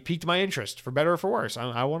sudden you piqued my interest, for better or for worse.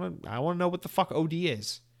 I want to know what the fuck OD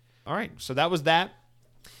is. All right, so that was that.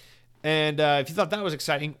 And if you thought that was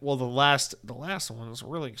exciting, well, the last one was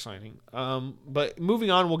really exciting. But moving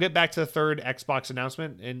on, we'll get back to the third Xbox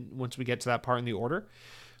announcement, and once we get to that part in the order.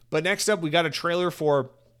 But next up, we got a trailer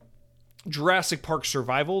for Jurassic Park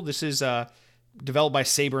Survival. This is developed by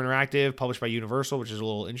Saber Interactive, published by Universal, which is a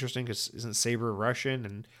little interesting because isn't Saber Russian,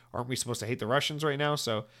 and aren't we supposed to hate the Russians right now?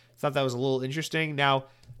 So I thought that was a little interesting. Now,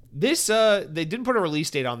 this they didn't put a release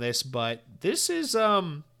date on this, but this is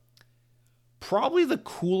probably the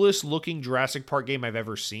coolest looking Jurassic Park game I've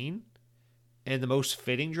ever seen, and the most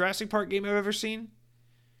fitting Jurassic Park game I've ever seen.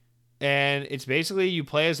 And it's basically, you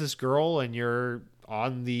play as this girl and you're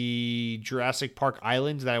on the Jurassic Park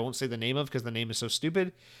island that I won't say the name of because the name is so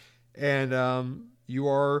stupid. And you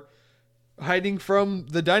are hiding from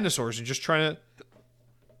the dinosaurs and just trying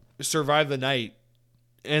to survive the night.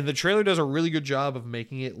 And the trailer does a really good job of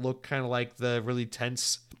making it look kind of like the really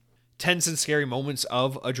tense and scary moments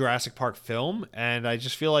of a Jurassic Park film. And I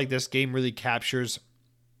just feel like this game really captures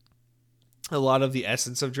a lot of the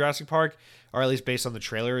essence of Jurassic Park, or at least based on the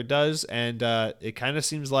trailer it does. And it kind of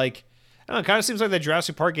seems like, I don't know, it kind of seems like that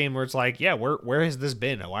Jurassic Park game where it's like, yeah, where has this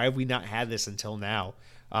been? Why have we not had this until now?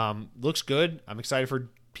 Looks good. I'm excited for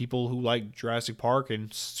people who like Jurassic Park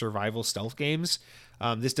and survival stealth games.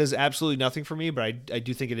 This does absolutely nothing for me, but I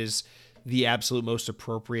do think it is the absolute most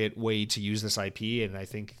appropriate way to use this IP, and I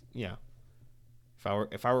think, if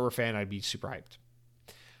I were a fan, I'd be super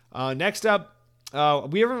hyped. Next up,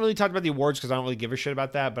 We haven't really talked about the awards because I don't really give a shit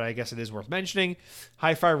about that, but I guess it is worth mentioning.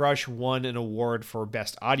 Hi-Fi Rush won an award for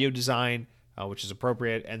Best Audio Design, which is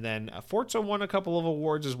appropriate. And then Forza won a couple of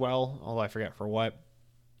awards as well, although I forget for what.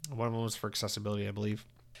 One of them was for accessibility, I believe.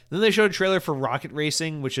 Then they showed a trailer for Rocket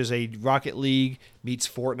Racing, which is a Rocket League meets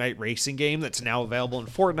Fortnite racing game that's now available in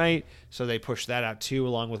Fortnite. So they pushed that out too,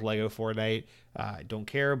 along with Lego Fortnite. I don't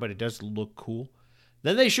care, but it does look cool.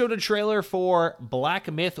 Then they showed a trailer for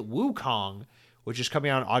Black Myth Wukong, which is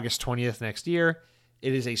coming out on August 20th next year.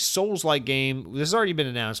 It is a Souls-like game. This has already been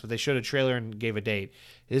announced, but they showed a trailer and gave a date.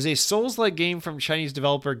 It is a Souls-like game from Chinese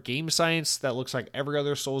developer Game Science that looks like every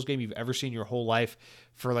other Souls game you've ever seen in your whole life.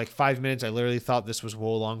 For like 5 minutes, I literally thought this was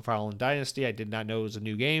Wolong Fallen Dynasty. I did not know it was a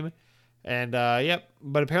new game. And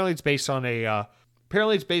but apparently it's based on a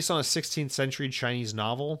 16th century Chinese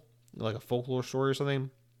novel, like a folklore story or something.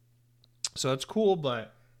 So that's cool,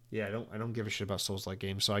 but yeah, I don't give a shit about Souls-like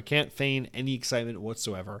games, so I can't feign any excitement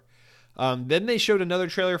whatsoever. Then they showed another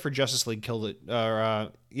trailer for Justice League Kill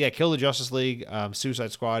the Justice League,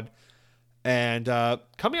 Suicide Squad, and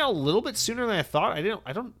coming out a little bit sooner than I thought.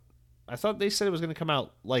 I thought they said it was going to come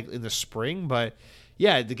out like in the spring, but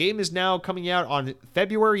yeah, the game is now coming out on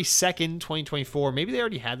February 2nd, 2024. Maybe they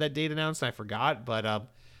already had that date announced and I forgot, but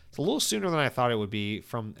it's a little sooner than I thought it would be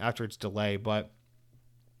from after its delay, but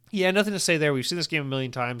yeah, nothing to say there. We've seen this game a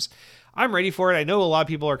million times. I'm ready for it. I know a lot of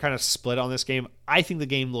people are kind of split on this game. I think the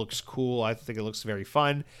game looks cool. I think it looks very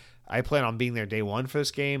fun. I plan on being there day one for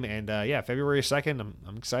this game. And February 2nd,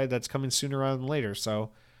 I'm excited that's coming sooner rather than later.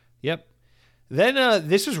 So, yep. Then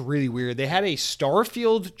this was really weird. They had a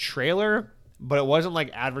Starfield trailer, but it wasn't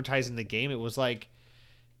like advertising the game. It was like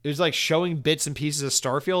showing bits and pieces of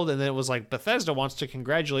Starfield. And then it was like Bethesda wants to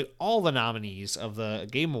congratulate all the nominees of the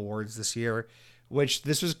Game Awards this year, which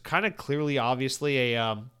this was kind of clearly, obviously,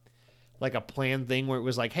 a planned thing where it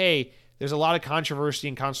was like, hey, there's a lot of controversy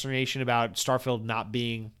and consternation about Starfield not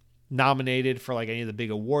being nominated for like any of the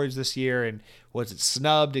big awards this year, and was it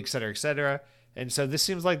snubbed, et cetera, et cetera. And so this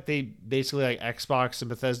seems like they basically, like, Xbox and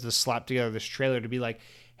Bethesda slapped together this trailer to be like,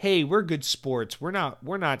 hey, we're good sports. We're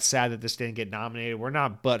not sad that this didn't get nominated. We're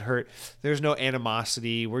not butthurt. There's no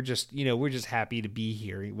animosity. We're just happy to be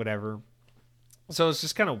here, whatever. So it's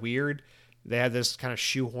just kind of weird. They had this kind of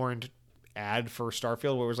shoehorned ad for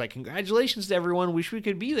Starfield where it was like, congratulations to everyone, wish we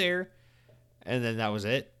could be there, and then that was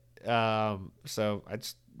it. So I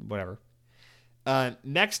just whatever.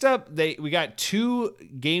 Next up, we got two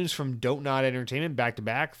games from Don't Nod Entertainment back to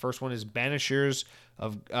back. First one is Banishers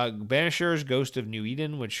Ghost of New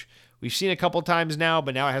Eden, which we've seen a couple times now,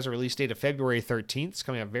 but now it has a release date of February 13th. It's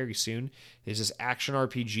coming out very soon. It's this action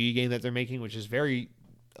RPG game that they're making, which is very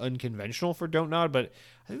unconventional for Don't Nod, but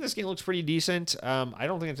I think this game looks pretty decent. I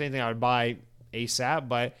don't think it's anything I would buy ASAP,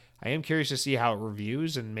 but I am curious to see how it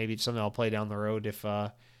reviews, and maybe it's something I'll play down the road if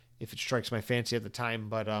it strikes my fancy at the time.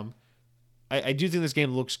 But I do think this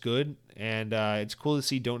game looks good, and it's cool to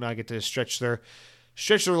see Don't Nod get to stretch their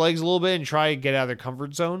legs a little bit and try and get out of their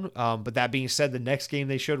comfort zone. But that being said, the next game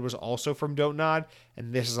they showed was also from Don't Nod,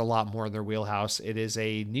 and this is a lot more in their wheelhouse. It is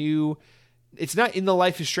a new... It's not in the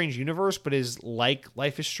Life is Strange universe, but is like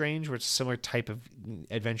Life is Strange, which is a similar type of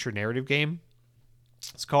adventure narrative game.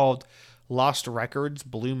 It's called Lost Records,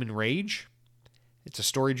 Bloom and Rage. It's a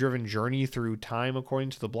story-driven journey through time, according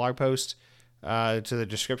to the blog post, to the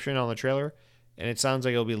description on the trailer. And it sounds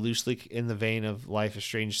like it'll be loosely in the vein of Life is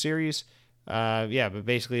Strange series. But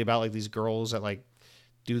basically about like these girls that like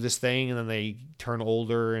do this thing, and then they turn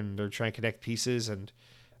older, and they're trying to connect pieces, and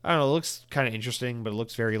I don't know, it looks kind of interesting, but it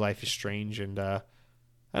looks very Life is Strange, and I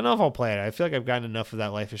don't know if I'll play it. I feel like I've gotten enough of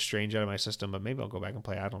that Life is Strange out of my system, but maybe I'll go back and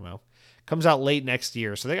play it. I don't know. Comes out late next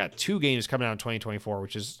year, so they got two games coming out in 2024,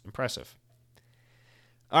 which is impressive.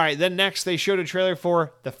 All right, then next they showed a trailer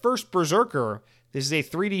for The First Berserker. This is a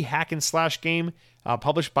 3D hack and slash game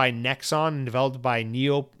published by Nexon and developed by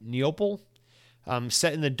Neopol.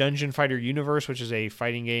 Set in the Dungeon Fighter universe, which is a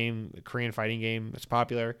fighting game, a Korean fighting game that's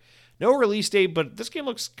popular. No release date, but this game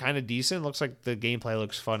looks kind of decent. Looks like the gameplay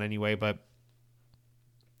looks fun anyway, but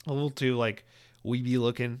a little too like weeby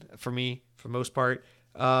looking for me for the most part.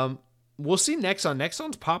 We'll see Nexon.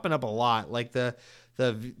 Nexon's popping up a lot. Like the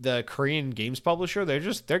Korean games publisher, they're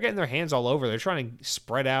getting their hands all over. They're trying to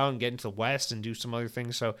spread out and get into the West and do some other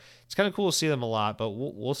things. So it's kind of cool to see them a lot, but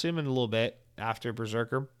we'll see them in a little bit after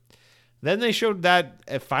Berserker. Then they showed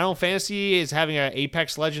that Final Fantasy is having an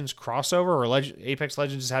Apex Legends crossover, or Apex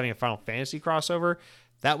Legends is having a Final Fantasy crossover.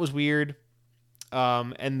 That was weird.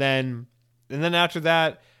 And then after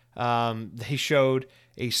that, they showed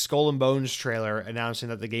a Skull and Bones trailer announcing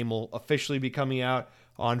that the game will officially be coming out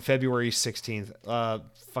on February 16th.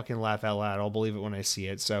 Fucking laugh out loud. I'll believe it when I see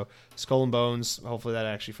it. So Skull and Bones, hopefully that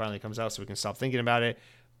actually finally comes out so we can stop thinking about it.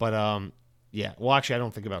 But yeah, well, actually, I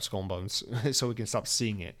don't think about Skull and Bones so we can stop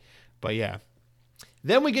seeing it. But yeah.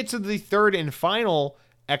 Then we get to the third and final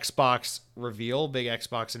Xbox reveal, big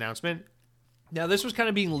Xbox announcement. Now, this was kind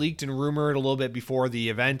of being leaked and rumored a little bit before the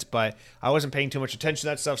event, but I wasn't paying too much attention to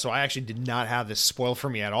that stuff, so I actually did not have this spoiled for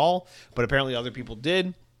me at all, but apparently other people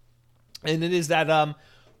did. And it is that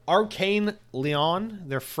Arcane Leon,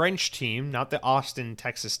 their French team, not the Austin,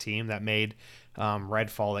 Texas team that made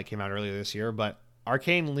Redfall that came out earlier this year, but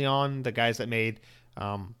Arcane Leon, the guys that made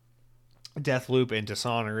Deathloop and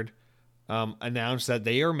Dishonored, announced that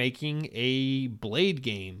they are making a Blade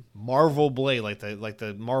game, Marvel Blade, like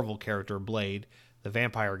the Marvel character Blade, the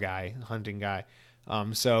vampire guy, hunting guy.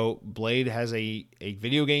 So Blade has a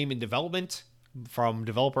video game in development from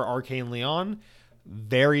developer Arcane Leon.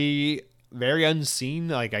 Very, very unseen,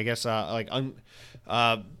 like I guess kind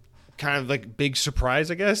of like big surprise,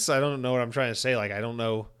 I guess. I don't know what I'm trying to say. Like I don't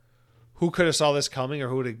know who could have saw this coming or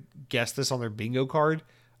who would have guessed this on their bingo card.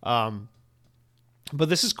 But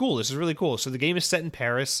this is cool. This is really cool. So the game is set in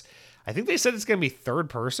Paris. I think they said it's going to be third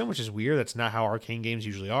person, which is weird. That's not how Arcane games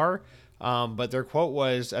usually are. But their quote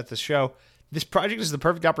was at the show, "This project is the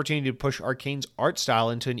perfect opportunity to push Arcane's art style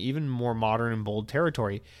into an even more modern and bold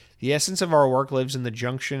territory. The essence of our work lives in the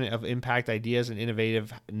junction of impact ideas and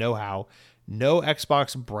innovative know-how. No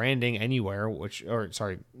Xbox branding anywhere,"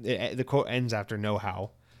 the quote ends after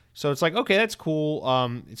know-how. So it's like, okay, that's cool.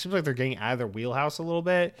 It seems like they're getting out of their wheelhouse a little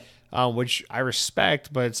bit, which I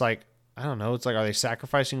respect, but it's like, I don't know. It's like, are they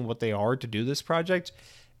sacrificing what they are to do this project?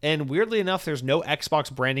 And weirdly enough, there's no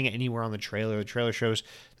Xbox branding anywhere on the trailer. The trailer shows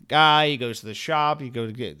the guy, he goes to the shop, he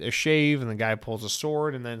goes to get a shave, and the guy pulls a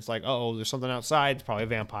sword, and then it's like, oh, there's something outside. It's probably a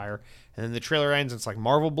vampire. And then the trailer ends, and it's like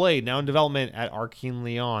Marvel Blade, now in development at Arcane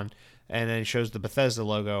Leon. And then it shows the Bethesda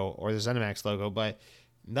logo or the ZeniMax logo, but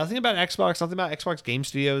nothing about Xbox, nothing about Xbox Game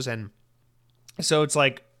Studios. And so it's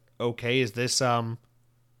like, okay, is this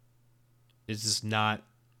not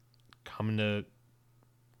coming to...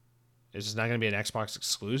 Is this not going to be an Xbox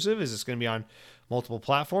exclusive? Is this going to be on multiple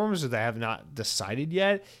platforms, or they have not decided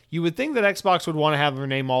yet? You would think that Xbox would want to have their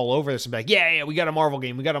name all over this and be like, yeah, we got a Marvel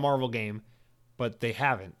game. But they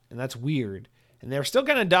haven't, and that's weird. And they're still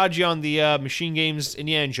kind of dodgy on the Machine Games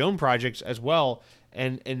Indiana Jones projects as well.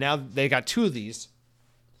 And now they got two of these,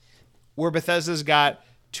 where Bethesda's got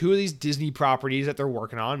two of these Disney properties that they're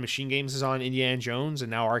working on. Machine Games is on Indiana Jones,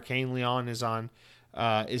 and now Arcane Leon is on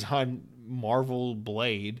Marvel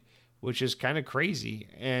Blade, which is kind of crazy.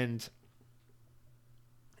 And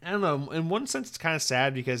I don't know, in one sense it's kind of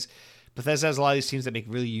sad because Bethesda has a lot of these teams that make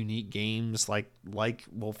really unique games like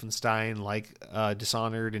Wolfenstein, like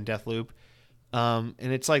Dishonored and Deathloop. And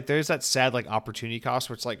it's like there's that sad like opportunity cost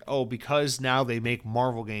where it's like, oh, because now they make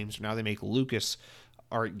Marvel games, or now they make Lucas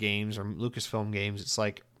art games or Lucasfilm games, it's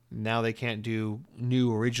like now they can't do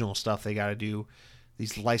new original stuff. They got to do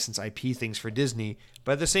these licensed IP things for Disney.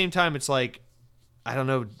 But at the same time, it's like, I don't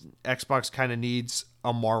know, Xbox kind of needs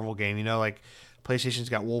a Marvel game, you know, like PlayStation's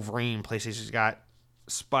got Wolverine, PlayStation's got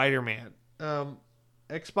Spider-Man.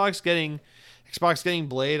 Xbox getting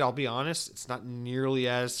Blade, I'll be honest, it's not nearly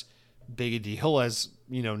as big a deal as,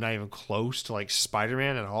 you know, not even close to like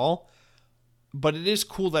Spider-Man at all. But it is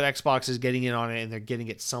cool that Xbox is getting in on it and they're getting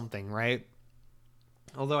it something, right?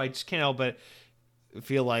 Although I just can't help but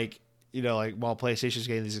feel like, you know, like while PlayStation's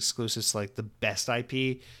getting these exclusives, like the best IP,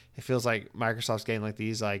 it feels like Microsoft's getting like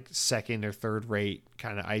these like second or third rate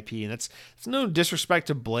kind of IP. And it's no disrespect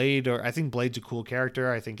to Blade, or I think Blade's a cool character.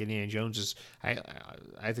 I think Indiana Jones is, I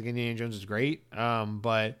think Indiana Jones is great.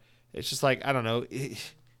 But it's just like, I don't know.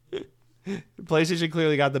 PlayStation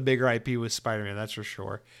clearly got the bigger IP with Spider-Man, that's for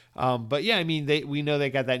sure. But yeah, I mean, we know they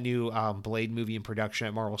got that new Blade movie in production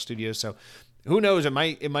at Marvel Studios, so who knows? It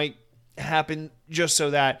might happen just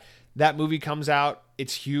so that movie comes out.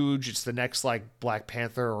 It's huge. It's the next like Black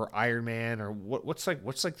Panther or Iron Man or what's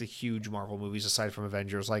the huge Marvel movies aside from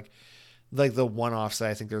Avengers, like the one-offs that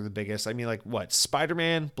I think they're the biggest. I mean, like what?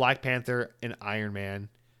 Spider-Man, Black Panther, and Iron Man.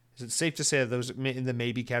 Is it safe to say that those in the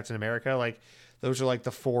maybe Captain America, like those are like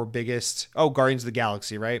the four biggest? Oh, Guardians of the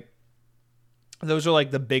Galaxy, right? Those are like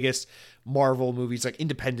the biggest Marvel movies, like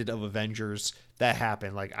independent of Avengers, that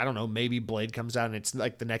happen. Like, I don't know, maybe Blade comes out and it's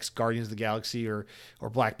like the next Guardians of the Galaxy or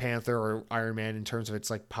Black Panther or Iron Man in terms of its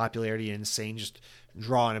like popularity and insane just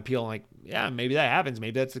draw and appeal. Like, yeah, maybe that happens.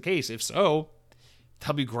 Maybe that's the case. If so,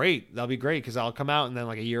 that'll be great. That'll be great because I'll come out and then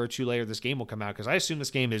like a year or two later, this game will come out because I assume this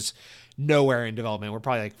game is nowhere in development. We're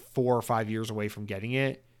probably like 4 or 5 years away from getting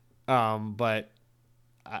it. But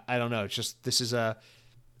I don't know. It's just,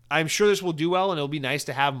 I'm sure this will do well, and it'll be nice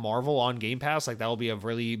to have Marvel on Game Pass. Like, that will be a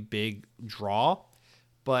really big draw.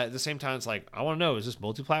 But at the same time, it's like, I want to know, is this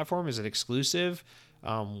multi-platform? Is it exclusive?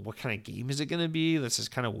 What kind of game is it going to be? This is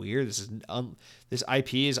kind of weird. This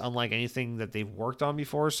IP is unlike anything that they've worked on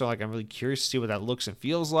before. So, like, I'm really curious to see what that looks and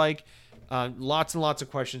feels like. Lots and lots of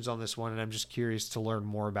questions on this one, and I'm just curious to learn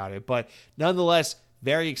more about it. But nonetheless,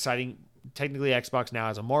 very exciting. Technically, Xbox now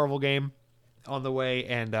has a Marvel game on the way,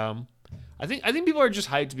 and I think people are just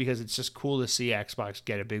hyped because it's just cool to see Xbox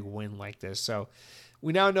get a big win like this. So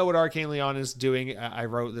we now know what Arcane Leon is doing. I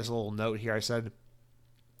wrote this little note here. I said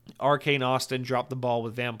Arcane Austin dropped the ball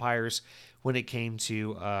with vampires when it came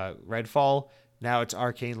to Redfall. Now it's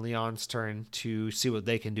Arcane Leon's turn to see what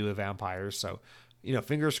they can do with vampires. So,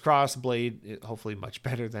 fingers crossed, Blade, hopefully much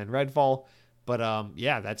better than Redfall. But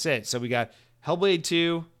yeah, that's it. So we got Hellblade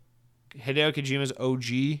 2, Hideo Kojima's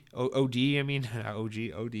OD,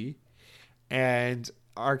 and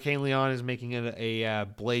Arcane Leon is making it a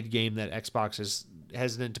Blade game that Xbox is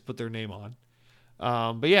hesitant to put their name on.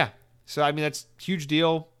 But yeah, so I mean, that's a huge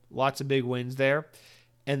deal. Lots of big wins there.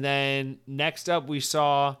 And then next up, we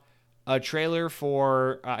saw a trailer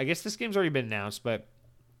for, I guess this game's already been announced, but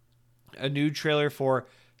a new trailer for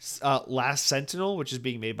Last Sentinel, which is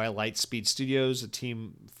being made by Lightspeed Studios, a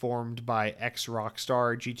team formed by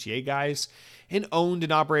ex-Rockstar GTA guys and owned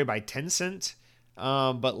and operated by Tencent.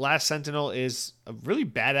 But Last Sentinel is a really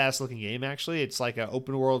badass looking game, actually. It's like an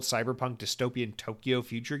open world cyberpunk dystopian Tokyo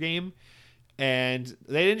future game. And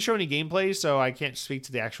they didn't show any gameplay, so I can't speak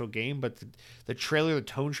to the actual game, but the trailer, the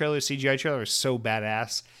tone trailer, CGI trailer is so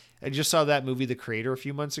badass. I just saw that movie, The Creator, a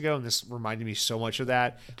few months ago, and this reminded me so much of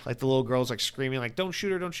that. Like, the little girl's, like, screaming, like, don't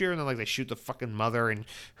shoot her, don't shoot her. And then, like, they shoot the fucking mother, and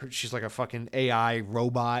she's, like, a fucking AI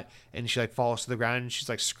robot, and she, like, falls to the ground, and she's,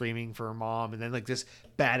 like, screaming for her mom. And then, like, this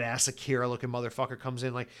badass Akira-looking motherfucker comes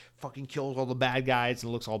in, like, fucking kills all the bad guys,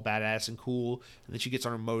 and looks all badass and cool. And then she gets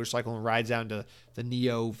on her motorcycle and rides down to the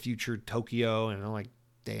Neo future Tokyo, and I'm like,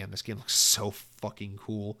 damn, this game looks so fucking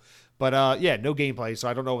cool. But, yeah, no gameplay, so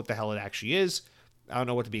I don't know what the hell it actually is. I don't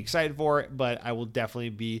know what to be excited for, but I will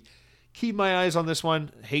definitely keep my eyes on this one.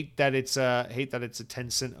 Hate that it's a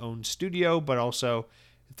Tencent owned studio, but also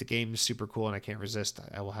if the game is super cool and I can't resist,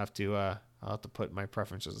 I'll have to put my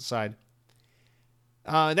preferences aside.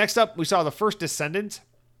 Next up, we saw the first Descendant,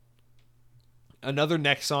 another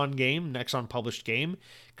Nexon published game,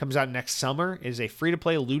 comes out next summer. It is a free to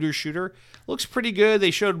play looter shooter. Looks pretty good.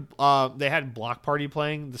 They showed they had Block Party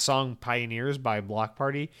playing the song Pioneers by Block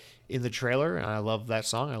Party in the trailer, and I love that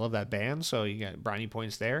song. I love that band, so you got brownie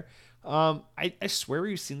points there. I swear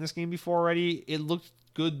we've seen this game before already. It looked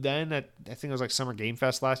good then. I think it was like Summer Game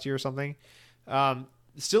Fest last year or something.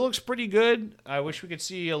 Still looks pretty good. I wish we could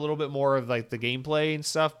see a little bit more of like the gameplay and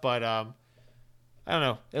stuff, but I don't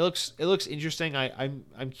know. It looks interesting.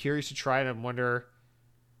 I'm curious to try it. I wonder,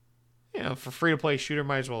 for free to play shooter,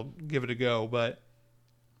 might as well give it a go. But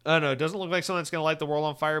I don't know. It doesn't look like something that's gonna light the world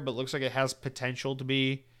on fire, but it looks like it has potential to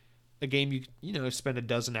be a game you spend a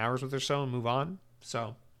dozen hours with or so and move on.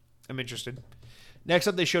 So I'm interested. Next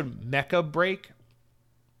up, they showed Mecha Break,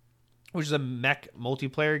 which is a mech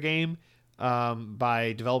multiplayer game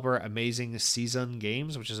by developer Amazing Season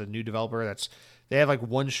Games, which is a new developer. They have like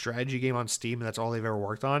one strategy game on Steam, and that's all they've ever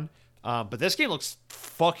worked on. But this game looks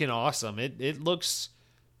fucking awesome. It looks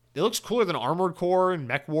cooler than Armored Core and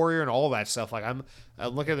Mech Warrior and all of that stuff. Like I'm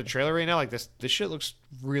looking at the trailer right now. Like this shit looks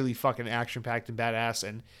really fucking action packed and badass,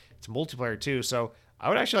 and it's multiplayer too. So I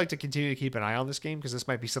would actually like to continue to keep an eye on this game because this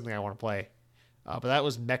might be something I want to play. But that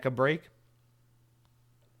was Mecha Break.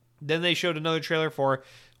 Then they showed another trailer for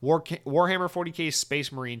Warhammer 40k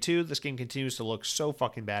Space Marine 2. This game continues to look so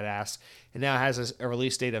fucking badass. It now has a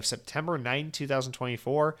release date of September 9,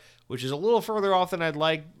 2024, which is a little further off than I'd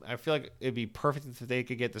like. I feel like it'd be perfect if they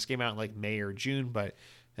could get this game out in like May or June, but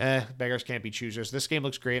beggars can't be choosers. This game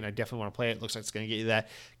looks great, and I definitely want to play it. It looks like it's going to get you that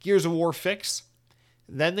Gears of War fix.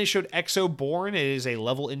 Then they showed Exoborn. It is a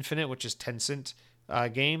Level Infinite, which is Tencent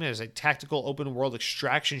game. It is a tactical open world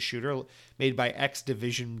extraction shooter made by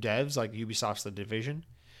X-Division devs, like Ubisoft's The Division.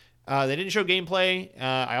 They didn't show gameplay.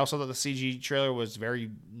 I also thought the CG trailer was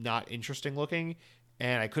very not interesting looking,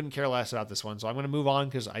 and I couldn't care less about this one. So I'm going to move on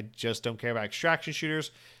because I just don't care about extraction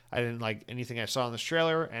shooters. I didn't like anything I saw in this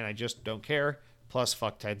trailer, and I just don't care. Plus,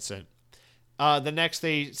 fuck Tencent. The next,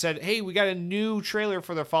 they said, hey, we got a new trailer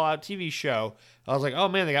for the Fallout TV show. I was like, oh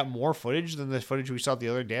man, they got more footage than the footage we saw the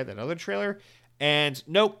other day at that other trailer. And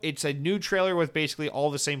nope, it's a new trailer with basically all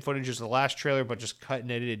the same footage as the last trailer, but just cut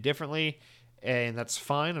and edited differently. And that's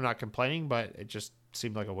fine. I'm not complaining, but it just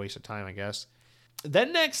seemed like a waste of time, I guess.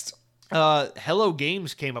 Then next, Hello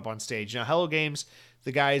Games came up on stage. Now, Hello Games,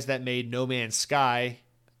 the guys that made No Man's Sky,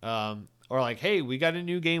 are like, hey, we got a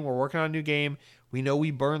new game. We're working on a new game. We know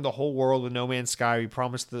we burned the whole world with No Man's Sky. We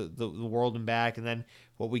promised the world and back, and then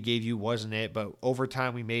what we gave you wasn't it. But over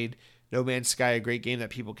time, we made No Man's Sky a great game that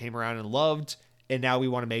people came around and loved, and now we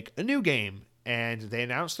want to make a new game. And they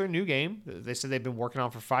announced their new game. They said they've been working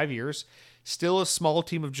on for 5 years. Still a small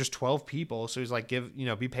team of just 12 people. So he's like,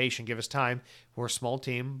 be patient, give us time. We're a small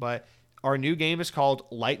team, but our new game is called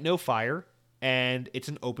Light No Fire, and it's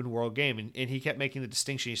an open world game. And he kept making the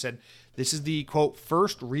distinction. He said, this is the, quote,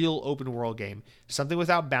 first real open world game, something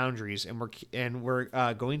without boundaries, and we're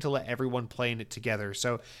going to let everyone play in it together.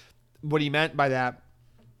 So what he meant by that,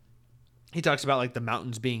 he talks about like the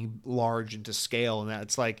mountains being large and to scale, and that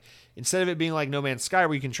it's like, instead of it being like No Man's Sky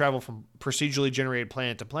where you can travel from procedurally generated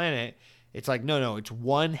planet to planet, it's like, no, it's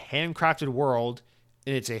one handcrafted world,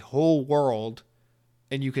 and it's a whole world,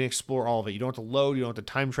 and you can explore all of it. You don't have to load, you don't have to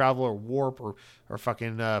time travel or warp or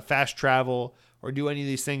fucking fast travel or do any of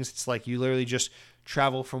these things. It's like you literally just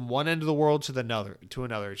travel from one end of the world to another.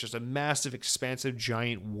 It's just a massive, expansive,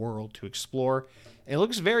 giant world to explore. And it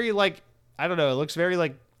looks very like, I don't know, it looks very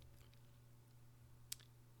like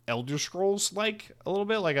Elder Scrolls, like a little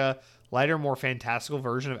bit like a lighter, more fantastical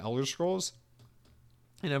version of Elder Scrolls.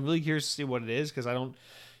 And I'm really curious to see what it is, because I don't,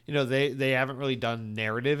 they haven't really done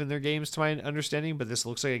narrative in their games to my understanding, but this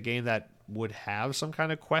looks like a game that would have some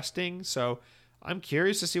kind of questing. So I'm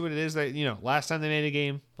curious to see what it is that, last time they made a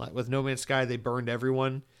game with No Man's Sky, they burned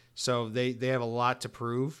everyone. So they have a lot to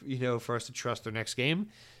prove, for us to trust their next game.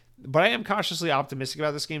 But I am cautiously optimistic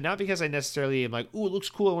about this game, not because I necessarily am like, ooh, it looks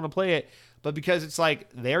cool, I want to play it, but because it's like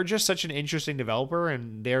they're just such an interesting developer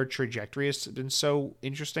and their trajectory has been so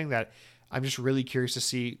interesting that I'm just really curious to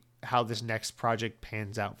see how this next project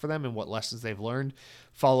pans out for them and what lessons they've learned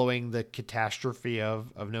following the catastrophe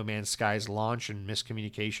of No Man's Sky's launch and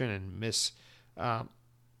miscommunication and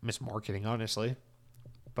mismarketing, honestly.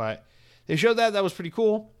 But they showed that was pretty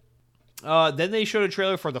cool. Then they showed a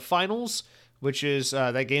trailer for the Finals, which is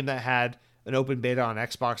that game that had an open beta on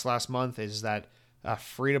Xbox last month. Is that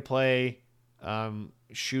free-to-play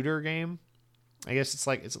shooter game? I guess it's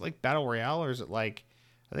like Battle Royale, or is it like,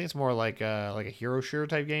 I think it's more like a hero shooter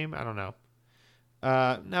type game. I don't know.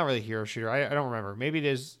 Not really hero shooter. I don't remember. Maybe it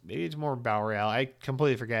is. Maybe it's more Battle Royale. I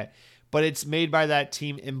completely forget. But it's made by that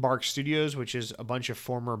team Embark Studios, which is a bunch of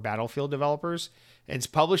former Battlefield developers. And it's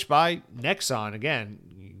published by Nexon.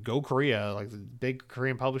 Again, go Korea, like the big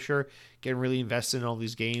Korean publisher, getting really invested in all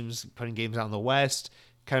these games, putting games out in the West,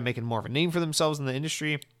 kind of making more of a name for themselves in the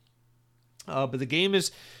industry. But the game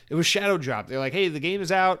it was shadow dropped. They're like, hey, the game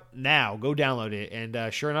is out now. Go download it.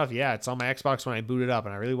 And sure enough, yeah, it's on my Xbox when I boot it up.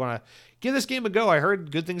 And I really want to give this game a go. I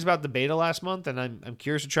heard good things about the beta last month, and I'm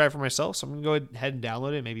curious to try it for myself. So I'm going to go ahead and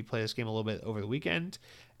download it, maybe play this game a little bit over the weekend.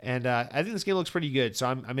 And I think this game looks pretty good. So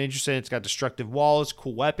I'm interested. It's got destructive walls,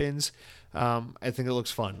 cool weapons. I think it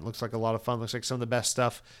looks fun. It looks like a lot of fun. It looks like some of the best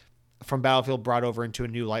stuff from Battlefield brought over into a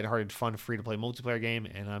new lighthearted, fun, free-to-play multiplayer game,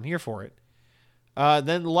 and I'm here for it.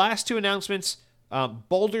 Then the last two announcements,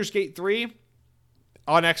 Baldur's Gate 3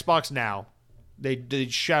 on Xbox Now. They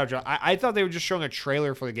did shout out. I thought they were just showing a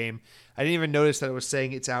trailer for the game. I didn't even notice that it was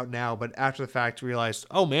saying it's out now, but after the fact realized,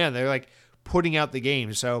 oh man, they're like putting out the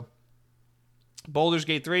game. So Baldur's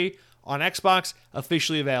Gate 3 on Xbox,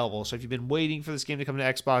 officially available. So if you've been waiting for this game to come to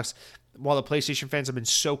Xbox, while the PlayStation fans have been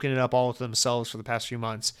soaking it up all to themselves for the past few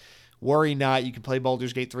months, worry not. You can play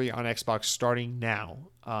Baldur's Gate 3 on Xbox starting now.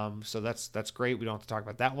 So that's great. We don't have to talk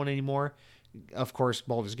about that one anymore. Of course,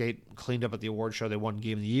 Baldur's Gate cleaned up at the award show. They won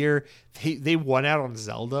Game of the Year. They won out on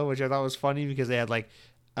Zelda, which I thought was funny because they had like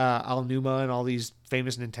Al Numa and all these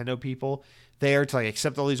famous Nintendo people there to like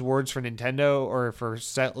accept all these awards for Nintendo or for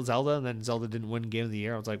Zelda, and then Zelda didn't win Game of the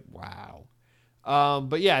Year. I was like, wow.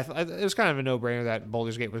 But yeah, it was kind of a no-brainer that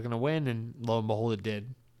Baldur's Gate was going to win, and lo and behold, it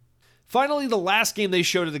did. Finally, the last game they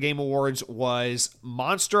showed at the Game Awards was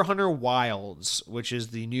Monster Hunter Wilds, which is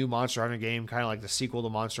the new Monster Hunter game, kind of like the sequel to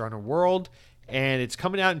Monster Hunter World, and it's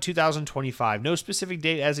coming out in 2025. No specific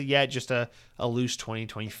date as of yet, just a loose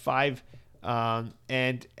 2025.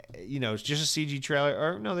 And, it's just a CG trailer,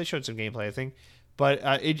 or no, they showed some gameplay, I think, but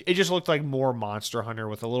it just looked like more Monster Hunter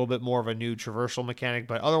with a little bit more of a new traversal mechanic,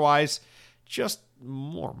 but otherwise, just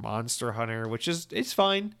more Monster Hunter, which it's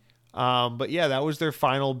fine. But yeah, that was their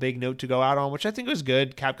final big note to go out on, which I think was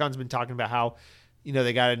good. Capcom's been talking about how,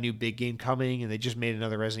 they got a new big game coming and they just made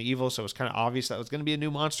another Resident Evil. So it was kind of obvious that it was going to be a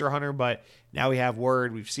new Monster Hunter, but now we have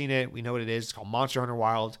word, we've seen it, we know what it is. It's called Monster Hunter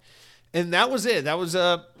Wild. And that was it. That was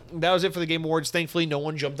that was it for the Game Awards. Thankfully, no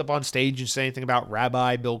one jumped up on stage and said anything about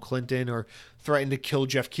Rabbi Bill Clinton or threatened to kill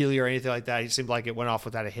Jeff Keighley or anything like that. It seemed like it went off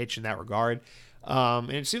without a hitch in that regard.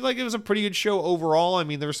 And it seemed like it was a pretty good show overall. I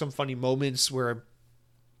mean, there were some funny moments where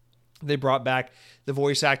they brought back the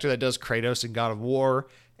voice actor that does Kratos in God of War,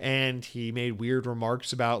 and he made weird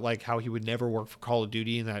remarks about like how he would never work for Call of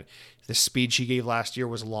Duty and that the speech he gave last year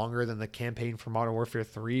was longer than the campaign for Modern Warfare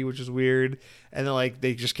 3, which is weird. And then like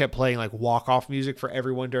they just kept playing like walk-off music for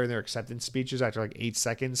everyone during their acceptance speeches after like 8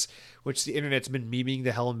 seconds, which the internet's been memeing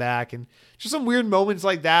to hell and back. And just some weird moments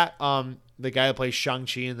like that. The guy that plays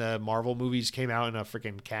Shang-Chi in the Marvel movies came out in a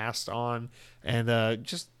freaking cast on, and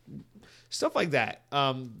just stuff like that.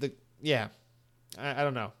 I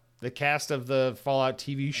don't know. The cast of the Fallout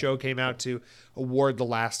TV show came out to award The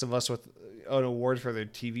Last of Us with an award for their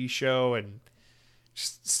TV show, and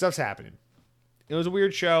just stuff's happening. It was a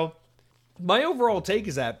weird show. My overall take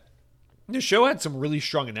is that the show had some really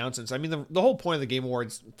strong announcements. I mean, the whole point of the Game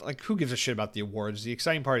Awards, like, who gives a shit about the awards? The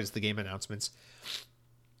exciting part is the game announcements.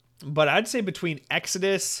 But I'd say between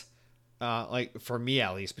Exodus, like for me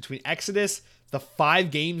at least, between Exodus, the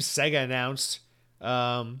 5 games Sega announced,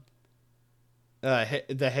 the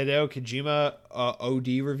Hideo Kojima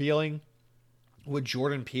OD revealing with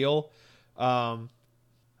Jordan Peele, the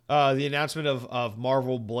announcement of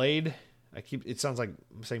Marvel Blade. It sounds like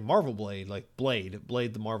I'm saying Marvel Blade, like Blade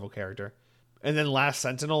the Marvel character, and then Last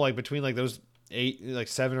Sentinel. Like between like those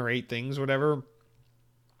 7 or 8 things, whatever.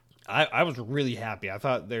 I was really happy. I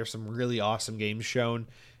thought there's some really awesome games shown,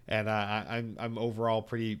 and I'm overall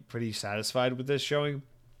pretty satisfied with this showing.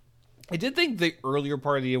 I did think the earlier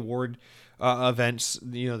part of the award events,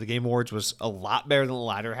 the Game Awards, was a lot better than the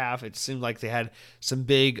latter half. It seemed like they had some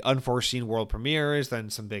big unforeseen world premieres, then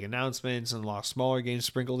some big announcements, and a lot of smaller games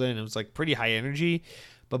sprinkled in. It was like pretty high energy.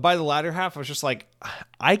 But by the latter half, I was just like,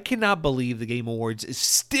 I cannot believe the Game Awards is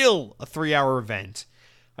still a 3-hour event.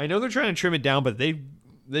 I know they're trying to trim it down, but they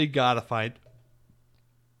gotta find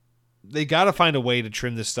a way to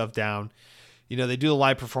trim this stuff down. They do the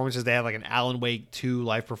live performances. They had like an Alan Wake 2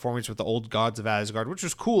 live performance with the old gods of Asgard, which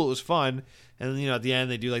was cool. It was fun. And then, at the end,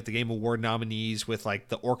 they do like the Game Award nominees with like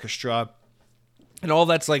the orchestra and all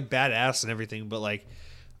that's like badass and everything. But like,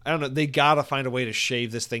 I don't know. They got to find a way to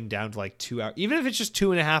shave this thing down to like 2 hours. Even if it's just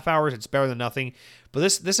 2.5 hours, it's better than nothing. But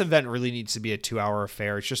this event really needs to be a 2-hour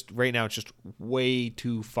affair. It's just right now, it's just way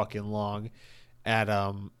too fucking long at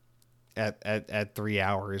 3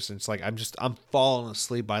 hours. And it's like I'm falling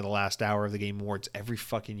asleep by the last hour of the Game Awards every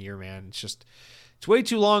fucking year, man. It's way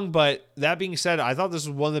too long. But that being said, I thought this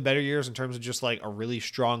was one of the better years in terms of just like a really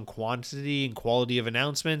strong quantity and quality of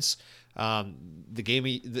announcements. The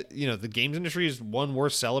games industry is one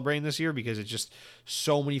worth celebrating this year because it's just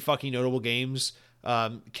so many fucking notable games.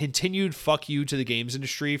 Continued fuck you to the games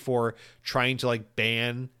industry for trying to like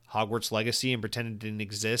ban Hogwarts Legacy and pretend it didn't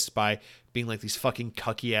exist by being like these fucking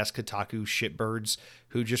cucky ass Kotaku shitbirds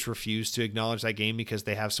who just refuse to acknowledge that game because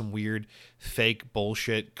they have some weird fake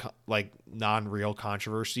bullshit like non-real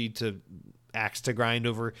controversy to axe to grind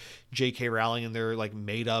over J.K. Rowling and their like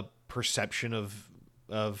made up perception of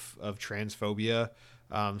transphobia.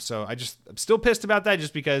 So I'm still pissed about that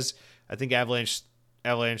just because I think Avalanche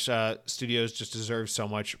Studios just deserves so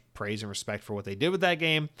much praise and respect for what they did with that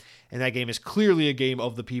game. And that game is clearly a game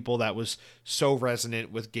of the people that was so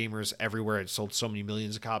resonant with gamers everywhere. It sold so many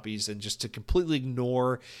millions of copies, and just to completely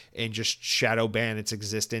ignore and just shadow ban its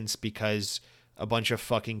existence because a bunch of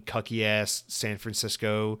fucking cucky ass San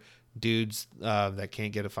Francisco dudes that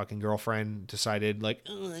can't get a fucking girlfriend decided like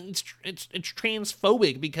it's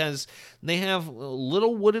transphobic because they have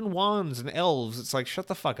little wooden wands and elves. It's like, shut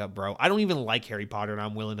the fuck up, bro. I don't even like Harry Potter, and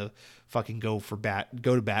I'm willing to fucking go to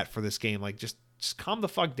bat for this game. Like, just calm the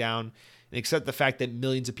fuck down and accept the fact that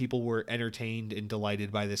millions of people were entertained and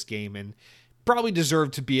delighted by this game and probably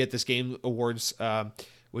deserve to be at this Game Awards,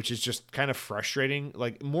 which is just kind of frustrating.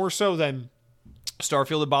 Like, more so than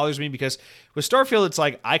Starfield, it bothers me because with Starfield, it's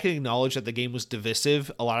like I can acknowledge that the game was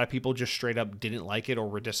divisive. A lot of people just straight up didn't like it or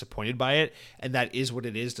were disappointed by it, and that is what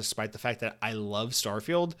it is, despite the fact that I love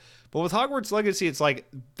Starfield. But with Hogwarts Legacy, it's like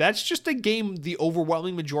that's just a game the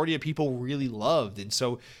overwhelming majority of people really loved, and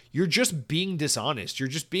so you're just being dishonest. You're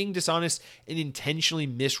just being dishonest and intentionally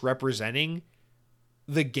misrepresenting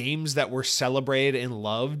the games that were celebrated and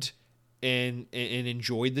loved and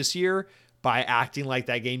enjoyed this year by acting like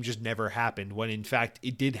that game just never happened, when in fact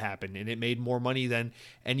it did happen, and it made more money than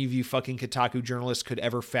any of you fucking Kotaku journalists could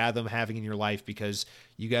ever fathom having in your life, because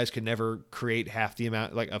you guys could never create half the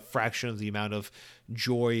amount, like a fraction of the amount of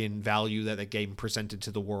joy and value that game presented to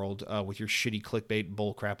the world with your shitty clickbait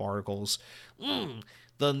bullcrap articles.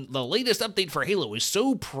 the latest update for Halo is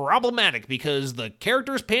so problematic because the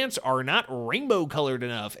characters' pants are not rainbow colored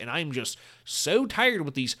enough, and I'm just so tired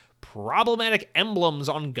with these problematic emblems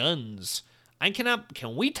on guns.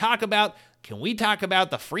 Can we talk about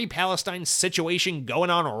the Free Palestine situation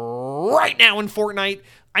going on right now in Fortnite?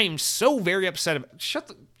 I am so very upset about.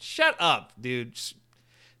 Shut up, dude.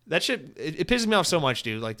 That shit, it pisses me off so much,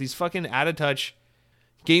 dude. Like, these fucking out of touch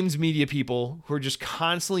games media people who are just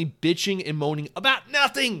constantly bitching and moaning about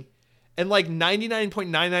nothing. And like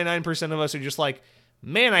 99.999% of us are just like,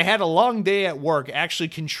 man, I had a long day at work actually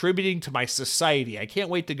contributing to my society. I can't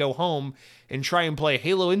wait to go home and try and play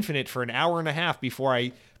Halo Infinite for an hour and a half before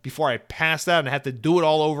I pass out and have to do it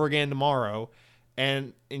all over again tomorrow.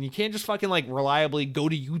 And you can't just fucking like reliably go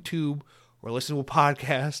to YouTube or listen to a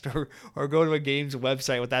podcast or go to a game's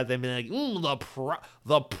website without them being like,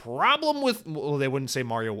 the problem with, well, they wouldn't say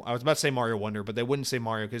Mario. I was about to say Mario Wonder, but they wouldn't say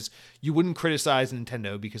Mario because you wouldn't criticize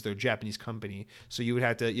Nintendo because they're a Japanese company. So you'd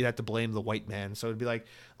have to blame the white man. So it'd be like,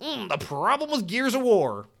 the problem with Gears of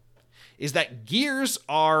War is that Gears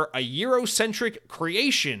are a Eurocentric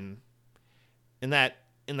creation, and that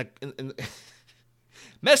in the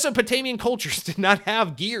Mesopotamian cultures did not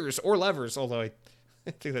have gears or levers, although I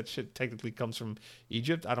think that shit technically comes from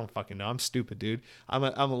Egypt. I don't fucking know. I'm stupid, dude. I'm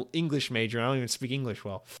an English major, and I don't even speak English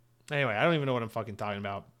well. Anyway, I don't even know what I'm fucking talking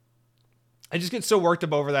about. I just get so worked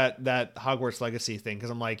up over that Hogwarts Legacy thing because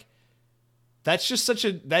I'm like, that's just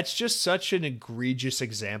such an egregious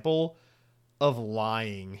example of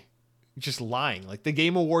lying. Just lying. Like, the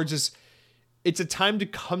Game Awards it's a time to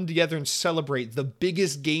come together and celebrate the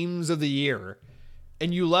biggest games of the year,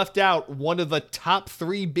 and you left out one of the top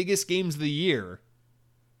 3 biggest games of the year.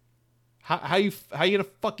 How you gonna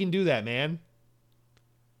fucking do that, man?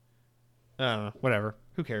 I don't know. Whatever.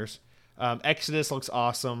 Who cares? Exodus looks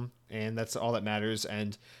awesome, and that's all that matters.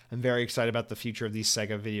 And I'm very excited about the future of these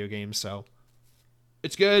Sega video games. So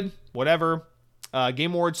it's good. Whatever.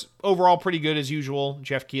 Game Awards overall pretty good as usual.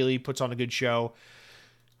 Jeff Keighley puts on a good show.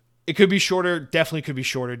 It could be shorter. Definitely could be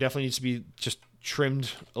shorter. Definitely needs to be just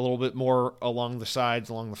trimmed a little bit more along the sides,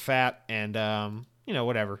 along the fat, and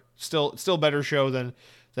whatever. Still better show than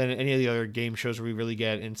any of the other game shows we really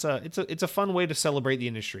get. And it's a fun way to celebrate the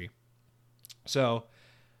industry. So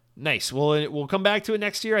nice. We'll come back to it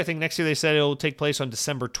next year. I think next year they said it'll take place on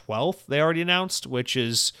December 12th. They already announced, which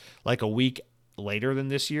is like a week later than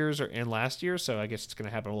this year's and last year. So I guess it's going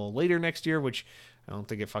to happen a little later next year, which I don't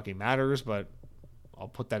think it fucking matters, but I'll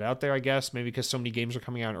put that out there, I guess. Maybe because so many games are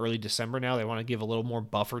coming out in early December now, they want to give a little more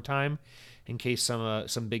buffer time in case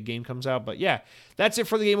some big game comes out. But yeah, that's it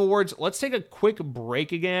for the Game Awards. Let's take a quick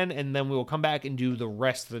break again, and then we will come back and do the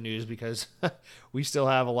rest of the news because we still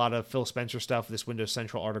have a lot of Phil Spencer stuff, this Windows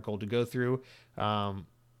Central article to go through.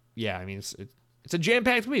 Yeah, I mean, it's a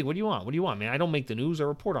jam-packed week. What do you want, man? I don't make the news or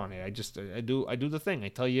report on it. I do the thing. I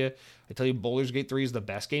tell you Baldur's Gate 3 is the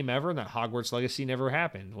best game ever, and that Hogwarts Legacy never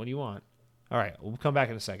happened. What do you want? All right, we'll come back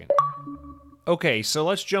in a second. Okay, so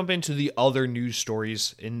let's jump into the other news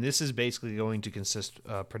stories, and this is basically going to consist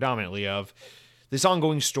predominantly of this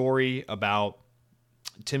ongoing story about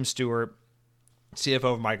Tim Stewart,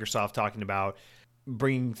 CFO of Microsoft, talking about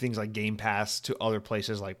bringing things like Game Pass to other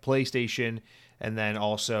places like PlayStation, and then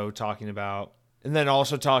also talking about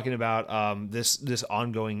this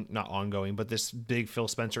ongoing, not ongoing, but this big Phil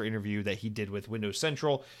Spencer interview that he did with Windows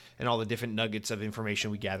Central and all the different nuggets of information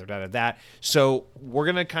we gathered out of that. So we're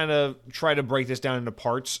going to kind of try to break this down into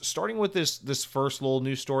parts, starting with this first little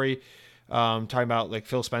news story, talking about like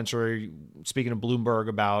Phil Spencer speaking to Bloomberg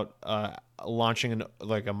about launching a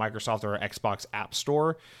Microsoft or Xbox App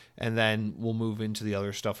Store, and then we'll move into the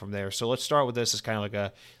other stuff from there. So let's start with this as kind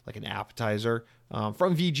of like an appetizer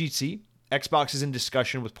from VGC. Xbox is in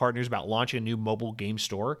discussion with partners about launching a new mobile game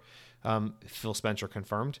store. Phil Spencer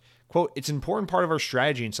confirmed, quote, "It's an important part of our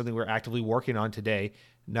strategy and something we're actively working on today,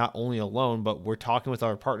 not only alone, but we're talking with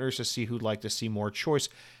our partners to see who'd like to see more choice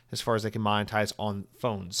as far as they can monetize on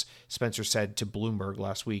phones," Spencer said to Bloomberg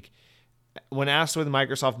last week. When asked whether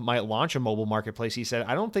Microsoft might launch a mobile marketplace, he said,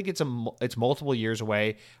 "I don't think it's multiple years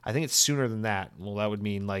away. I think it's sooner than that." Well, that would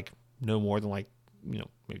mean like no more than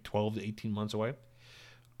maybe 12 to 18 months away.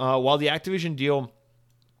 While the Activision deal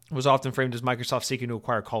was often framed as Microsoft seeking to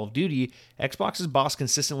acquire Call of Duty, Xbox's boss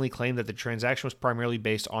consistently claimed that the transaction was primarily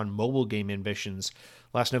based on mobile game ambitions.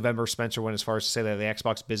 Last November, Spencer went as far as to say that the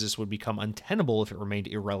Xbox business would become untenable if it remained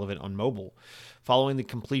irrelevant on mobile. Following the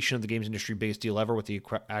completion of the games industry biggest deal ever with the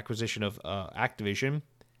acquisition of Activision,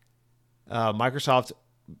 Microsoft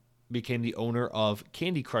became the owner of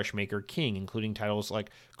Candy Crush maker King, including titles like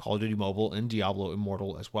Call of Duty Mobile and Diablo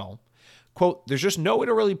Immortal as well. Quote, there's just no way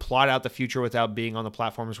to really plot out the future without being on the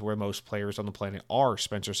platforms where most players on the planet are,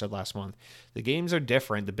 Spencer said last month. The games are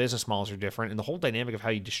different, the business models are different, and the whole dynamic of how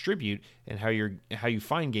you distribute and how you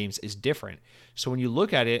find games is different. So when you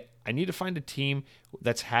look at it, I need to find a team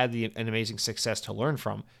that's had an amazing success to learn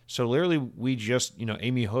from. So literally, we just,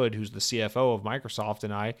 Amy Hood, who's the CFO of Microsoft,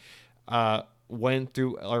 and I went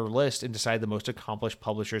through our list and decided the most accomplished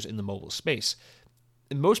publishers in the mobile space.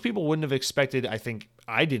 And most people wouldn't have expected, I think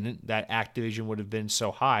I didn't, that Activision would have been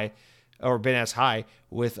so high or been as high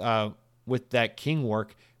with that King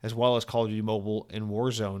work, as well as Call of Duty Mobile and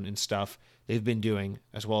Warzone and stuff they've been doing,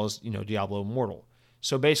 as well as, Diablo Immortal.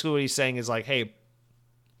 So basically what he's saying is like, hey,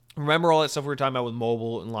 remember all that stuff we were talking about with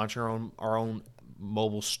mobile and launching our own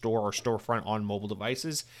mobile store or storefront on mobile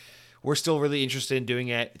devices? We're still really interested in doing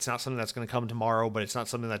it. It's not something that's going to come tomorrow, but it's not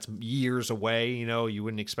something that's years away. You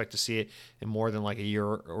wouldn't expect to see it in more than like a year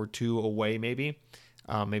or two away, maybe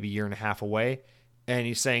a year and a half away. And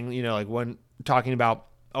he's saying, like when talking about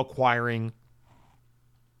acquiring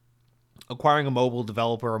a mobile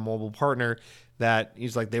developer, a mobile partner, that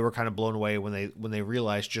he's like, they were kind of blown away when they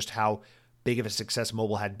realized just how big of a success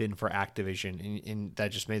mobile had been for Activision, and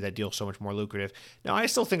that just made that deal so much more lucrative. Now, I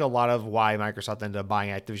still think a lot of why Microsoft ended up buying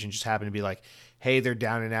Activision just happened to be like, hey, they're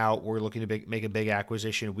down and out. We're looking to make a big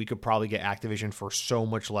acquisition. We could probably get Activision for so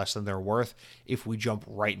much less than they're worth if we jump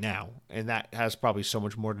right now. And that has probably so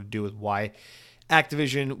much more to do with why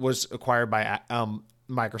Activision was acquired by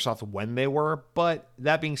Microsoft when they were. But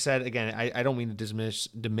that being said, again, I don't mean to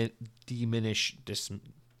diminish this. Oh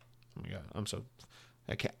my God, I'm so...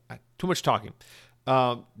 I can't. Too much talking.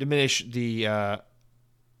 Diminish the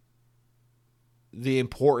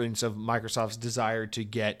importance of Microsoft's desire to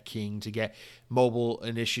get King, to get mobile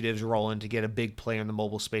initiatives rolling, to get a big player in the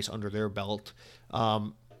mobile space under their belt.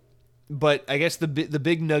 But I guess the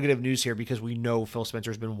big nugget of news here, because we know Phil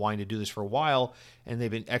Spencer's been wanting to do this for a while, and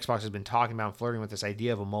Xbox has been talking about and flirting with this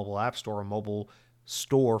idea of a mobile app store, a mobile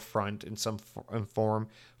storefront in some form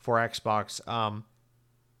for Xbox.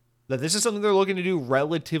 That this is something they're looking to do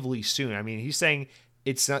relatively soon. I mean, he's saying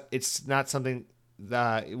it's not something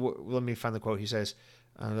that, let me find the quote. He says,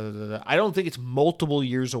 I don't think it's multiple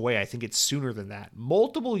years away. I think it's sooner than that.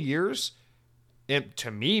 Multiple years,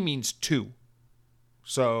 to me, means 2.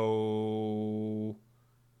 So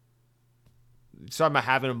I'm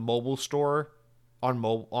having a mobile store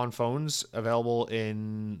on phones available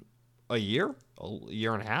in a year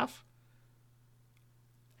and a half.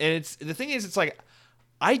 And the thing is, it's like,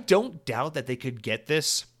 I don't doubt that they could get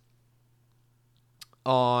this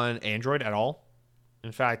on Android at all.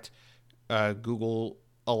 In fact, Google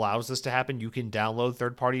allows this to happen. You can download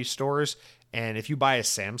third-party stores, and if you buy a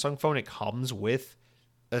Samsung phone, it comes with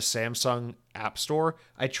a Samsung App Store.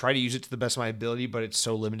 I try to use it to the best of my ability, but it's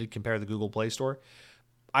so limited compared to the Google Play Store.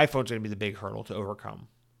 iPhone's going to be the big hurdle to overcome,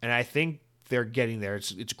 and I think they're getting there.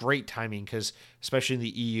 It's great timing because, especially in the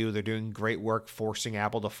EU, they're doing great work forcing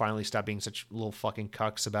Apple to finally stop being such little fucking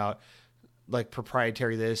cucks about like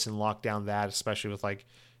proprietary this and lock down that, especially with like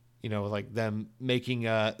them making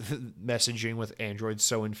messaging with Android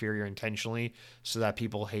so inferior intentionally so that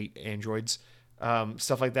people hate Androids.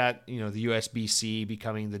 Stuff like that, the USB-C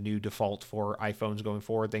becoming the new default for iPhones going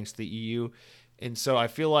forward thanks to the EU. And so I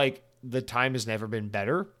feel like the time has never been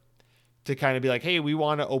better to kind of be like, hey, we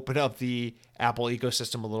want to open up the Apple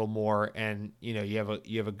ecosystem a little more, and you have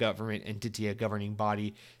a government entity, a governing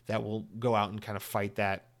body that will go out and kind of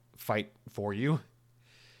fight for you.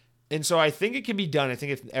 And so I think it can be done. I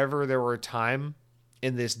think if ever there were a time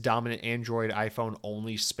in this dominant Android iPhone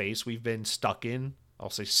only space we've been stuck in,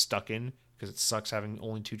 I'll say stuck in because it sucks having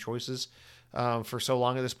only 2 choices for so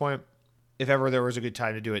long at this point. If ever there was a good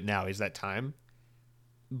time to do it, now is that time.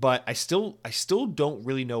 But I still don't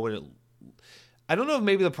really know what I don't know if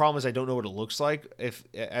maybe the problem is I don't know what it looks like, if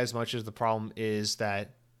as much as the problem is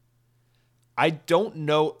that I don't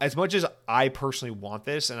know, as much as I personally want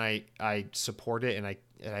this and I support it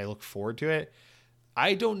and I look forward to it,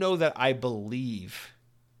 I don't know that I believe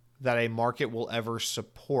that a market will ever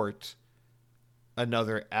support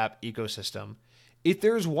another app ecosystem. If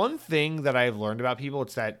there's one thing that I've learned about people,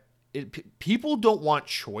 it's that people don't want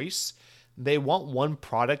choice. They want one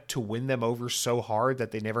product to win them over so hard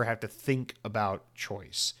that they never have to think about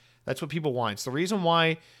choice. That's what people want. It's the reason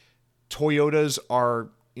why Toyotas are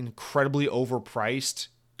incredibly overpriced.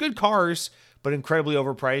 Good cars, but incredibly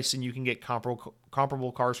overpriced, and you can get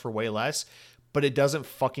comparable cars for way less. But it doesn't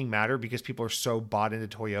fucking matter because people are so bought into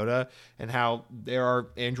Toyota, and how there are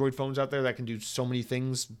Android phones out there that can do so many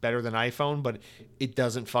things better than iPhone, but it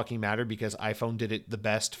doesn't fucking matter because iPhone did it the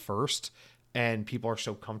best first. and people are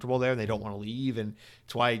so comfortable there and they don't want to leave. And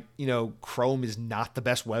it's why, Chrome is not the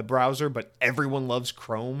best web browser, but everyone loves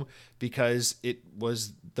Chrome because it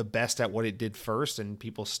was the best at what it did first and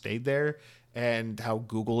people stayed there. And how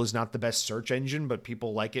Google is not the best search engine, but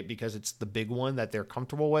people like it because it's the big one that they're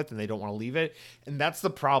comfortable with and they don't want to leave it. And that's the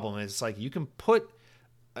problem. It's like you can put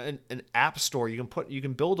an app store, you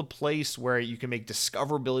can build a place where you can make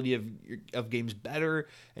discoverability of games better,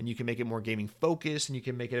 and you can make it more gaming focused, and you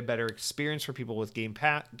can make it a better experience for people with Game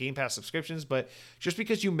Pass subscriptions. But just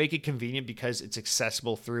because you make it convenient because it's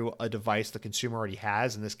accessible through a device the consumer already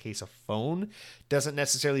has, in this case a phone, doesn't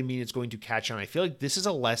necessarily mean it's going to catch on. I feel like this is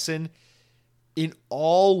a lesson in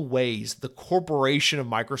all ways the corporation of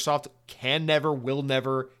Microsoft can never, will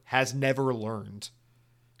never, has never learned,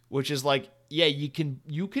 which is like, yeah, you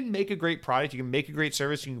can make a great product, you can make a great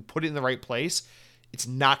service, you can put it in the right place. It's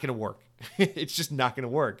not going to work. It's just not going to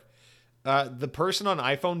work. The person on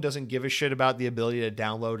iPhone doesn't give a shit about the ability to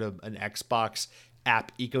download an Xbox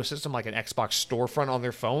app ecosystem, like an Xbox storefront on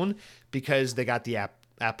their phone, because they got the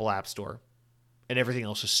Apple App Store, and everything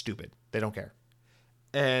else is stupid. They don't care.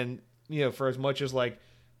 And for as much as like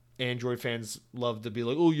Android fans love to be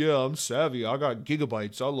like, oh yeah, I'm savvy, I got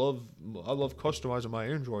gigabytes, I love customizing my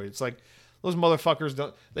Android. It's like, those motherfuckers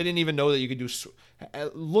they didn't even know that you could do.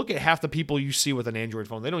 Look at half the people you see with an Android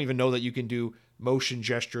phone. They don't even know that you can do motion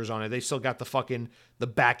gestures on it. They still got the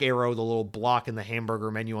back arrow, the little block in the hamburger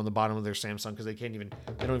menu on the bottom of their Samsung because they don't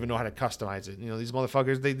even know how to customize it. These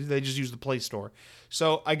motherfuckers, they just use the Play Store.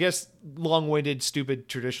 So I guess long-winded, stupid,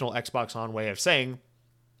 traditional Xbox On way of saying,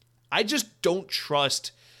 I just don't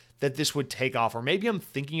trust that this would take off. Or maybe I'm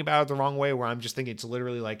thinking about it the wrong way, where I'm just thinking it's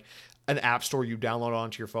literally like an app store you download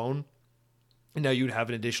onto your phone. And now you'd have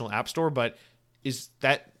an additional app store, but is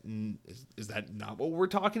that not what we're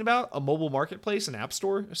talking about? A mobile marketplace, an app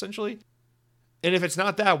store, essentially? And if it's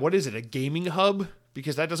not that, what is it? A gaming hub?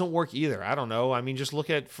 Because that doesn't work either. I don't know. I mean, just look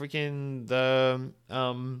at freaking the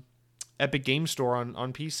Epic Game Store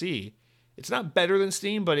on PC. It's not better than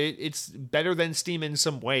Steam, but it's better than Steam in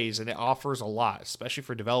some ways, and it offers a lot, especially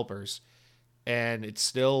for developers. And it's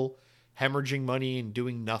still hemorrhaging money and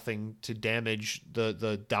doing nothing to damage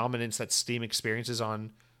the dominance that Steam experiences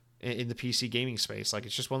in the PC gaming space. Like,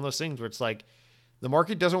 it's just one of those things where it's like the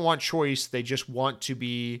market doesn't want choice. They just want to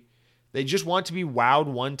be wowed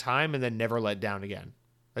one time and then never let down again.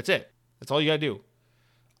 That's it. That's all you gotta do.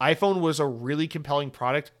 iPhone was a really compelling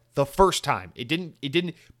product the first time. It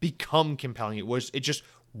didn't become compelling. It just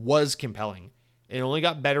was compelling. It only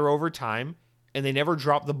got better over time. And they never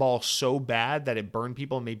dropped the ball so bad that it burned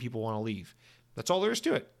people and made people want to leave. That's all there is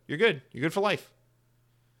to it. You're good. You're good for life.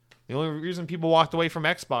 The only reason people walked away from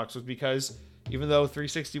Xbox was because even though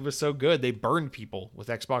 360 was so good, they burned people with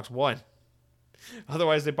Xbox One.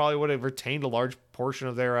 Otherwise, they probably would have retained a large portion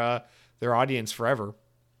of their audience forever.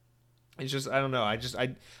 It's just, I don't know.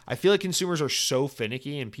 I feel like consumers are so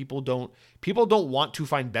finicky, and people don't want to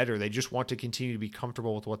find better. They just want to continue to be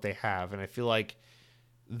comfortable with what they have. And I feel like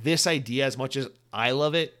this idea, as much as I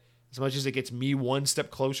love it, as much as it gets me one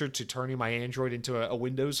step closer to turning my Android into a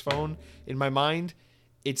Windows phone in my mind,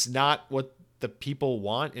 it's not what the people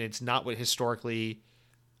want, and it's not a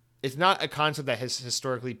concept that has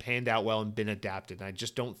historically panned out well and been adapted. And I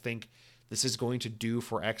just don't think this is going to do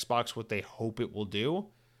for Xbox what they hope it will do.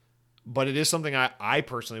 But it is something I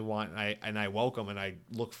personally want, and I welcome, and I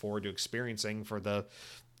look forward to experiencing for the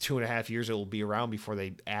 2.5 years it will be around before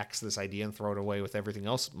they axe this idea and throw it away with everything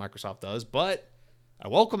else Microsoft does. But I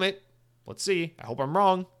welcome it. Let's see. I hope I'm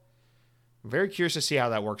wrong. I'm very curious to see how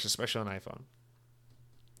that works, especially on iPhone.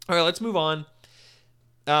 All right, let's move on.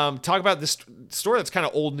 Talk about this story that's kind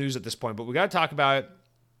of old news at this point, but we got to talk about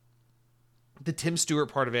the Tim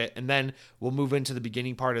Stewart part of it, and then we'll move into the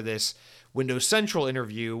beginning part of this Windows Central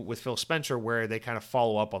interview with Phil Spencer, where they kind of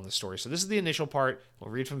follow up on the story. So this is the initial part.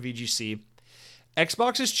 We'll read from VGC.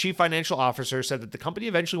 Xbox's chief financial officer said that the company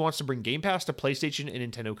eventually wants to bring Game Pass to PlayStation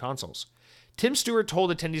and Nintendo consoles. Tim Stewart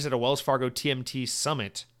told attendees at a Wells Fargo TMT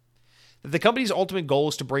summit that the company's ultimate goal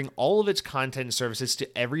is to bring all of its content and services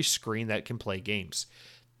to every screen that can play games.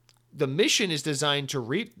 The mission is designed to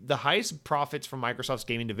reap the highest profits from Microsoft's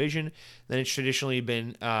gaming division than it's traditionally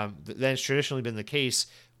been the case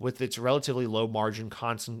with its relatively low margin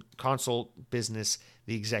console business,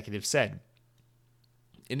 the executive said.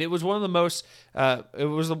 And it was one of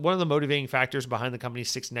the motivating factors behind the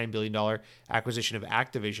company's $69 billion acquisition of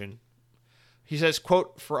Activision. He says,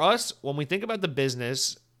 quote, "For us, when we think about the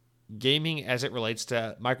business, gaming as it relates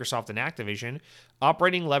to Microsoft and Activision,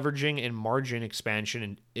 operating, leveraging, and margin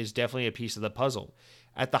expansion is definitely a piece of the puzzle.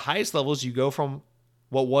 At the highest levels, you go from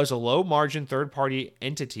what was a low-margin third-party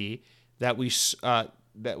entity that we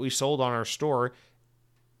that we sold on our store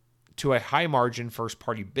to a high margin first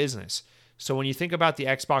party business. So when you think about the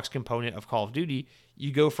Xbox component of Call of Duty,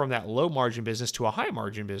 you go from that low margin business to a high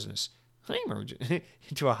margin business. High margin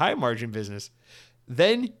to a high margin business.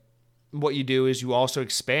 Then what you do is you also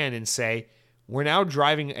expand and say, we're now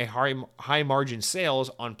driving a high margin sales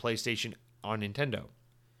on PlayStation, on Nintendo.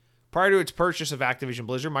 Prior to its purchase of Activision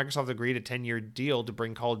Blizzard, Microsoft agreed a 10-year deal to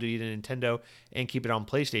bring Call of Duty to Nintendo and keep it on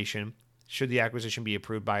PlayStation, should the acquisition be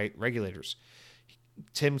approved by regulators.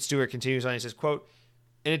 Tim Stewart continues on, he says, quote,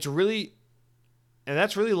 and that's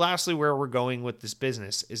really lastly where we're going with this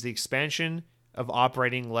business, is the expansion of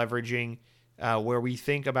operating, leveraging, where we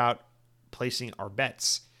think about placing our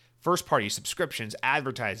bets. First party subscriptions,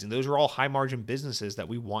 advertising, those are all high margin businesses that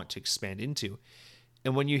we want to expand into.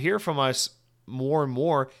 And when you hear from us more and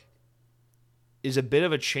more, is a bit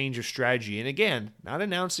of a change of strategy. And again, not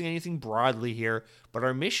announcing anything broadly here, but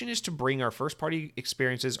our mission is to bring our first party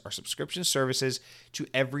experiences, our subscription services, to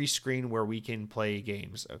every screen where we can play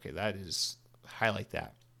games. Okay, that is, highlight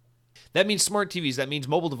that. That means smart TVs, that means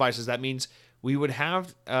mobile devices, that means we would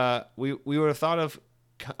have we would have thought of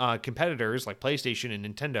competitors like PlayStation and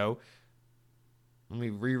Nintendo. Let me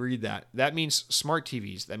reread that. That means smart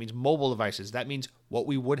TVs. That means mobile devices. That means what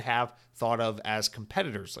we would have thought of as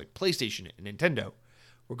competitors like PlayStation and Nintendo.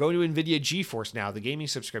 We're going to NVIDIA GeForce now, the gaming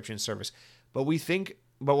subscription service. But when we think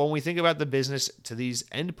about the business to these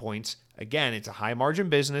endpoints, again, it's a high margin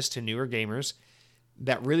business to newer gamers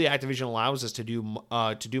that really Activision allows us to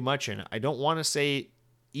do much in. I don't want to say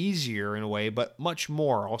easier in a way, but much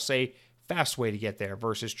more. I'll say fast way to get there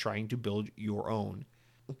versus trying to build your own.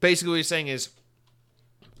 Basically what he's saying is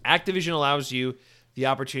Activision allows you the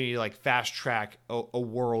opportunity to like fast track a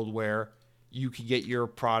world where you can get your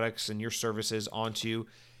products and your services onto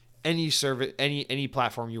any service, any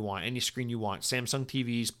platform you want, any screen you want, Samsung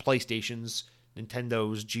TVs, PlayStations,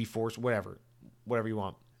 Nintendos, GeForce, whatever you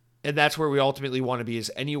want. And that's where we ultimately want to be,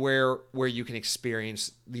 is anywhere where you can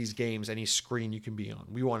experience these games, any screen you can be on.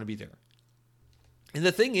 We want to be there. And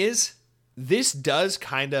the thing is, this does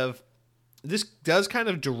kind of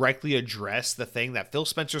directly address the thing that Phil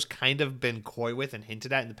Spencer's kind of been coy with and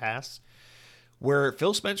hinted at in the past, where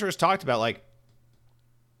Phil Spencer has talked about, like,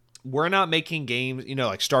 we're not making games,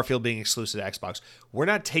 like Starfield being exclusive to Xbox. We're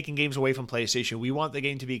not taking games away from PlayStation. We want the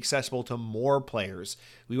game to be accessible to more players.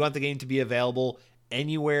 We want the game to be available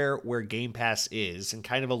anywhere where Game Pass is, and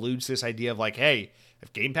kind of alludes to this idea of like, hey,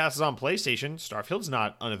 if Game Pass is on PlayStation, Starfield's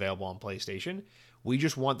not unavailable on PlayStation. We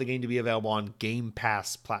just want the game to be available on Game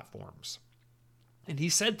Pass platforms. And he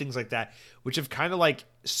said things like that, which have kind of like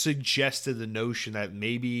suggested the notion that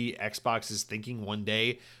maybe Xbox is thinking one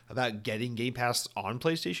day about getting Game Pass on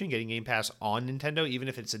PlayStation, getting Game Pass on Nintendo, even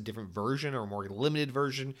if it's a different version or a more limited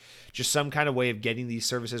version, just some kind of way of getting these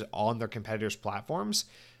services on their competitors' platforms.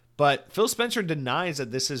 But Phil Spencer denies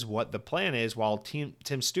that this is what the plan is, while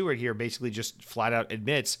Tim Stewart here basically just flat out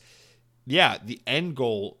admits, yeah, the end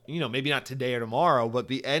goal, maybe not today or tomorrow, but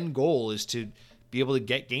the end goal is to be able to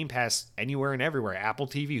get Game Pass anywhere and everywhere. Apple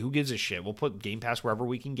TV, who gives a shit? We'll put Game Pass wherever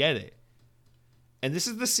we can get it. And this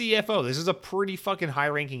is the CFO. This is a pretty fucking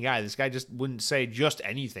high-ranking guy. This guy just wouldn't say just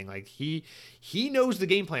anything. Like, he knows the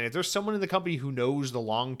game plan. If there's someone in the company who knows the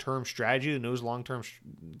long-term strategy, who knows long-term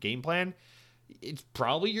game plan, it's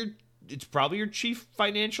probably your chief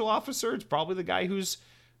financial officer. It's probably the guy who's,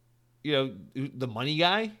 the money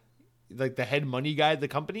guy, like the head money guy of the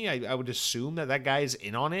company. I would assume that guy is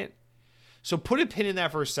in on it. So put a pin in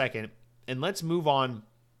that for a second, and let's move on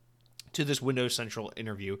to this Windows Central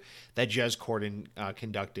interview that Jez Corden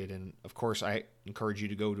conducted. And of course, I encourage you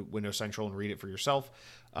to go to Windows Central and read it for yourself.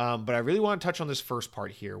 But I really want to touch on this first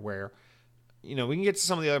part here where, we can get to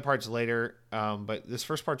some of the other parts later. But this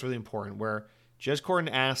first part's really important, where Jez Corden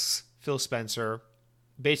asks Phil Spencer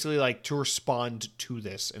basically like to respond to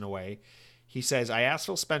this in a way. He says, I asked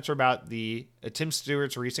Phil Spencer about the Tim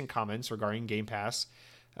Stewart's recent comments regarding Game Pass.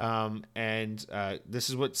 And this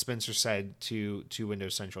is what Spencer said to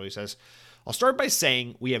Windows Central. He says, I'll start by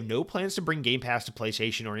saying we have no plans to bring Game Pass to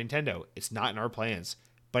PlayStation or Nintendo. It's not in our plans.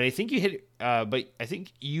 But I think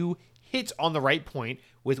you hit on the right point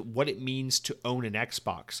with what it means to own an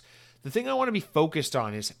Xbox. The thing I want to be focused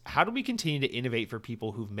on is how do we continue to innovate for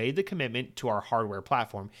people who've made the commitment to our hardware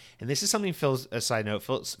platform? And this is something a side note,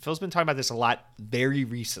 Phil's been talking about this a lot very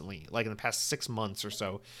recently, like in the past 6 months or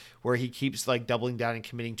so, where he keeps like doubling down and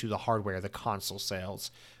committing to the hardware, the console sales,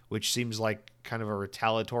 which seems like kind of a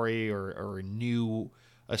retaliatory or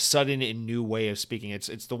a sudden and new way of speaking.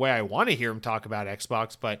 It's the way I want to hear him talk about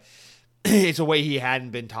Xbox, but it's a way he hadn't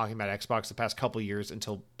been talking about Xbox the past couple of years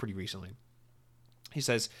until pretty recently. He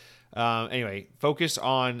says, Anyway, focus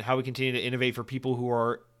on how we continue to innovate for people who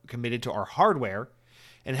are committed to our hardware,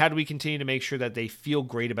 and how do we continue to make sure that they feel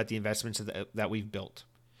great about the investments that we've built.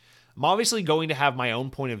 I'm obviously going to have my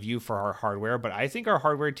own point of view for our hardware, but I think our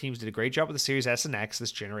hardware teams did a great job with the Series S and X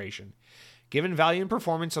this generation. Given value and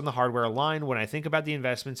performance on the hardware line, when I think about the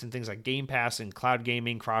investments in things like Game Pass and cloud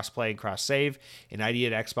gaming, crossplay, cross-save, and ID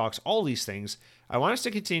at Xbox, all these things, I want us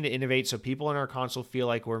to continue to innovate so people in our console feel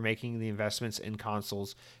like we're making the investments in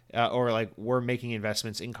consoles, or like we're making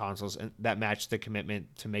investments in consoles and that match the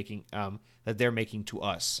commitment to making that they're making to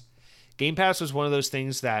us. Game Pass was one of those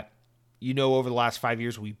things that, over the last 5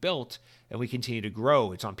 years we built and we continue to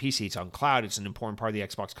grow. It's on PC, it's on cloud, it's an important part of the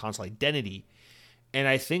Xbox console identity. And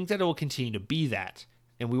I think that it will continue to be that.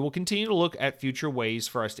 And we will continue to look at future ways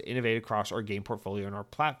for us to innovate across our game portfolio and our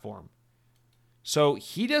platform. So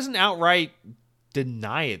he doesn't outright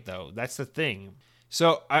deny it, though. That's the thing.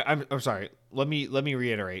 So I'm sorry. Let me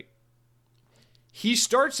reiterate. He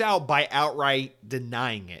starts out by outright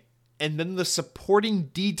denying it. And then the supporting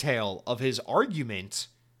detail of his argument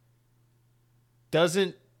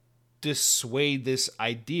doesn't dissuade this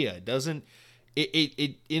idea.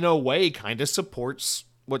 It in a way kind of supports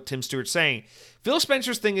what Tim Stewart's saying. Phil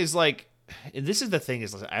Spencer's thing is like, and this is the thing,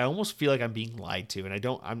 is I almost feel like I'm being lied to,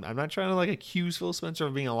 and I'm not trying to like accuse Phil Spencer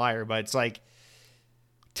of being a liar, but it's like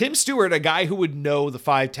Tim Stewart, a guy who would know the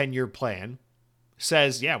 5-10 year plan,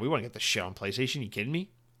 says, yeah, we want to get this shit on PlayStation. You kidding me?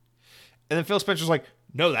 And then Phil Spencer's like,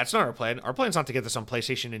 no, that's not our plan. Our plan's not to get this on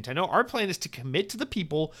PlayStation and Nintendo. Our plan is to commit to the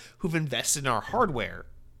people who've invested in our hardware.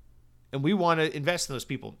 And we want to invest in those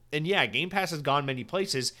people. And yeah, Game Pass has gone many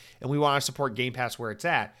places, and we want to support Game Pass where it's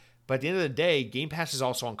at. But at the end of the day, Game Pass is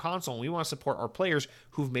also on console, and we want to support our players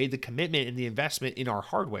who've made the commitment and the investment in our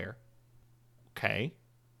hardware. Okay.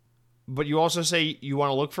 But you also say you want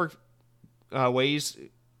to look for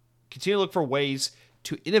continue to look for ways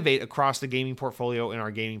to innovate across the gaming portfolio and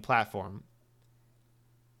our gaming platform.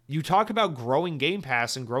 You talk about growing Game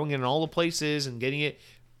Pass and growing it in all the places and getting it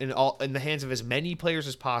in the hands of as many players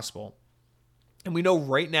as possible. And we know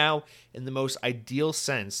right now, in the most ideal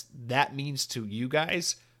sense, that means to you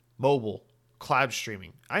guys, mobile, cloud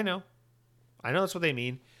streaming. I know that's what they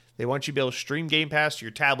mean. They want you to be able to stream Game Pass to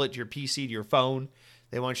your tablet, to your PC, to your phone.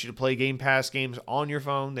 They want you to play Game Pass games on your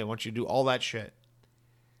phone. They want you to do all that shit.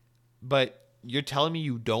 But you're telling me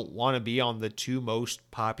you don't want to be on the two most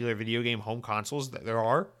popular video game home consoles that there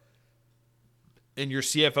are? And your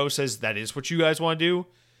CFO says that is what you guys want to do,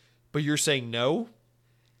 but you're saying no?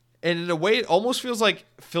 And in a way, it almost feels like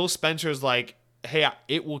Phil Spencer's like, hey,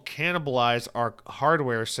 it will cannibalize our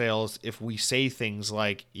hardware sales if we say things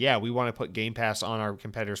like, yeah, we want to put Game Pass on our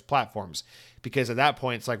competitors' platforms. Because at that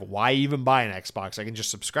point, it's like, why even buy an Xbox? I can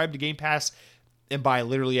just subscribe to Game Pass and buy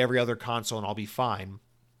literally every other console and I'll be fine.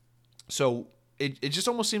 So it just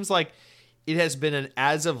almost seems like it has been an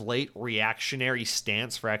as of late reactionary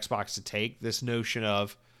stance for Xbox to take, this notion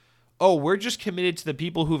of, oh, we're just committed to the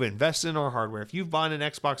people who've invested in our hardware. If you've bought an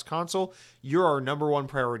Xbox console, you're our number one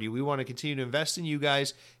priority. We want to continue to invest in you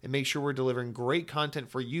guys and make sure we're delivering great content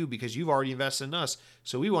for you because you've already invested in us.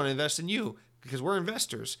 So we want to invest in you because we're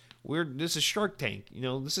investors. This is Shark Tank.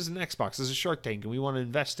 This is an Xbox. This is Shark Tank, and we want to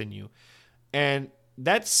invest in you. And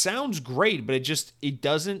that sounds great, but it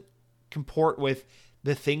doesn't comport with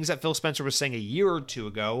the things that Phil Spencer was saying a year or two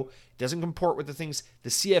ago. It doesn't comport with the things the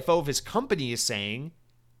CFO of his company is saying.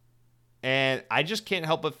 And I just can't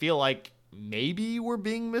help but feel like maybe we're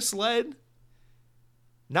being misled.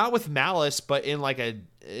 Not with malice, but in like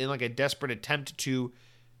a desperate attempt to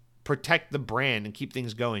protect the brand and keep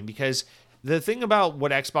things going. Because the thing about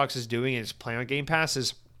what Xbox is doing in its plan on Game Pass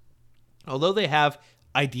is, although they have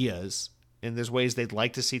ideas and there's ways they'd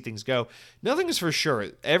like to see things go, nothing is for sure.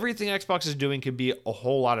 Everything Xbox is doing could be a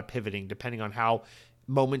whole lot of pivoting depending on how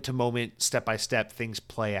moment to moment, step by step things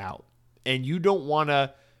play out. And you don't want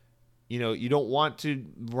to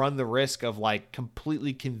run the risk of like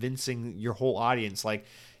completely convincing your whole audience like,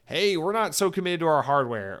 hey, we're not so committed to our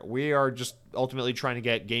hardware. We are just ultimately trying to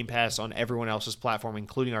get Game Pass on everyone else's platform,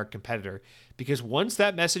 including our competitor. Because once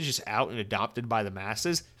that message is out and adopted by the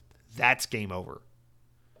masses, that's game over.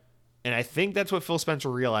 And I think that's what Phil Spencer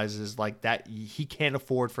realizes, like that he can't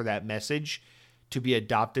afford for that message to be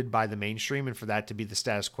adopted by the mainstream and for that to be the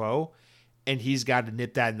status quo. And he's got to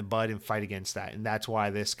nip that in the bud and fight against that. And that's why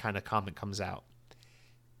this kind of comment comes out.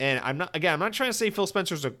 And I'm not trying to say Phil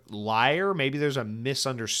Spencer's a liar. Maybe there's a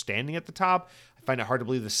misunderstanding at the top. I find it hard to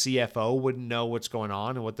believe the CFO wouldn't know what's going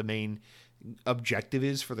on and what the main objective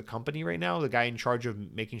is for the company right now. The guy in charge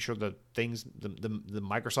of making sure the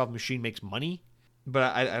Microsoft machine makes money.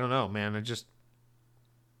 But I don't know, man.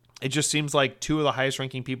 It just seems like two of the highest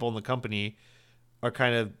ranking people in the company are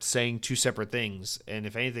kind of saying two separate things. And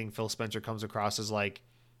if anything, Phil Spencer comes across as like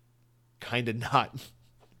kind of not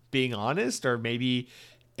being honest, or maybe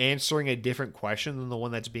answering a different question than the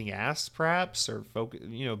one that's being asked, perhaps, or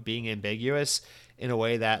being ambiguous in a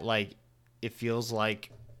way that like it feels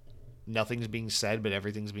like nothing's being said, but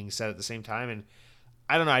everything's being said at the same time. And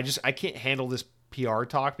I don't know. I can't handle this PR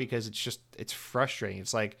talk because it's frustrating.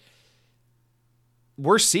 It's like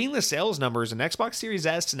we're seeing the sales numbers, and Xbox Series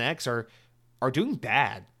S and X are doing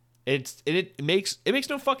bad. It makes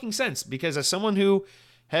no fucking sense, because as someone who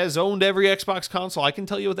has owned every Xbox console, I can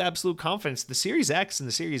tell you with absolute confidence the Series X and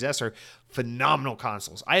the Series S are phenomenal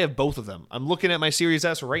consoles. I have both of them. I'm looking at my Series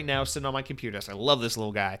S right now sitting on my computer desk. I love this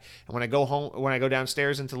little guy. And when I go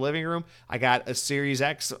downstairs into the living room, I got a Series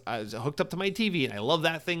X hooked up to my TV, and I love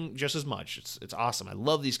that thing just as much. It's awesome. I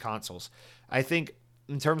love these consoles. I think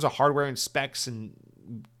in terms of hardware and specs and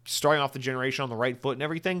starting off the generation on the right foot and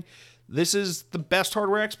everything, this is the best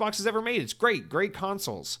hardware Xbox has ever made. It's great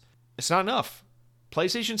consoles. It's not enough.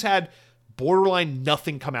 PlayStation's had borderline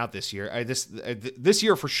nothing come out this year. This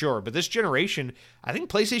year for sure, but this generation, I think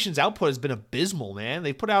PlayStation's output has been abysmal, man.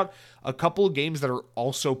 They put out a couple of games that are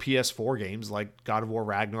also PS4 games, like God of War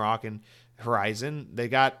Ragnarok and Horizon. They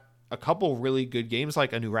got a couple really good games,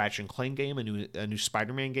 like a new Ratchet and Clank game, a new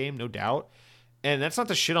Spider-Man game, no doubt. And that's not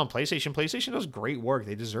the shit on PlayStation. PlayStation does great work.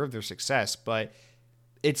 They deserve their success, but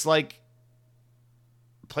it's like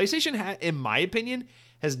PlayStation, in my opinion,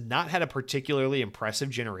 has not had a particularly impressive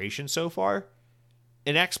generation so far.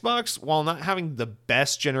 And Xbox, while not having the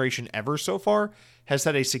best generation ever so far, has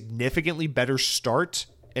had a significantly better start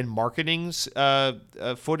in marketing's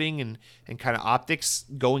footing and kind of optics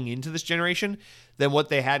going into this generation than what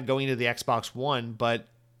they had going into the Xbox One. But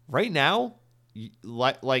right now,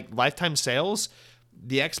 like lifetime sales,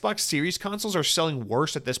 the Xbox Series consoles are selling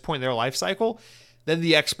worse at this point in their life cycle than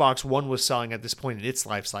the Xbox One was selling at this point in its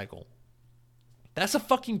life cycle. That's a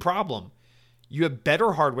fucking problem. You have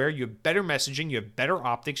better hardware, you have better messaging, you have better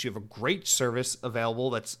optics, you have a great service available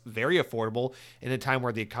that's very affordable in a time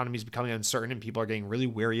where the economy is becoming uncertain and people are getting really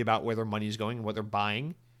wary about where their money is going and what they're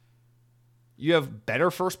buying. You have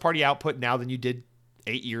better first-party output now than you did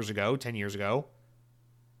 8 years ago, 10 years ago.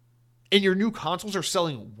 And your new consoles are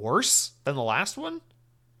selling worse than the last one?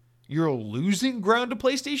 You're losing ground to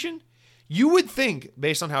PlayStation? You would think,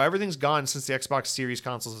 based on how everything's gone since the Xbox Series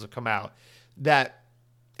consoles have come out, that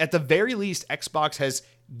at the very least, Xbox has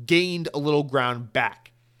gained a little ground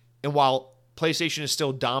back. And while PlayStation is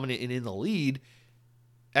still dominant and in the lead,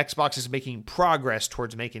 Xbox is making progress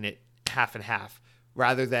towards making it half and half,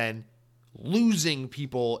 rather than losing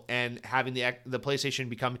people and having the PlayStation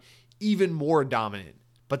become even more dominant.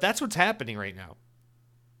 But that's what's happening right now.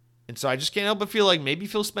 And so I just can't help but feel like maybe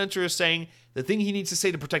Phil Spencer is saying the thing he needs to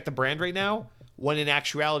say to protect the brand right now, when in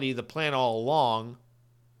actuality, the plan all along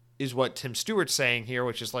is what Tim Stewart's saying here,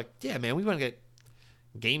 which is like, yeah, man, we want to get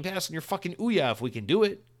Game Pass on your fucking Ouya if we can do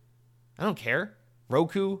it. I don't care.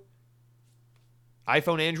 Roku,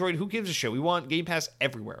 iPhone, Android, who gives a shit? We want Game Pass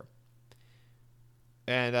everywhere.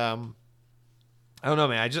 And I don't know,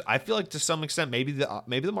 man. I feel like to some extent maybe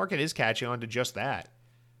the market is catching on to just that,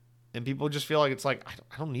 and people just feel like it's like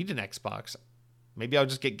I don't need an Xbox. Maybe I'll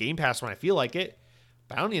just get Game Pass when I feel like it.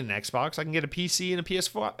 But I don't need an Xbox. I can get a PC and a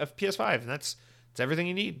PS5, and that's everything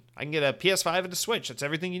you need. I can get a PS5 and a Switch. That's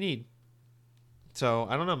everything you need. So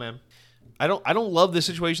I don't know, man. I don't love the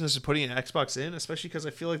situation this is putting an Xbox in, especially because I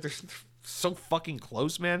feel like they're so fucking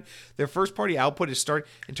close, man. Their first party output is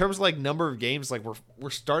in terms of like number of games, like we're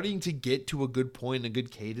starting to get to a good point, a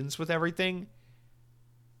good cadence with everything.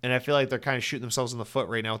 And I feel like they're kind of shooting themselves in the foot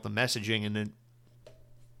right now with the messaging, and then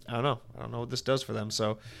I don't know what this does for them.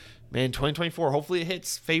 So, man, 2024, hopefully it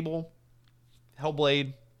hits. Fable,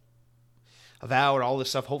 Hellblade, Avowed, all this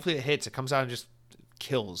stuff. Hopefully it hits. It comes out and just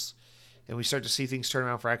kills, and we start to see things turn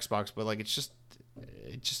around for Xbox. But like, it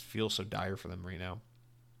just feels so dire for them right now.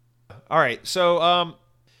 All right, so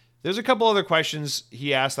there's a couple other questions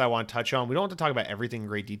he asked that I want to touch on. We don't have to talk about everything in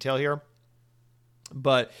great detail here,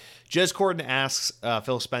 but Jez Corden asks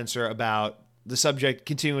Phil Spencer about the subject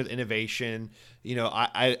continuing with innovation. You know,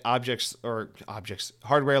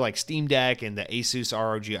 hardware like Steam Deck and the Asus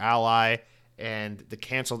ROG Ally, and the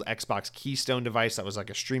canceled Xbox Keystone device that was like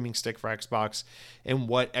a streaming stick for Xbox, and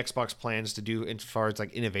what Xbox plans to do as far as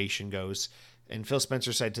like innovation goes. And Phil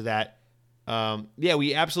Spencer said to that, yeah,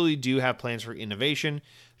 we absolutely do have plans for innovation.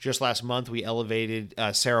 Just last month, we elevated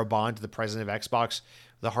Sarah Bond to the president of Xbox.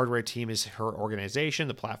 The hardware team is her organization.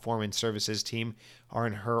 The platform and services team are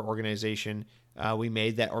in her organization. We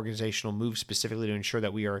made that organizational move specifically to ensure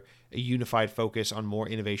that we are a unified focus on more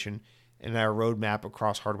innovation and our roadmap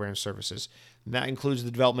across hardware and services. And that includes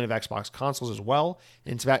the development of Xbox consoles as well.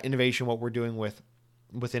 And it's about innovation, what we're doing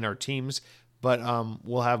within our teams. But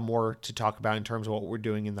we'll have more to talk about in terms of what we're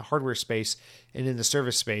doing in the hardware space and in the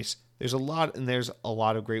service space. There's a lot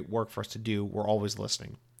of great work for us to do. We're always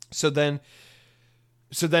listening. So then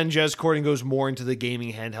Jez Corden goes more into the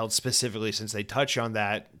gaming handheld specifically, since they touch on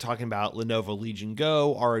that, talking about Lenovo Legion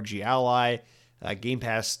Go, ROG Ally, Game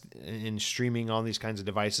Pass and streaming on these kinds of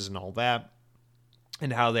devices and all that,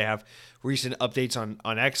 and how they have recent updates on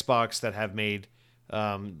Xbox that have made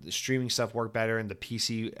the streaming stuff work better, and the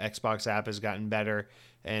PC Xbox app has gotten better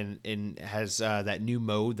and has that new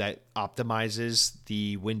mode that optimizes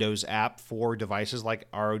the Windows app for devices like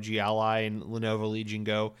ROG Ally and Lenovo Legion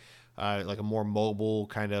Go, like a more mobile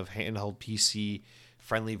kind of handheld PC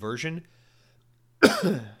friendly version.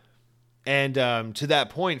 And to that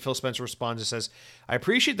point, Phil Spencer responds and says, "I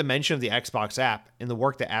appreciate the mention of the Xbox app and the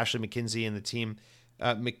work that Ashley McKinsey and the team,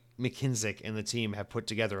 McKinsick and the team have put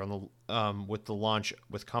together on the with the launch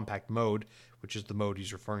with compact mode, which is the mode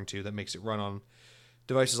he's referring to that makes it run on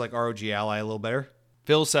devices like ROG Ally a little better."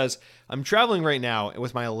 Phil says, "I'm traveling right now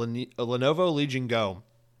with my Lenovo Legion Go,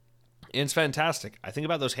 and it's fantastic. I think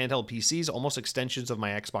about those handheld PCs, almost extensions of my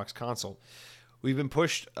Xbox console. We've been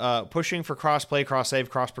pushing for cross-play, cross-save,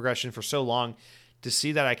 cross-progression for so long. To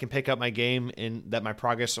see that I can pick up my game and that my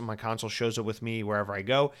progress on my console shows up with me wherever I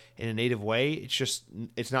go in a native way.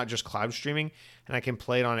 It's not just cloud streaming, and I can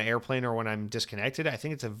play it on an airplane or when I'm disconnected. I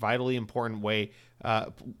think it's a vitally important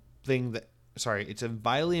it's a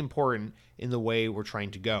vitally important in the way we're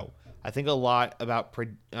trying to go. I think a lot about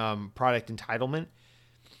product entitlement,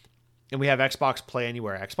 and we have Xbox Play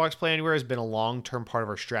Anywhere. Xbox Play Anywhere has been a long-term part of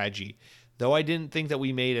our strategy. Though I didn't think that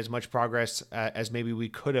we made as much progress as maybe we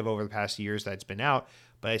could have over the past years that it's been out,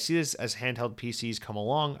 but I see this as handheld PCs come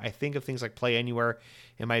along. I think of things like Play Anywhere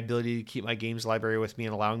and my ability to keep my games library with me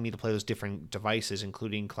and allowing me to play those different devices,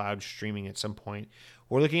 including cloud streaming at some point.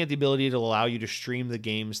 We're looking at the ability to allow you to stream the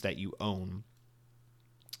games that you own."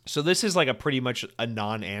 So this is like a pretty much a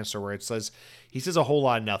non-answer where he says a whole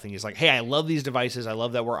lot of nothing. He's like, "Hey, I love these devices. I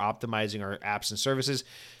love that we're optimizing our apps and services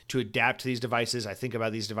to adapt to these devices. I think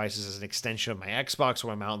about these devices as an extension of my Xbox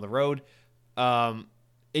when I'm out on the road."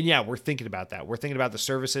 And yeah, we're thinking about that. We're thinking about the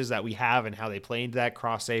services that we have and how they play into that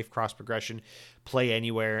cross-save, cross-progression, Play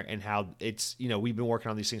Anywhere, and how it's, we've been working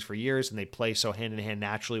on these things for years, and they play so hand-in-hand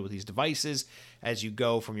naturally with these devices as you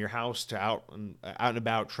go from your house to out and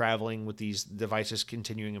about traveling with these devices,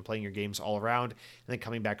 continuing and playing your games all around, and then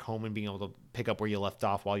coming back home and being able to pick up where you left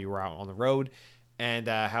off while you were out on the road. And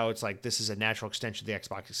how it's like, this is a natural extension of the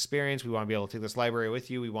Xbox experience. We want to be able to take this library with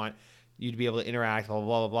you. We want you to be able to interact, blah, blah,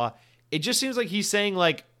 blah, blah, blah. It just seems like he's saying,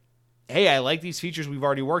 like, hey, I like these features we've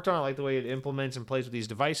already worked on. I like the way it implements and plays with these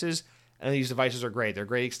devices. And these devices are great. They're a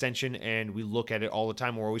great extension, and we look at it all the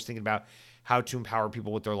time. We're always thinking about how to empower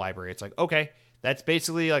people with their library. It's like, okay, that's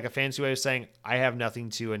basically like a fancy way of saying, I have nothing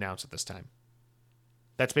to announce at this time.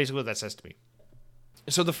 That's basically what that says to me.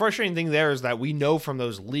 So the frustrating thing there is that we know from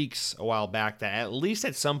those leaks a while back that at least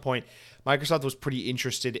at some point, Microsoft was pretty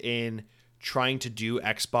interested in trying to do an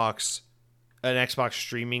Xbox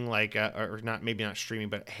streaming, maybe not streaming,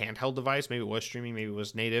 but handheld device. Maybe it was streaming, maybe it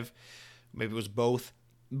was native, maybe it was both.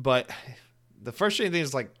 But the frustrating thing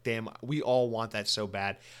is, like, damn, we all want that so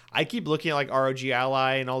bad. I keep looking at like ROG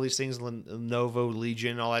Ally and all these things, Lenovo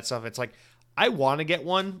Legion, all that stuff. It's like, I want to get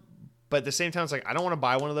one, but at the same time, it's like, I don't want to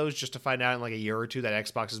buy one of those just to find out in like a year or two that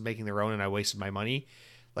Xbox is making their own and I wasted my money.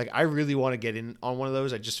 Like, I really want to get in on one of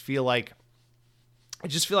those. I just feel like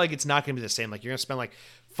it's not going to be the same. Like, you're going to spend like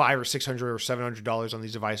 $500 or $600 or $700 on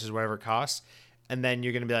these devices, whatever it costs, and then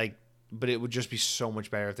you're going to be like, but it would just be so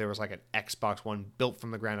much better if there was like an Xbox One built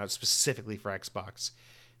from the ground out specifically for Xbox.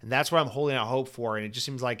 And that's what I'm holding out hope for. And it just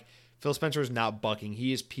seems like Phil Spencer is not bucking.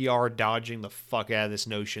 He is PR dodging the fuck out of this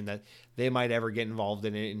notion that they might ever get involved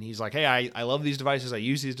in it. And he's like, hey, I love these devices. I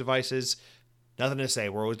use these devices. Nothing to say.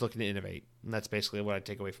 We're always looking to innovate. And that's basically what I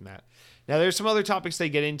take away from that. Now, there's some other topics they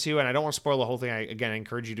get into, and I don't want to spoil the whole thing. I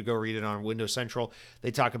encourage you to go read it on Windows Central.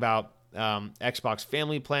 They talk about Xbox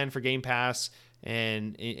Family Plan for Game Pass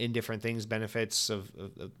and in different things, benefits of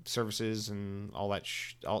services and all that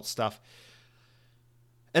stuff.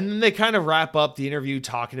 And then they kind of wrap up the interview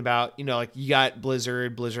talking about, like, you got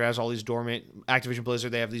Blizzard. Blizzard has all these dormant, Activision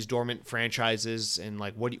Blizzard, they have these dormant franchises. And,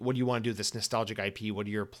 like, what do you want to do with this nostalgic IP? What are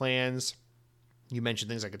your plans? You mentioned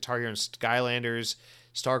things like Guitar Hero and Skylanders,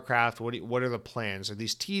 StarCraft. What are the plans? Are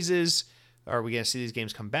these teases? Are we going to see these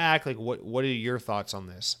games come back? Like, what are your thoughts on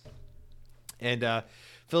this? And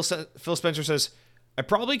Phil Spencer says, I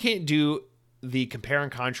probably can't do the compare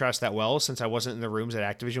and contrast that well since I wasn't in the rooms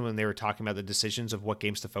at Activision when they were talking about the decisions of what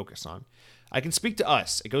games to focus on. I can speak to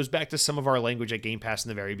us. It goes back to some of our language at Game Pass in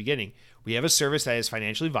the very beginning. We have a service that is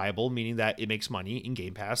financially viable, meaning that it makes money in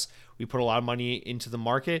Game Pass. We put a lot of money into the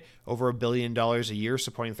market, over $1 billion a year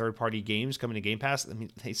supporting third-party games coming to Game Pass. I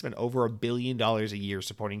mean, they spend over $1 billion a year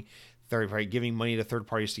supporting third-party, giving money to third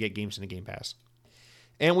parties to get games into Game Pass.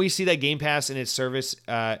 And we see that Game Pass in its service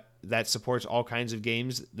that supports all kinds of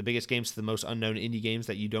games, the biggest games to the most unknown indie games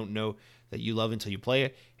that you don't know that you love until you play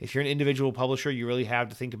it. If you're an individual publisher, you really have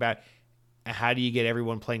to think about how do you get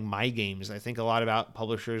everyone playing my games. I think a lot about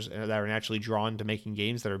publishers that are naturally drawn to making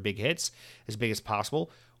games that are big hits, as big as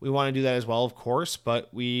possible. We want to do that as well, of course,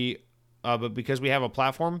 but because we have a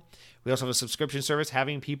platform, we also have a subscription service.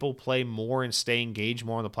 Having people play more and stay engaged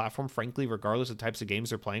more on the platform, frankly, regardless of the types of games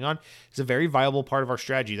they're playing on, is a very viable part of our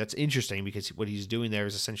strategy. That's interesting because what he's doing there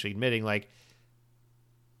is essentially admitting, like,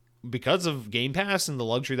 because of Game Pass and the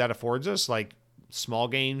luxury that affords us, like, small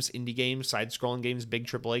games, indie games, side-scrolling games, big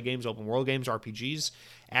AAA games, open world games, RPGs,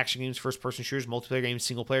 action games, first-person shooters, multiplayer games,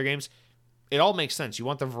 single-player games. It all makes sense. You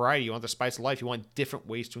want the variety. You want the spice of life. You want different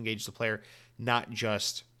ways to engage the player, not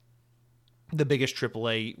just the biggest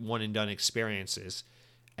AAA one-and-done experiences.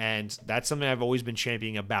 And that's something I've always been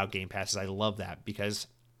championing about Game Pass. Is I love that because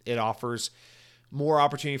it offers more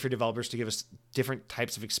opportunity for developers to give us different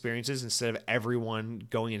types of experiences instead of everyone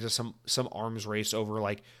going into some arms race over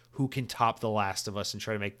like who can top The Last of Us and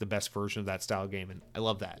try to make the best version of that style game. And I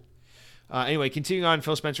love that. Anyway, continuing on,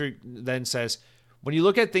 Phil Spencer then says, when you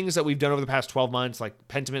look at things that we've done over the past 12 months, like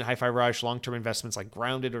Pentiment, Hi-Fi Rush, long-term investments like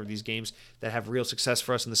Grounded, or these games that have real success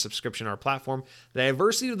for us in the subscription on our platform, the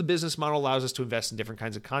diversity of the business model allows us to invest in different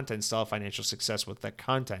kinds of content, still have financial success with that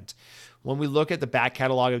content. When we look at the back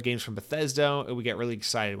catalog of games from Bethesda, we get really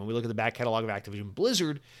excited. When we look at the back catalog of Activision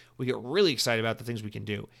Blizzard, we get really excited about the things we can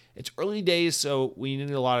do. It's early days, so we need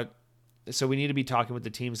to be talking with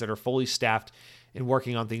the teams that are fully staffed and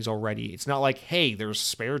working on things already. It's not like, hey, there's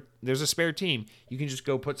a spare team. You can just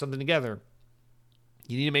go put something together.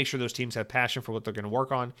 You need to make sure those teams have passion for what they're going to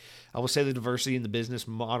work on. I will say the diversity in the business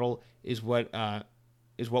model is what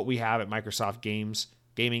we have at Microsoft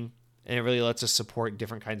Gaming, and it really lets us support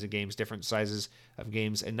different kinds of games, different sizes of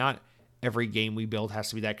games, and not every game we build has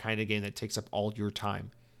to be that kind of game that takes up all your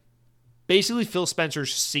time. Basically, Phil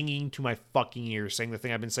Spencer's singing to my fucking ears, saying the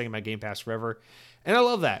thing I've been saying about Game Pass forever, and I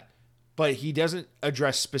love that. But he doesn't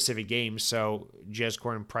address specific games, so Jez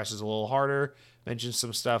Corn presses a little harder, mentions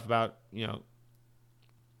some stuff about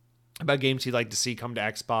games he'd like to see come to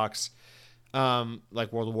Xbox,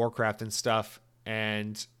 like World of Warcraft and stuff,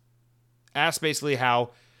 and asks basically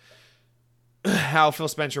how Phil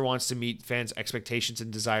Spencer wants to meet fans' expectations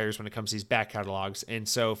and desires when it comes to these back catalogs. And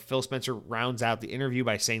so Phil Spencer rounds out the interview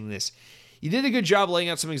by saying this: "You did a good job laying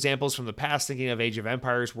out some examples from the past, thinking of Age of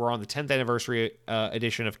Empires. We're on the 10th anniversary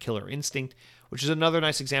edition of Killer Instinct, which is another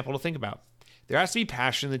nice example to think about. There has to be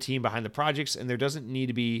passion in the team behind the projects, and there doesn't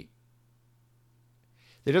mean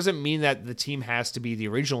that the team has to be the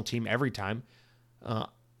original team every time.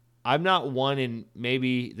 I'm not one, and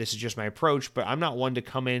maybe this is just my approach, but I'm not one to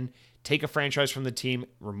come in, take a franchise from the team,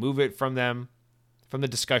 remove it from them, from the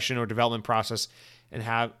discussion or development process, and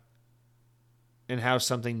how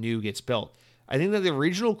something new gets built. I think that the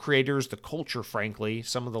original creators, the culture, frankly,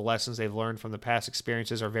 some of the lessons they've learned from the past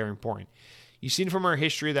experiences are very important. You've seen from our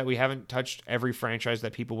history that we haven't touched every franchise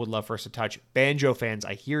that people would love for us to touch. Banjo fans,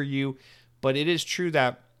 I hear you, but it is true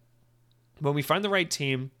that when we find the right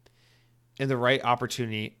team and the right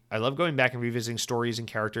opportunity, I love going back and revisiting stories and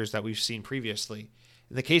characters that we've seen previously.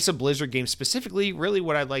 In the case of Blizzard games specifically, really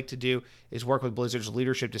what I'd like to do is work with Blizzard's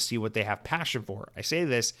leadership to see what they have passion for. I say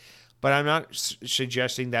this, but I'm not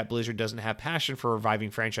suggesting that Blizzard doesn't have passion for reviving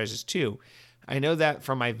franchises too. I know that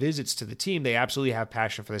from my visits to the team, they absolutely have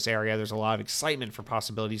passion for this area. There's a lot of excitement for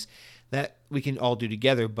possibilities that we can all do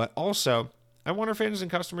together. But also, I want our fans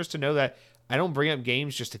and customers to know that I don't bring up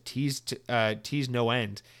games just to tease no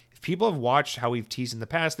end. If people have watched how we've teased in the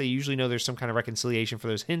past, they usually know there's some kind of reconciliation for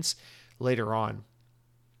those hints later on.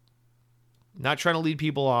 Not trying to lead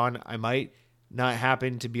people on. I might not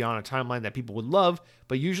happen to be on a timeline that people would love,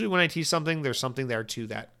 but usually when I tease something, there's something there too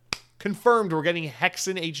that confirmed. We're getting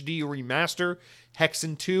Hexen HD Remaster,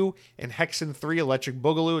 Hexen 2, and Hexen 3 Electric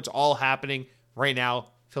Boogaloo. It's all happening right now.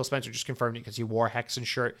 Phil Spencer just confirmed it because he wore a Hexen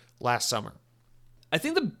shirt last summer. I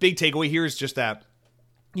think the big takeaway here is just that,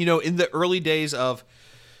 in the early days of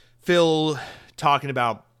Phil talking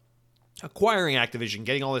about acquiring Activision,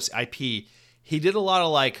 getting all this IP, he did a lot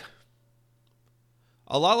like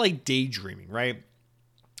daydreaming, right?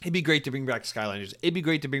 It'd be great to bring back Skylanders. It'd be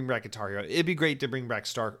great to bring back Atari. It'd be great to bring back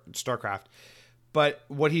StarCraft. But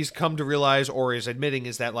what he's come to realize or is admitting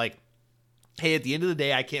is that, like, hey, at the end of the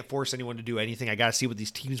day, I can't force anyone to do anything. I got to see what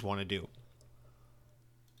these teams want to do.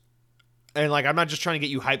 And, like, I'm not just trying to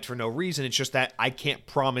get you hyped for no reason. It's just that I can't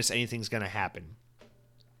promise anything's going to happen.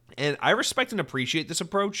 And I respect and appreciate this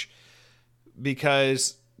approach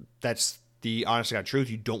because that's the honest to God truth.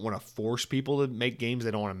 You don't want to force people to make games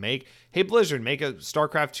they don't want to make. Hey, Blizzard, make a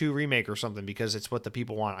StarCraft 2 remake or something because it's what the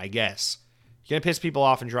people want, I guess. You're going to piss people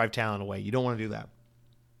off and drive talent away. You don't want to do that.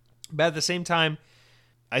 But at the same time,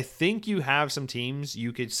 I think you have some teams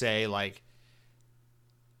you could say, like,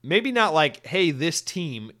 maybe not like, hey, this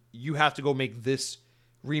team, you have to go make this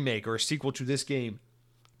remake or a sequel to this game.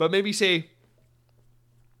 But maybe say,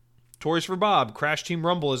 Toys for Bob, Crash Team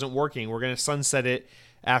Rumble isn't working. We're going to sunset it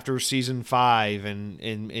after Season 5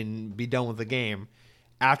 and be done with the game.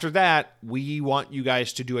 After that, we want you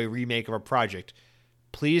guys to do a remake of a project.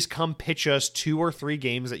 Please come pitch us 2 or 3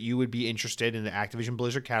 games that you would be interested in the Activision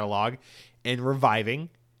Blizzard catalog and reviving,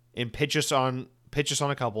 and pitch us on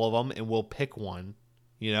a couple of them, and we'll pick one.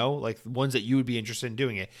 You know, like ones that you would be interested in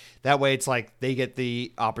doing it. That way, it's like they get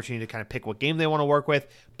the opportunity to kind of pick what game they want to work with,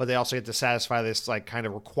 but they also get to satisfy this like kind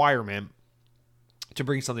of requirement to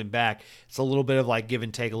bring something back. It's a little bit of like give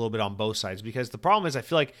and take a little bit on both sides, because the problem is I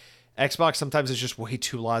feel like Xbox sometimes is just way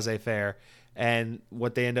too laissez-faire, and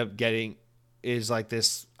what they end up getting is like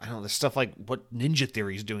this, I don't know, this stuff like what Ninja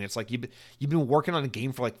Theory is doing. It's like you've been working on a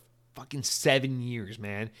game for like fucking 7 years,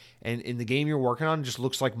 man. And in the game you're working on just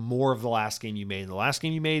looks like more of the last game you made. And the last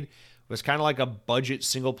game you made was kind of like a budget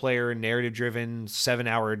single player narrative driven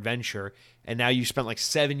 7-hour adventure. And now you spent like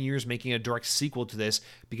 7 years making a direct sequel to this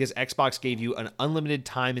because Xbox gave you an unlimited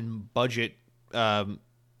time and budget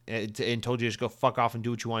and told you to just go fuck off and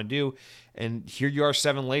do what you want to do. And here you are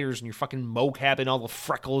 7 layers and you're fucking mocapping all the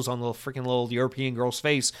freckles on the freaking little European girl's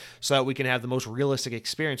face so that we can have the most realistic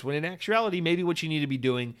experience. When in actuality, maybe what you need to be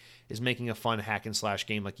doing is making a fun hack and slash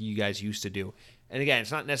game like you guys used to do. And again,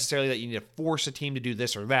 it's not necessarily that you need to force a team to do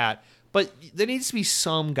this or that, but there needs to be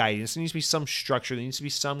some guidance. There needs to be some structure. There needs to be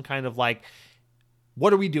some kind of like,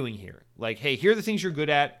 what are we doing here? Like, hey, here are the things you're good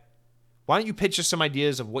at. Why don't you pitch us some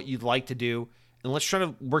ideas of what you'd like to do? And let's try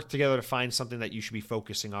to work together to find something that you should be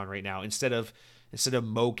focusing on right now instead of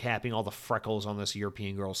mocapping all the freckles on this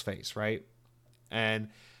European girl's face, right? And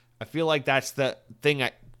I feel like that's the thing.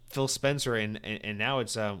 Phil Spencer and now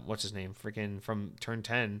it's what's his name, freaking from Turn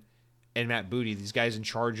 10, and Matt Booty. These guys who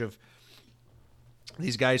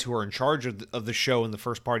are in charge of the show and the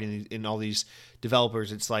first party and all these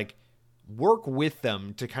developers. It's like work with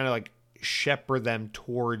them to kind of like shepherd them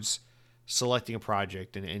towards selecting a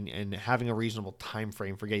project and having a reasonable time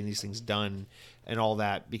frame for getting these things done and all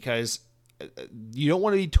that, because you don't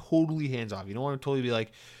want to be totally hands off. You don't want to totally be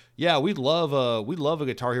like, yeah, we'd love a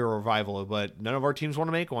Guitar Hero revival, but none of our teams want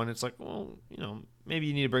to make one. It's like, well, maybe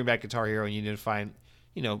you need to bring back Guitar Hero and you need to find,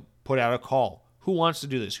 put out a call. Who wants to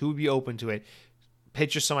do this? Who would be open to it?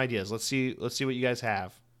 Pitch us some ideas. Let's see what you guys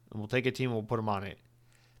have, and we'll take a team and we'll put them on it.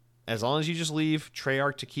 As long as you just leave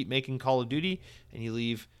Treyarch to keep making Call of Duty and you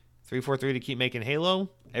leave 343 to keep making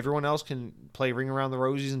Halo, everyone else can play Ring Around the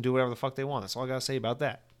Rosies and do whatever the fuck they want. That's all I gotta say about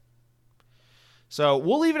that. So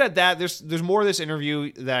we'll leave it at that. There's more of this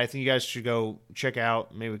interview that I think you guys should go check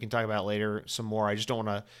out. Maybe we can talk about it later some more. I just don't want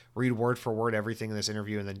to read word for word everything in this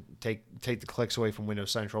interview and then take the clicks away from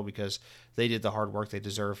Windows Central, because they did the hard work. They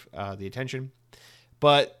deserve the attention.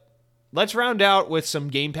 But let's round out with some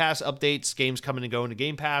Game Pass updates, games coming and going to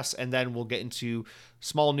Game Pass, and then we'll get into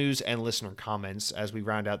small news and listener comments as we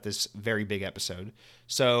round out this very big episode.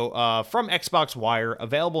 So from Xbox Wire,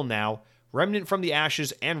 available now, Remnant from the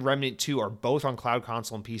Ashes and Remnant 2 are both on cloud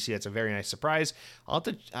console and PC. That's a very nice surprise. I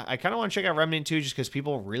kind of want to check out Remnant 2 just because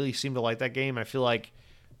people really seem to like that game. I feel like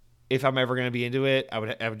if I'm ever going to be into it, I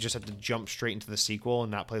would just have to jump straight into the sequel and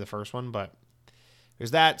not play the first one, but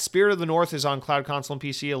there's that. Spirit of the North is on cloud console and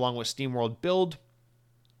PC along with SteamWorld Build.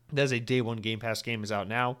 That is a day one Game Pass game, is out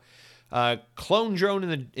now. Clone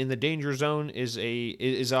Drone in the Danger Zone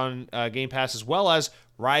is on Game Pass, as well as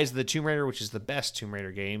Rise of the Tomb Raider, which is the best Tomb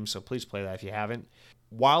Raider game, so please play that if you haven't.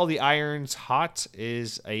 While the Iron's Hot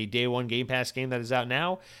is a day one Game Pass game that is out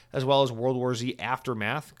now, as well as World War Z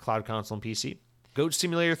Aftermath, cloud console and PC. Goat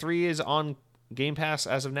Simulator 3 is on Game Pass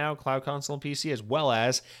as of now, cloud console and PC, as well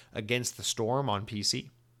as Against the Storm on PC.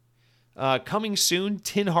 Coming soon,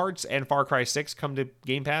 Tin Hearts and Far Cry 6 come to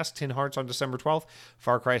Game Pass. Tin Hearts on December 12th,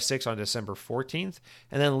 Far Cry 6 on December 14th.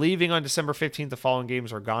 And then leaving on December 15th, the following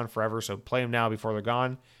games are gone forever, so play them now before they're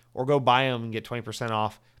gone, or go buy them and get 20%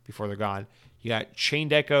 off before they're gone. You got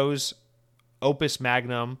Chained Echoes, Opus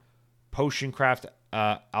Magnum, Potion Craft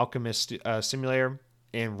Alchemist Simulator,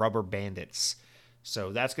 and Rubber Bandits.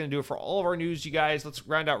 So that's going to do it for all of our news, you guys. Let's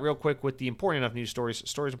round out real quick with the important enough news stories.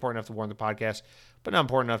 Stories important enough to warrant the podcast, but not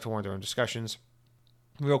important enough to warrant their own discussions.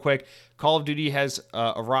 Real quick, Call of Duty has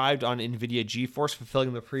arrived on NVIDIA GeForce,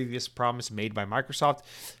 fulfilling the previous promise made by Microsoft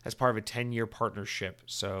as part of a 10-year partnership.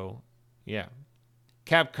 So, yeah.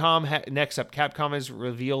 Next up, Capcom has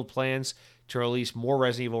revealed plans to release more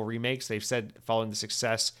Resident Evil remakes. They've said following the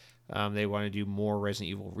success, they want to do more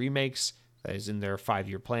Resident Evil remakes. That is in their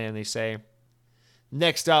 5-year plan, they say.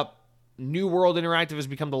 Next up, New World Interactive has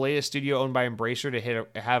become the latest studio owned by Embracer to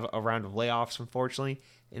have a round of layoffs, unfortunately.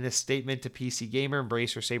 In a statement to PC Gamer,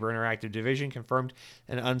 Embracer Saber Interactive Division confirmed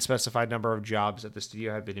an unspecified number of jobs at the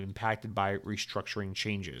studio have been impacted by restructuring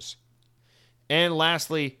changes. And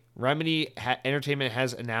lastly, Remedy Entertainment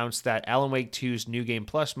has announced that Alan Wake 2's New Game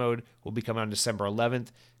Plus mode will be coming on December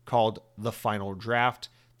 11th, called The Final Draft.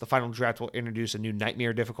 The Final Draft will introduce a new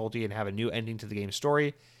nightmare difficulty and have a new ending to the game's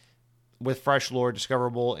story, with fresh lore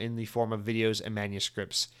discoverable in the form of videos and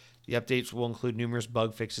manuscripts. The updates will include numerous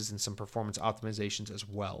bug fixes and some performance optimizations as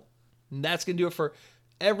well. And that's going to do it for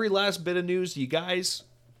every last bit of news, you guys.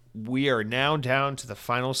 We are now down to the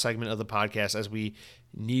final segment of the podcast as we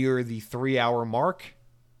near the 3-hour mark.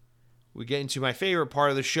 We get into my favorite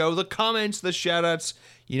part of the show, the comments, the shoutouts.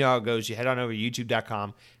 You know how it goes. You head on over to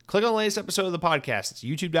youtube.com. Click on the latest episode of the podcast. It's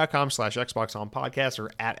youtube.com/XboxOnPodcast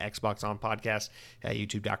or at XboxOnPodcast at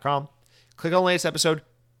youtube.com. Click on the latest episode.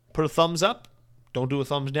 Put a thumbs up. Don't do a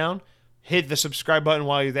thumbs down. Hit the subscribe button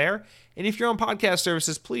while you're there. And if you're on podcast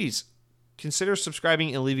services, please consider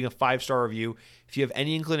subscribing and leaving a 5-star review. If you have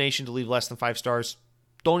any inclination to leave less than 5 stars,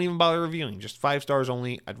 don't even bother reviewing. Just 5 stars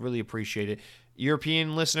only. I'd really appreciate it.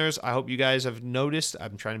 European listeners, I hope you guys have noticed.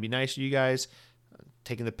 I'm trying to be nice to you guys.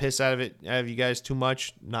 Taking the piss out of you guys too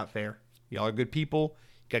much. Not fair. Y'all are good people.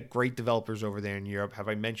 Got great developers over there in Europe. Have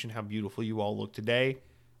I mentioned how beautiful you all look today?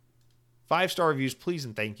 5-star reviews, please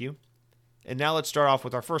and thank you. And now let's start off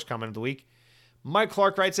with our first comment of the week. Mike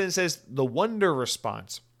Clark writes in and says, the Wonder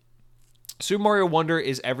response. Super Mario Wonder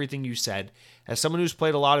is everything you said. As someone who's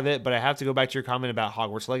played a lot of it, but I have to go back to your comment about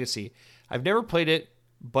Hogwarts Legacy. I've never played it,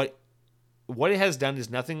 but what it has done is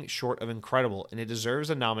nothing short of incredible, and it deserves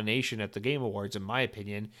a nomination at the Game Awards, in my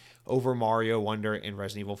opinion, over Mario Wonder and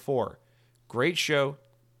Resident Evil 4. Great show,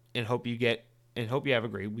 and hope you have a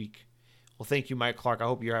great week. Well, thank you, Mike Clark. I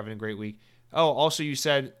hope you're having a great week. Oh, also you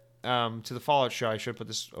said to the Fallout show. I should have put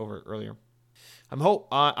this over earlier. I'm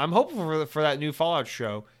hopeful for that new Fallout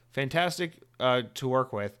show. Fantastic to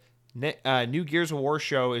work with. New Gears of War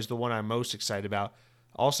show is the one I'm most excited about.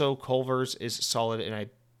 Also, Culver's is solid, and I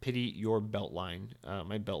pity your belt line.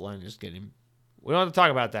 My belt line is getting... We don't have to talk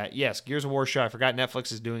about that. Yes, Gears of War show. I forgot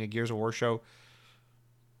Netflix is doing a Gears of War show.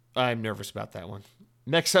 I'm nervous about that one.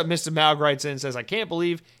 Next up, Mr. Malg writes in and says, I can't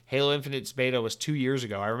believe Halo Infinite's beta was 2 years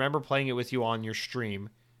ago. I remember playing it with you on your stream.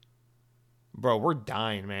 Bro, we're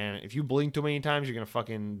dying, man. If you blink too many times, you're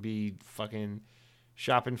gonna be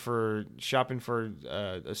shopping for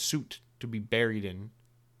a suit to be buried in.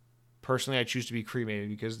 Personally, I choose to be cremated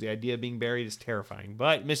because the idea of being buried is terrifying.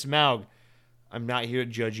 But, Miss Malg, I'm not here to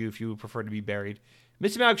judge you if you would prefer to be buried.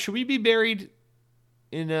 Miss Malg, should we be buried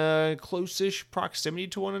in a close-ish proximity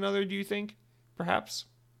to one another, do you think? Perhaps?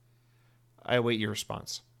 I await your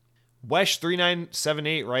response.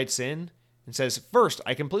 Wesh3978 writes in and says, first,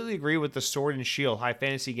 I completely agree with the Sword and Shield high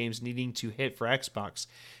fantasy games needing to hit for Xbox.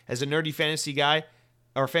 As a nerdy fantasy guy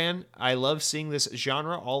or fan, I love seeing this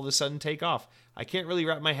genre all of a sudden take off. I can't really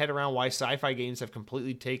wrap my head around why sci-fi games have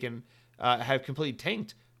completely tanked,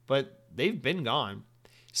 but they've been gone.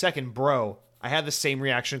 Second, bro, I had the same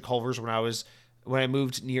reaction to Culver's when I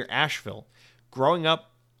moved near Asheville. Growing up,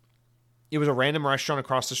 it was a random restaurant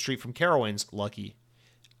across the street from Carowinds, lucky.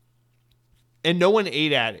 And no one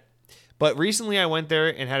ate at it. But recently I went there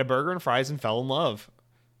and had a burger and fries and fell in love.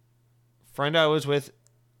 Friend I was with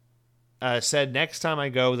said next time I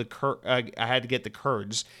go, I had to get the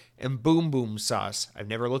curds and boom boom sauce. I've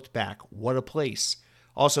never looked back. What a place.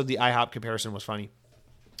 Also, the IHOP comparison was funny.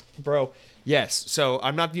 Bro, yes. So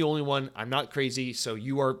I'm not the only one. I'm not crazy. So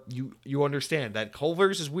you understand that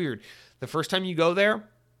Culver's is weird. The first time you go there,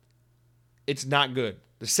 it's not good.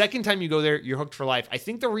 The second time you go there, you're hooked for life. I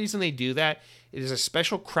think the reason they do that is a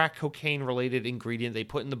special crack cocaine related ingredient they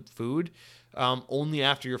put in the food only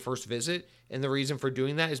after your first visit. And the reason for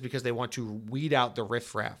doing that is because they want to weed out the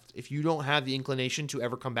riffraff. If you don't have the inclination to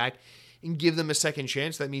ever come back and give them a second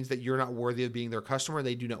chance, that means that you're not worthy of being their customer.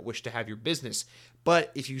 They do not wish to have your business.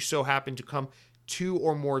 But if you so happen to come 2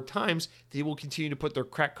 or more times, they will continue to put their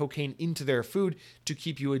crack cocaine into their food to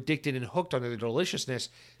keep you addicted and hooked on their deliciousness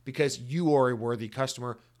because you are a worthy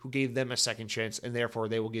customer who gave them a second chance, and therefore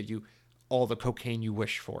they will give you all the cocaine you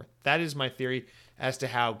wish for. That is my theory as to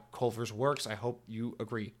how Culver's works. I hope you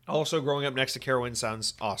agree. Also, growing up next to Carowinds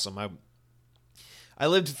sounds awesome. I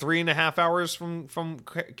lived 3.5 hours from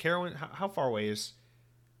Carowinds. How far away is?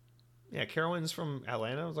 Yeah, Carowinds from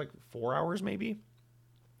Atlanta. It was like 4 hours maybe.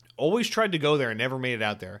 Always tried to go there and never made it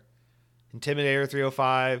out there. Intimidator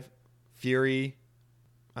 305, Fury.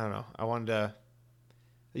 I don't know. I wanted to.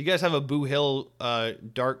 You guys have a Boo Hill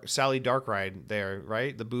Sally Dark ride there,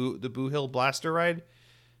 right? The Boo Hill Blaster ride.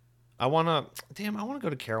 I wanna go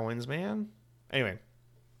to Carowinds, man. Anyway,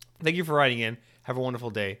 thank you for writing in. Have a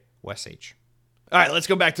wonderful day, Wes H. All right, let's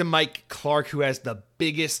go back to Mike Clark, who has the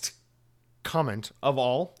biggest comment of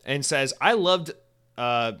all and says, I loved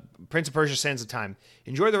Prince of Persia: Sands of Time.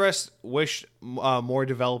 Enjoy the rest. Wish more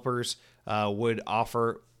developers would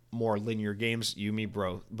offer more linear games. You, me,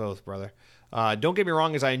 both, brother. Don't get me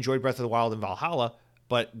wrong, as I enjoyed Breath of the Wild and Valhalla,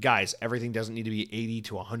 but guys, everything doesn't need to be 80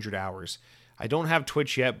 to 100 hours. I don't have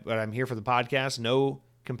Twitch yet, but I'm here for the podcast. No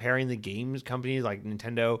comparing the games companies like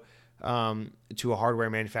Nintendo to a hardware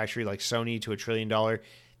manufacturer like Sony to a $1 trillion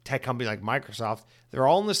tech company like Microsoft. They're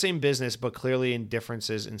all in the same business, but clearly in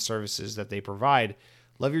differences in services that they provide.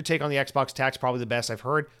 Love your take on the Xbox tax, probably the best I've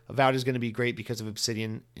heard. Avowed is going to be great because of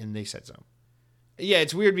Obsidian, and they said so. Yeah,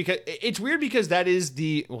 it's weird because that is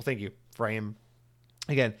the, well, thank you, Frame,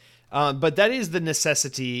 again. But that is the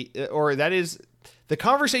necessity, or that is the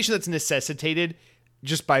conversation that's necessitated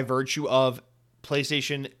just by virtue of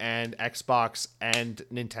PlayStation and Xbox and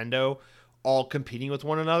Nintendo all competing with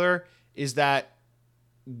one another, is that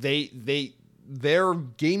their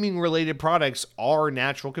gaming related products are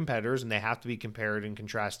natural competitors and they have to be compared and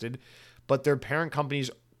contrasted, but their parent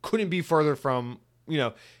companies couldn't be further from,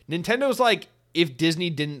 Nintendo's like, if Disney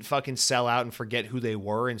didn't fucking sell out and forget who they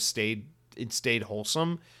were and stayed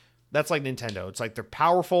wholesome, that's like Nintendo. It's like they're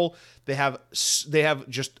powerful. They have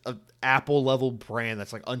just an Apple level brand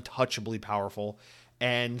that's like untouchably powerful,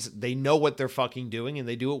 and they know what they're fucking doing and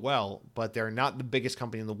they do it well, but they're not the biggest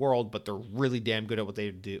company in the world, but they're really damn good at what they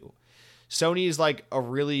do. Sony is like a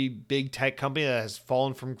really big tech company that has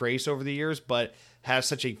fallen from grace over the years, but has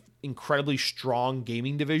such a incredibly strong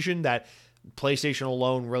gaming division that PlayStation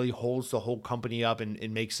alone really holds the whole company up and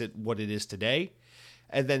makes it what it is today.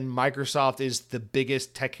 And then Microsoft is the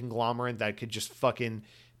biggest tech conglomerate that could just fucking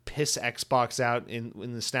piss Xbox out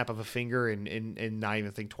in the snap of a finger and not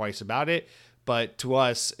even think twice about it. But to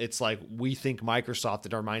us, it's like we think Microsoft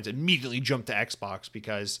in our minds immediately jump to Xbox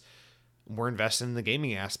because we're invested in the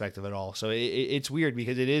gaming aspect of it all. So it's weird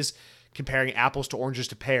because it is comparing apples to oranges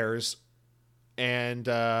to pears, and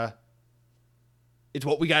it's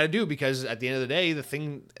what we got to do because at the end of the day, the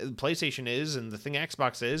thing PlayStation is and the thing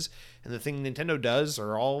Xbox is and the thing Nintendo does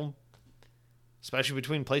are all, especially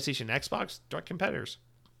between PlayStation and Xbox, direct competitors.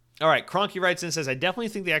 All right, Cronky writes in and says, I definitely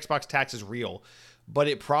think the Xbox tax is real, but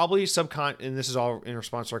it probably and this is all in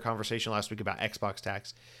response to our conversation last week about Xbox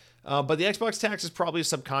tax. But the Xbox tax is probably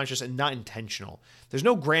subconscious and not intentional. There's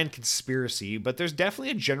no grand conspiracy, but there's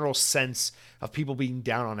definitely a general sense of people being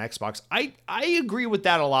down on Xbox. I agree with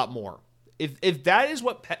that a lot more. If that is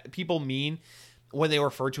what people mean when they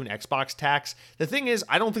refer to an Xbox tax, the thing is,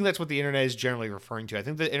 I don't think that's what the internet is generally referring to. I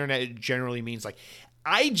think the internet generally means like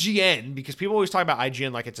IGN, because people always talk about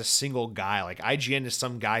IGN like it's a single guy. Like IGN is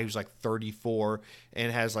some guy who's like 34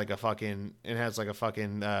 and has like a fucking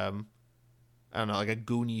I don't know, like a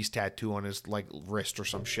Goonies tattoo on his like wrist or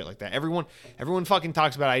some shit like that. Everyone fucking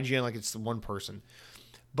talks about IGN like it's the one person.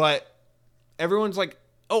 But everyone's like,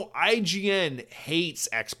 oh, IGN hates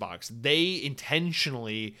Xbox. They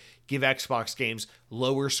intentionally give Xbox games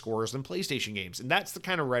lower scores than PlayStation games. And that's the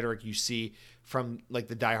kind of rhetoric you see from like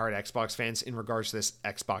the diehard Xbox fans in regards to this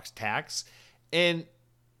Xbox tax. And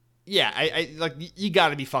yeah, I like, you got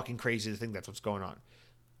to be fucking crazy to think that's what's going on.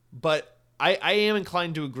 But I am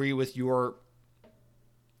inclined to agree with your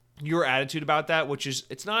attitude about that, which is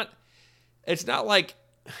it's not like,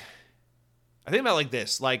 I think about it like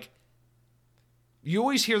this, like you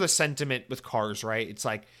always hear the sentiment with cars, right? It's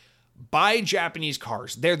like, buy Japanese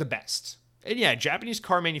cars. They're the best. And yeah, Japanese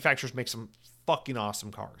car manufacturers make some fucking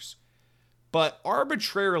awesome cars. But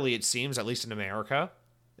arbitrarily, it seems, at least in America,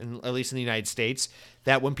 and at least in the United States,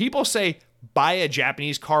 that when people say buy a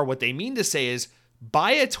Japanese car, what they mean to say is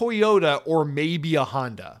buy a Toyota or maybe a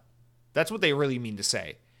Honda. That's what they really mean to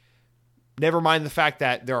say. Never mind the fact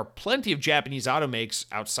that there are plenty of Japanese automakes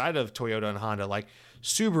outside of Toyota and Honda, like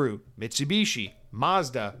Subaru, Mitsubishi,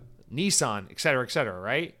 Mazda, Nissan, etc.,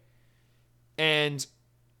 right? And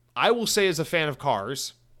I will say, as a fan of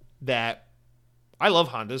cars, that I love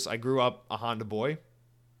Hondas. I grew up a Honda boy.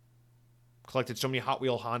 Collected so many Hot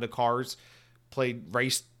Wheel Honda cars.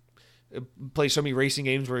 Raced play so many racing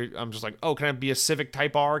games where I'm just like, oh, can I be a Civic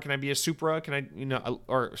Type R? Can I be a Supra? Can I,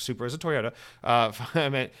 or Supra is a Toyota. I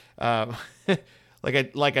meant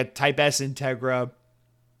like a Type S Integra,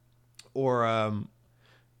 or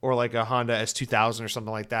like a Honda S2000 or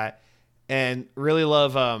something like that, and really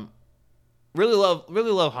love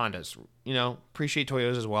Hondas. Appreciate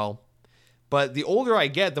Toyotas as well. But the older I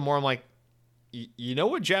get, the more I'm like, you know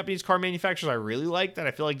what Japanese car manufacturers I really like that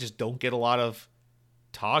I feel like just don't get a lot of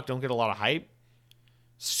talk, don't get a lot of hype?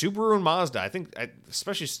 Subaru and Mazda. I think,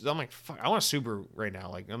 especially, I'm like, fuck, I want a Subaru right now.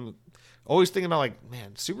 Like, I'm always thinking about, like,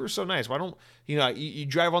 man, Subaru's so nice. Why don't, you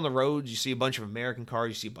drive on the roads, you see a bunch of American cars,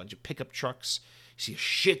 you see a bunch of pickup trucks, you see a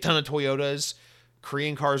shit ton of Toyotas.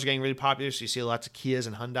 Korean cars are getting really popular, so you see lots of Kias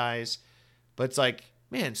and Hyundais. But it's like,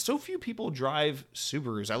 man, so few people drive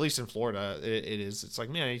Subarus. At least in Florida, it is. It's like,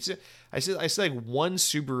 man, I see like one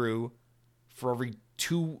Subaru for every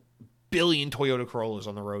 2 billion Toyota Corollas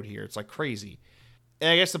on the road here. It's like crazy. And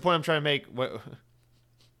I guess the point I'm trying to make, let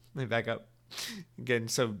me back up. I'm getting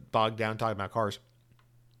so bogged down talking about cars.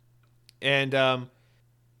 And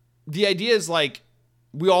the idea is like,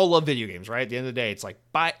 we all love video games, right? At the end of the day, it's like,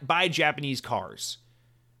 buy Japanese cars.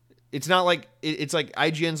 It's not like, it's like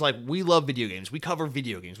IGN's like, we love video games. We cover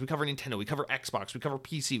video games. We cover Nintendo. We cover Xbox. We cover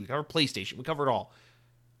PC. We cover PlayStation. We cover it all.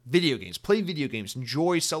 Video games. Play video games.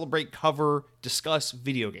 Enjoy, celebrate, cover, discuss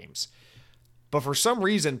video games. But for some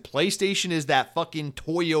reason, PlayStation is that fucking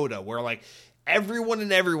Toyota where like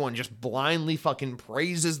everyone just blindly fucking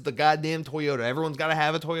praises the goddamn Toyota. Everyone's got to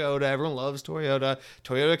have a Toyota. Everyone loves Toyota.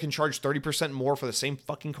 Toyota can charge 30% more for the same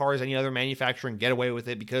fucking car as any other manufacturer and get away with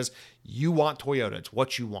it because you want Toyota. It's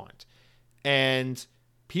what you want. And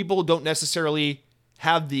people don't necessarily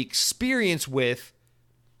have the experience with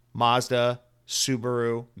Mazda,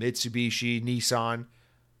 Subaru, Mitsubishi, Nissan.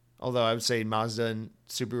 Although I would say Mazda and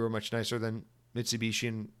Subaru are much nicer than Mitsubishi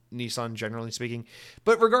and Nissan, generally speaking.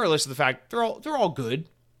 But regardless of the fact, they're all good.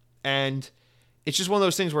 And it's just one of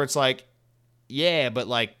those things where it's like, yeah, but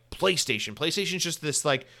like PlayStation's just this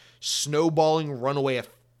like snowballing runaway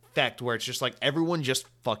effect where it's just like everyone just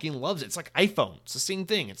fucking loves it. It's like iPhone. It's the same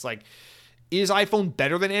thing. It's like, is iPhone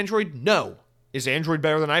better than Android? No. Is Android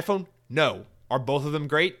better than iPhone? No. Are both of them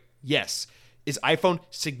great? Yes. Is iPhone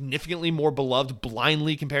significantly more beloved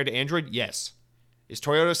blindly compared to Android? Yes. Is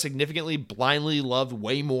Toyota significantly blindly loved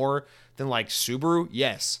way more than like Subaru?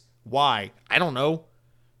 Yes. Why? I don't know.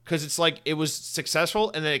 Because it's like it was successful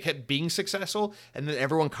and then it kept being successful and then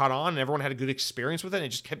everyone caught on and everyone had a good experience with it and it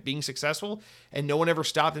just kept being successful and no one ever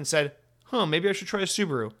stopped and said, maybe I should try a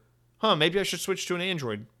Subaru. Maybe I should switch to an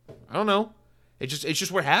Android. I don't know. It's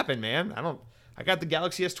just what happened, man. I got the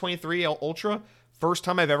Galaxy S23 Ultra. First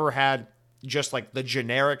time I've ever had just like the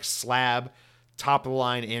generic slab top of the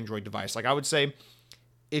line Android device. Like I would say,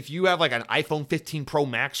 if you have like an iPhone 15 Pro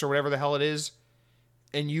Max or whatever the hell it is,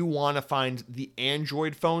 and you want to find the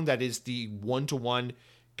Android phone that is the one-to-one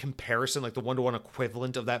comparison, like the one-to-one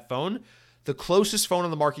equivalent of that phone, the closest phone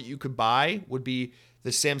on the market you could buy would be the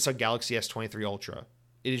Samsung Galaxy S23 Ultra.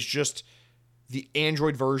 It is just the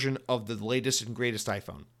Android version of the latest and greatest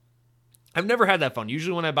iPhone. I've never had that phone.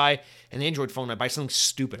 Usually when I buy an Android phone, I buy something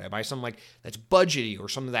stupid. I buy something like that's budgety or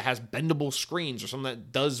something that has bendable screens or something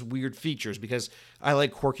that does weird features because I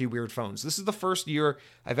like quirky, weird phones. This is the first year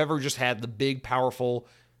I've ever just had the big, powerful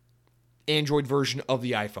Android version of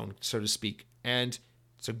the iPhone, so to speak. And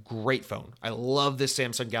it's a great phone. I love this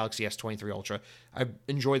Samsung Galaxy S23 Ultra. I've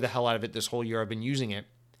enjoyed the hell out of it this whole year I've been using it.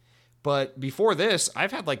 But before this,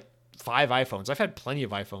 I've had like 5 iPhones. I've had plenty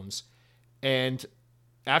of iPhones. And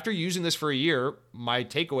after using this for a year, my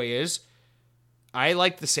takeaway is I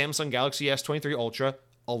like the Samsung Galaxy S23 Ultra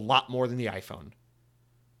a lot more than the iPhone.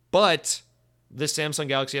 But this Samsung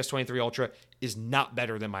Galaxy S23 Ultra is not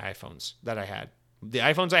better than my iPhones that I had. The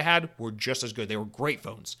iPhones I had were just as good. They were great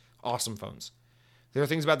phones, awesome phones. There are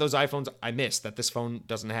things about those iPhones I miss that this phone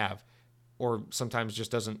doesn't have, or sometimes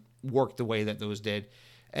just doesn't work the way that those did.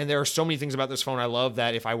 And there are so many things about this phone I love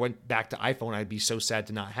that if I went back to iPhone, I'd be so sad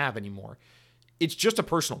to not have anymore. It's just a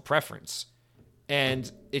personal preference.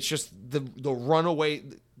 And it's just the runaway.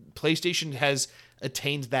 PlayStation has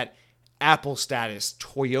attained that Apple status,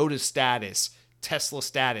 Toyota status, Tesla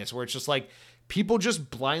status, where it's just like people just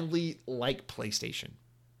blindly like PlayStation.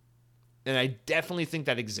 And I definitely think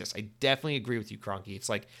that exists. I definitely agree with you, Cronky. It's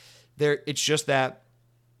like it's just that,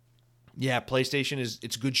 yeah, PlayStation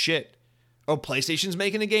it's good shit. Oh, PlayStation's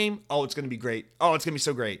making a game? Oh, it's going to be great. Oh, it's going to be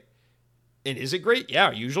so great. And is it great? Yeah,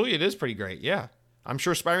 usually it is pretty great. Yeah. I'm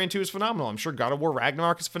sure Spider-Man 2 is phenomenal. I'm sure God of War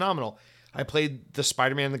Ragnarok is phenomenal. I played the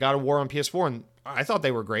Spider-Man and the God of War on PS4, and I thought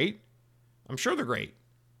they were great. I'm sure they're great.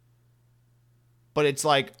 But it's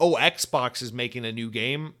like, oh, Xbox is making a new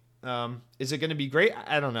game. Is it going to be great?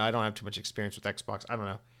 I don't know. I don't have too much experience with Xbox. I don't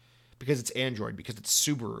know. Because it's Android, because it's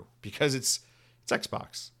Subaru, because it's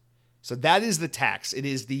Xbox. So that is the tax. It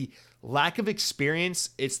is the lack of experience.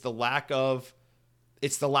 It's the lack of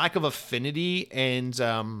affinity and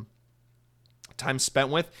time spent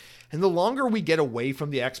with. And the longer we get away from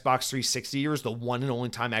the Xbox 360 years, the one and only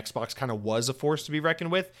time Xbox kind of was a force to be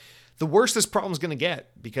reckoned with, the worse this problem's going to get,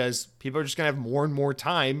 because people are just going to have more and more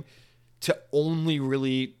time to only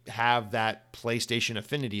really have that PlayStation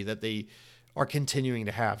affinity that they are continuing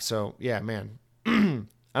to have. So yeah, man, I don't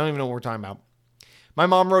even know what we're talking about. My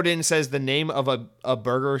mom wrote in and says the name of a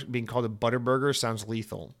burger being called a butter burger sounds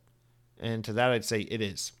lethal. And to that, I'd say it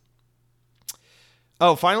is.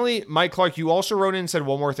 Oh, finally, Mike Clark, you also wrote in and said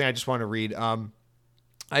one more thing I just want to read.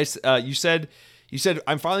 You said,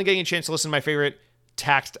 I'm finally getting a chance to listen to my favorite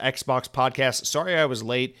taxed Xbox podcast. Sorry I was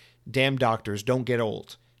late. Damn doctors, don't get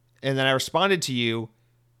old. And then I responded to you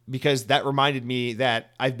because that reminded me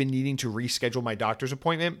that I've been needing to reschedule my doctor's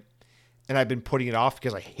appointment, and I've been putting it off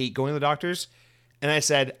because I hate going to the doctors. And I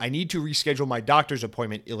said, I need to reschedule my doctor's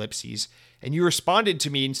appointment, ellipses. And you responded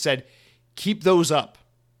to me and said, keep those up.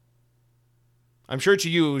 I'm sure to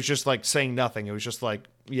you, it was just like saying nothing. It was just like,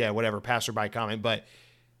 yeah, whatever, passerby comment. But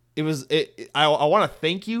I want to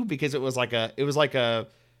thank you because it was like a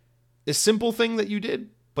simple thing that you did,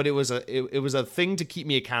 but it was a thing to keep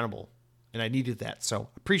me accountable. And I needed that. So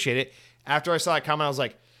appreciate it. After I saw that comment, I was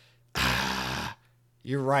like,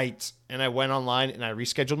 you're right. And I went online and I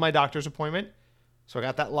rescheduled my doctor's appointment. So I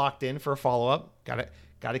got that locked in for a follow-up. Got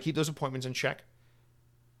to keep those appointments in check.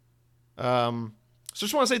 So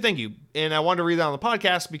just want to say thank you. And I wanted to read that on the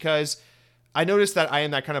podcast because I noticed that I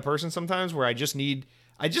am that kind of person sometimes where I just need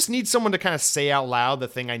someone to kind of say out loud the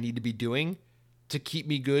thing I need to be doing to keep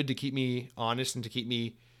me good, to keep me honest, and to keep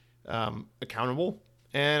me accountable.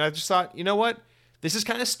 And I just thought, you know what? This is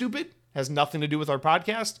kind of stupid. Has nothing to do with our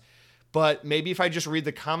podcast. But maybe if I just read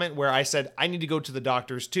the comment where I said, I need to go to the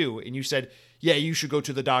doctors too. And you said, yeah, you should go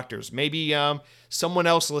to the doctors. Maybe someone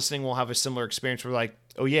else listening will have a similar experience where like,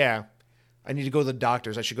 oh yeah, I need to go to the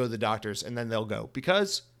doctors. I should go to the doctors. And then they'll go.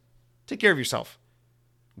 Because take care of yourself.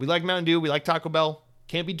 We like Mountain Dew. We like Taco Bell.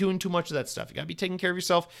 Can't be doing too much of that stuff. You got to be taking care of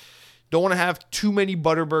yourself. Don't want to have too many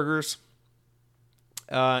butter burgers.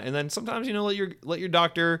 And then sometimes, let your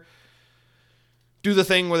doctor do the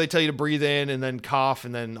thing where they tell you to breathe in and then cough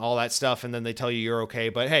and then all that stuff. And then they tell you you're okay.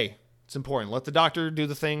 But hey, it's important. Let the doctor do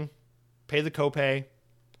the thing. Pay the copay.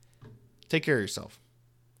 Take care of yourself.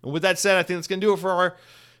 And with that said, I think that's going to do it for our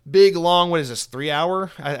big, long, what is this, 3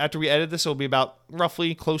 hour? After we edit this, it'll be about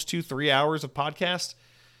roughly close to 3 hours of podcast.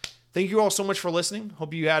 Thank you all so much for listening.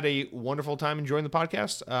 Hope you had a wonderful time enjoying the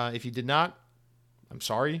podcast. If you did not, I'm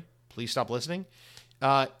sorry. Please stop listening.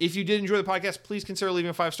 If you did enjoy the podcast, please consider leaving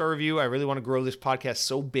a 5-star review. I really want to grow this podcast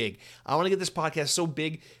so big. I want to get this podcast so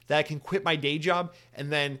big that I can quit my day job and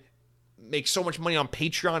then make so much money on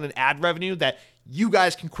Patreon and ad revenue that you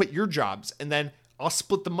guys can quit your jobs. And then I'll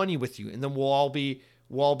split the money with you. And then we'll all be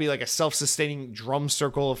like a self-sustaining drum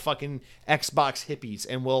circle of fucking Xbox hippies.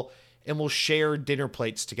 And we'll share dinner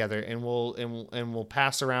plates together. And we'll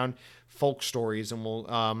pass around folk stories. And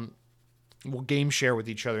we'll game share with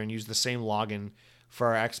each other and use the same login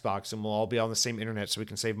for our Xbox, and we'll all be on the same internet so we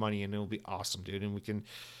can save money, and it'll be awesome, dude. And we can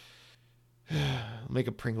make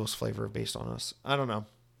a Pringles flavor based on us. I don't know.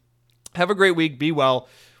 Have a great week. Be well.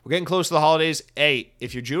 We're getting close to the holidays. Hey,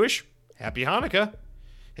 if you're Jewish, happy Hanukkah.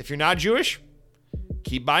 If you're not Jewish,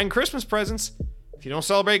 keep buying Christmas presents. If you don't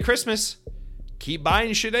celebrate Christmas, keep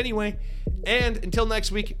buying shit anyway. And until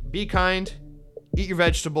next week, be kind. Eat your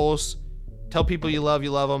vegetables. Tell people you love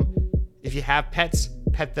them. If you have pets,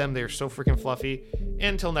 pet them. They're so freaking fluffy.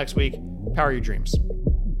 And until next week, power your dreams.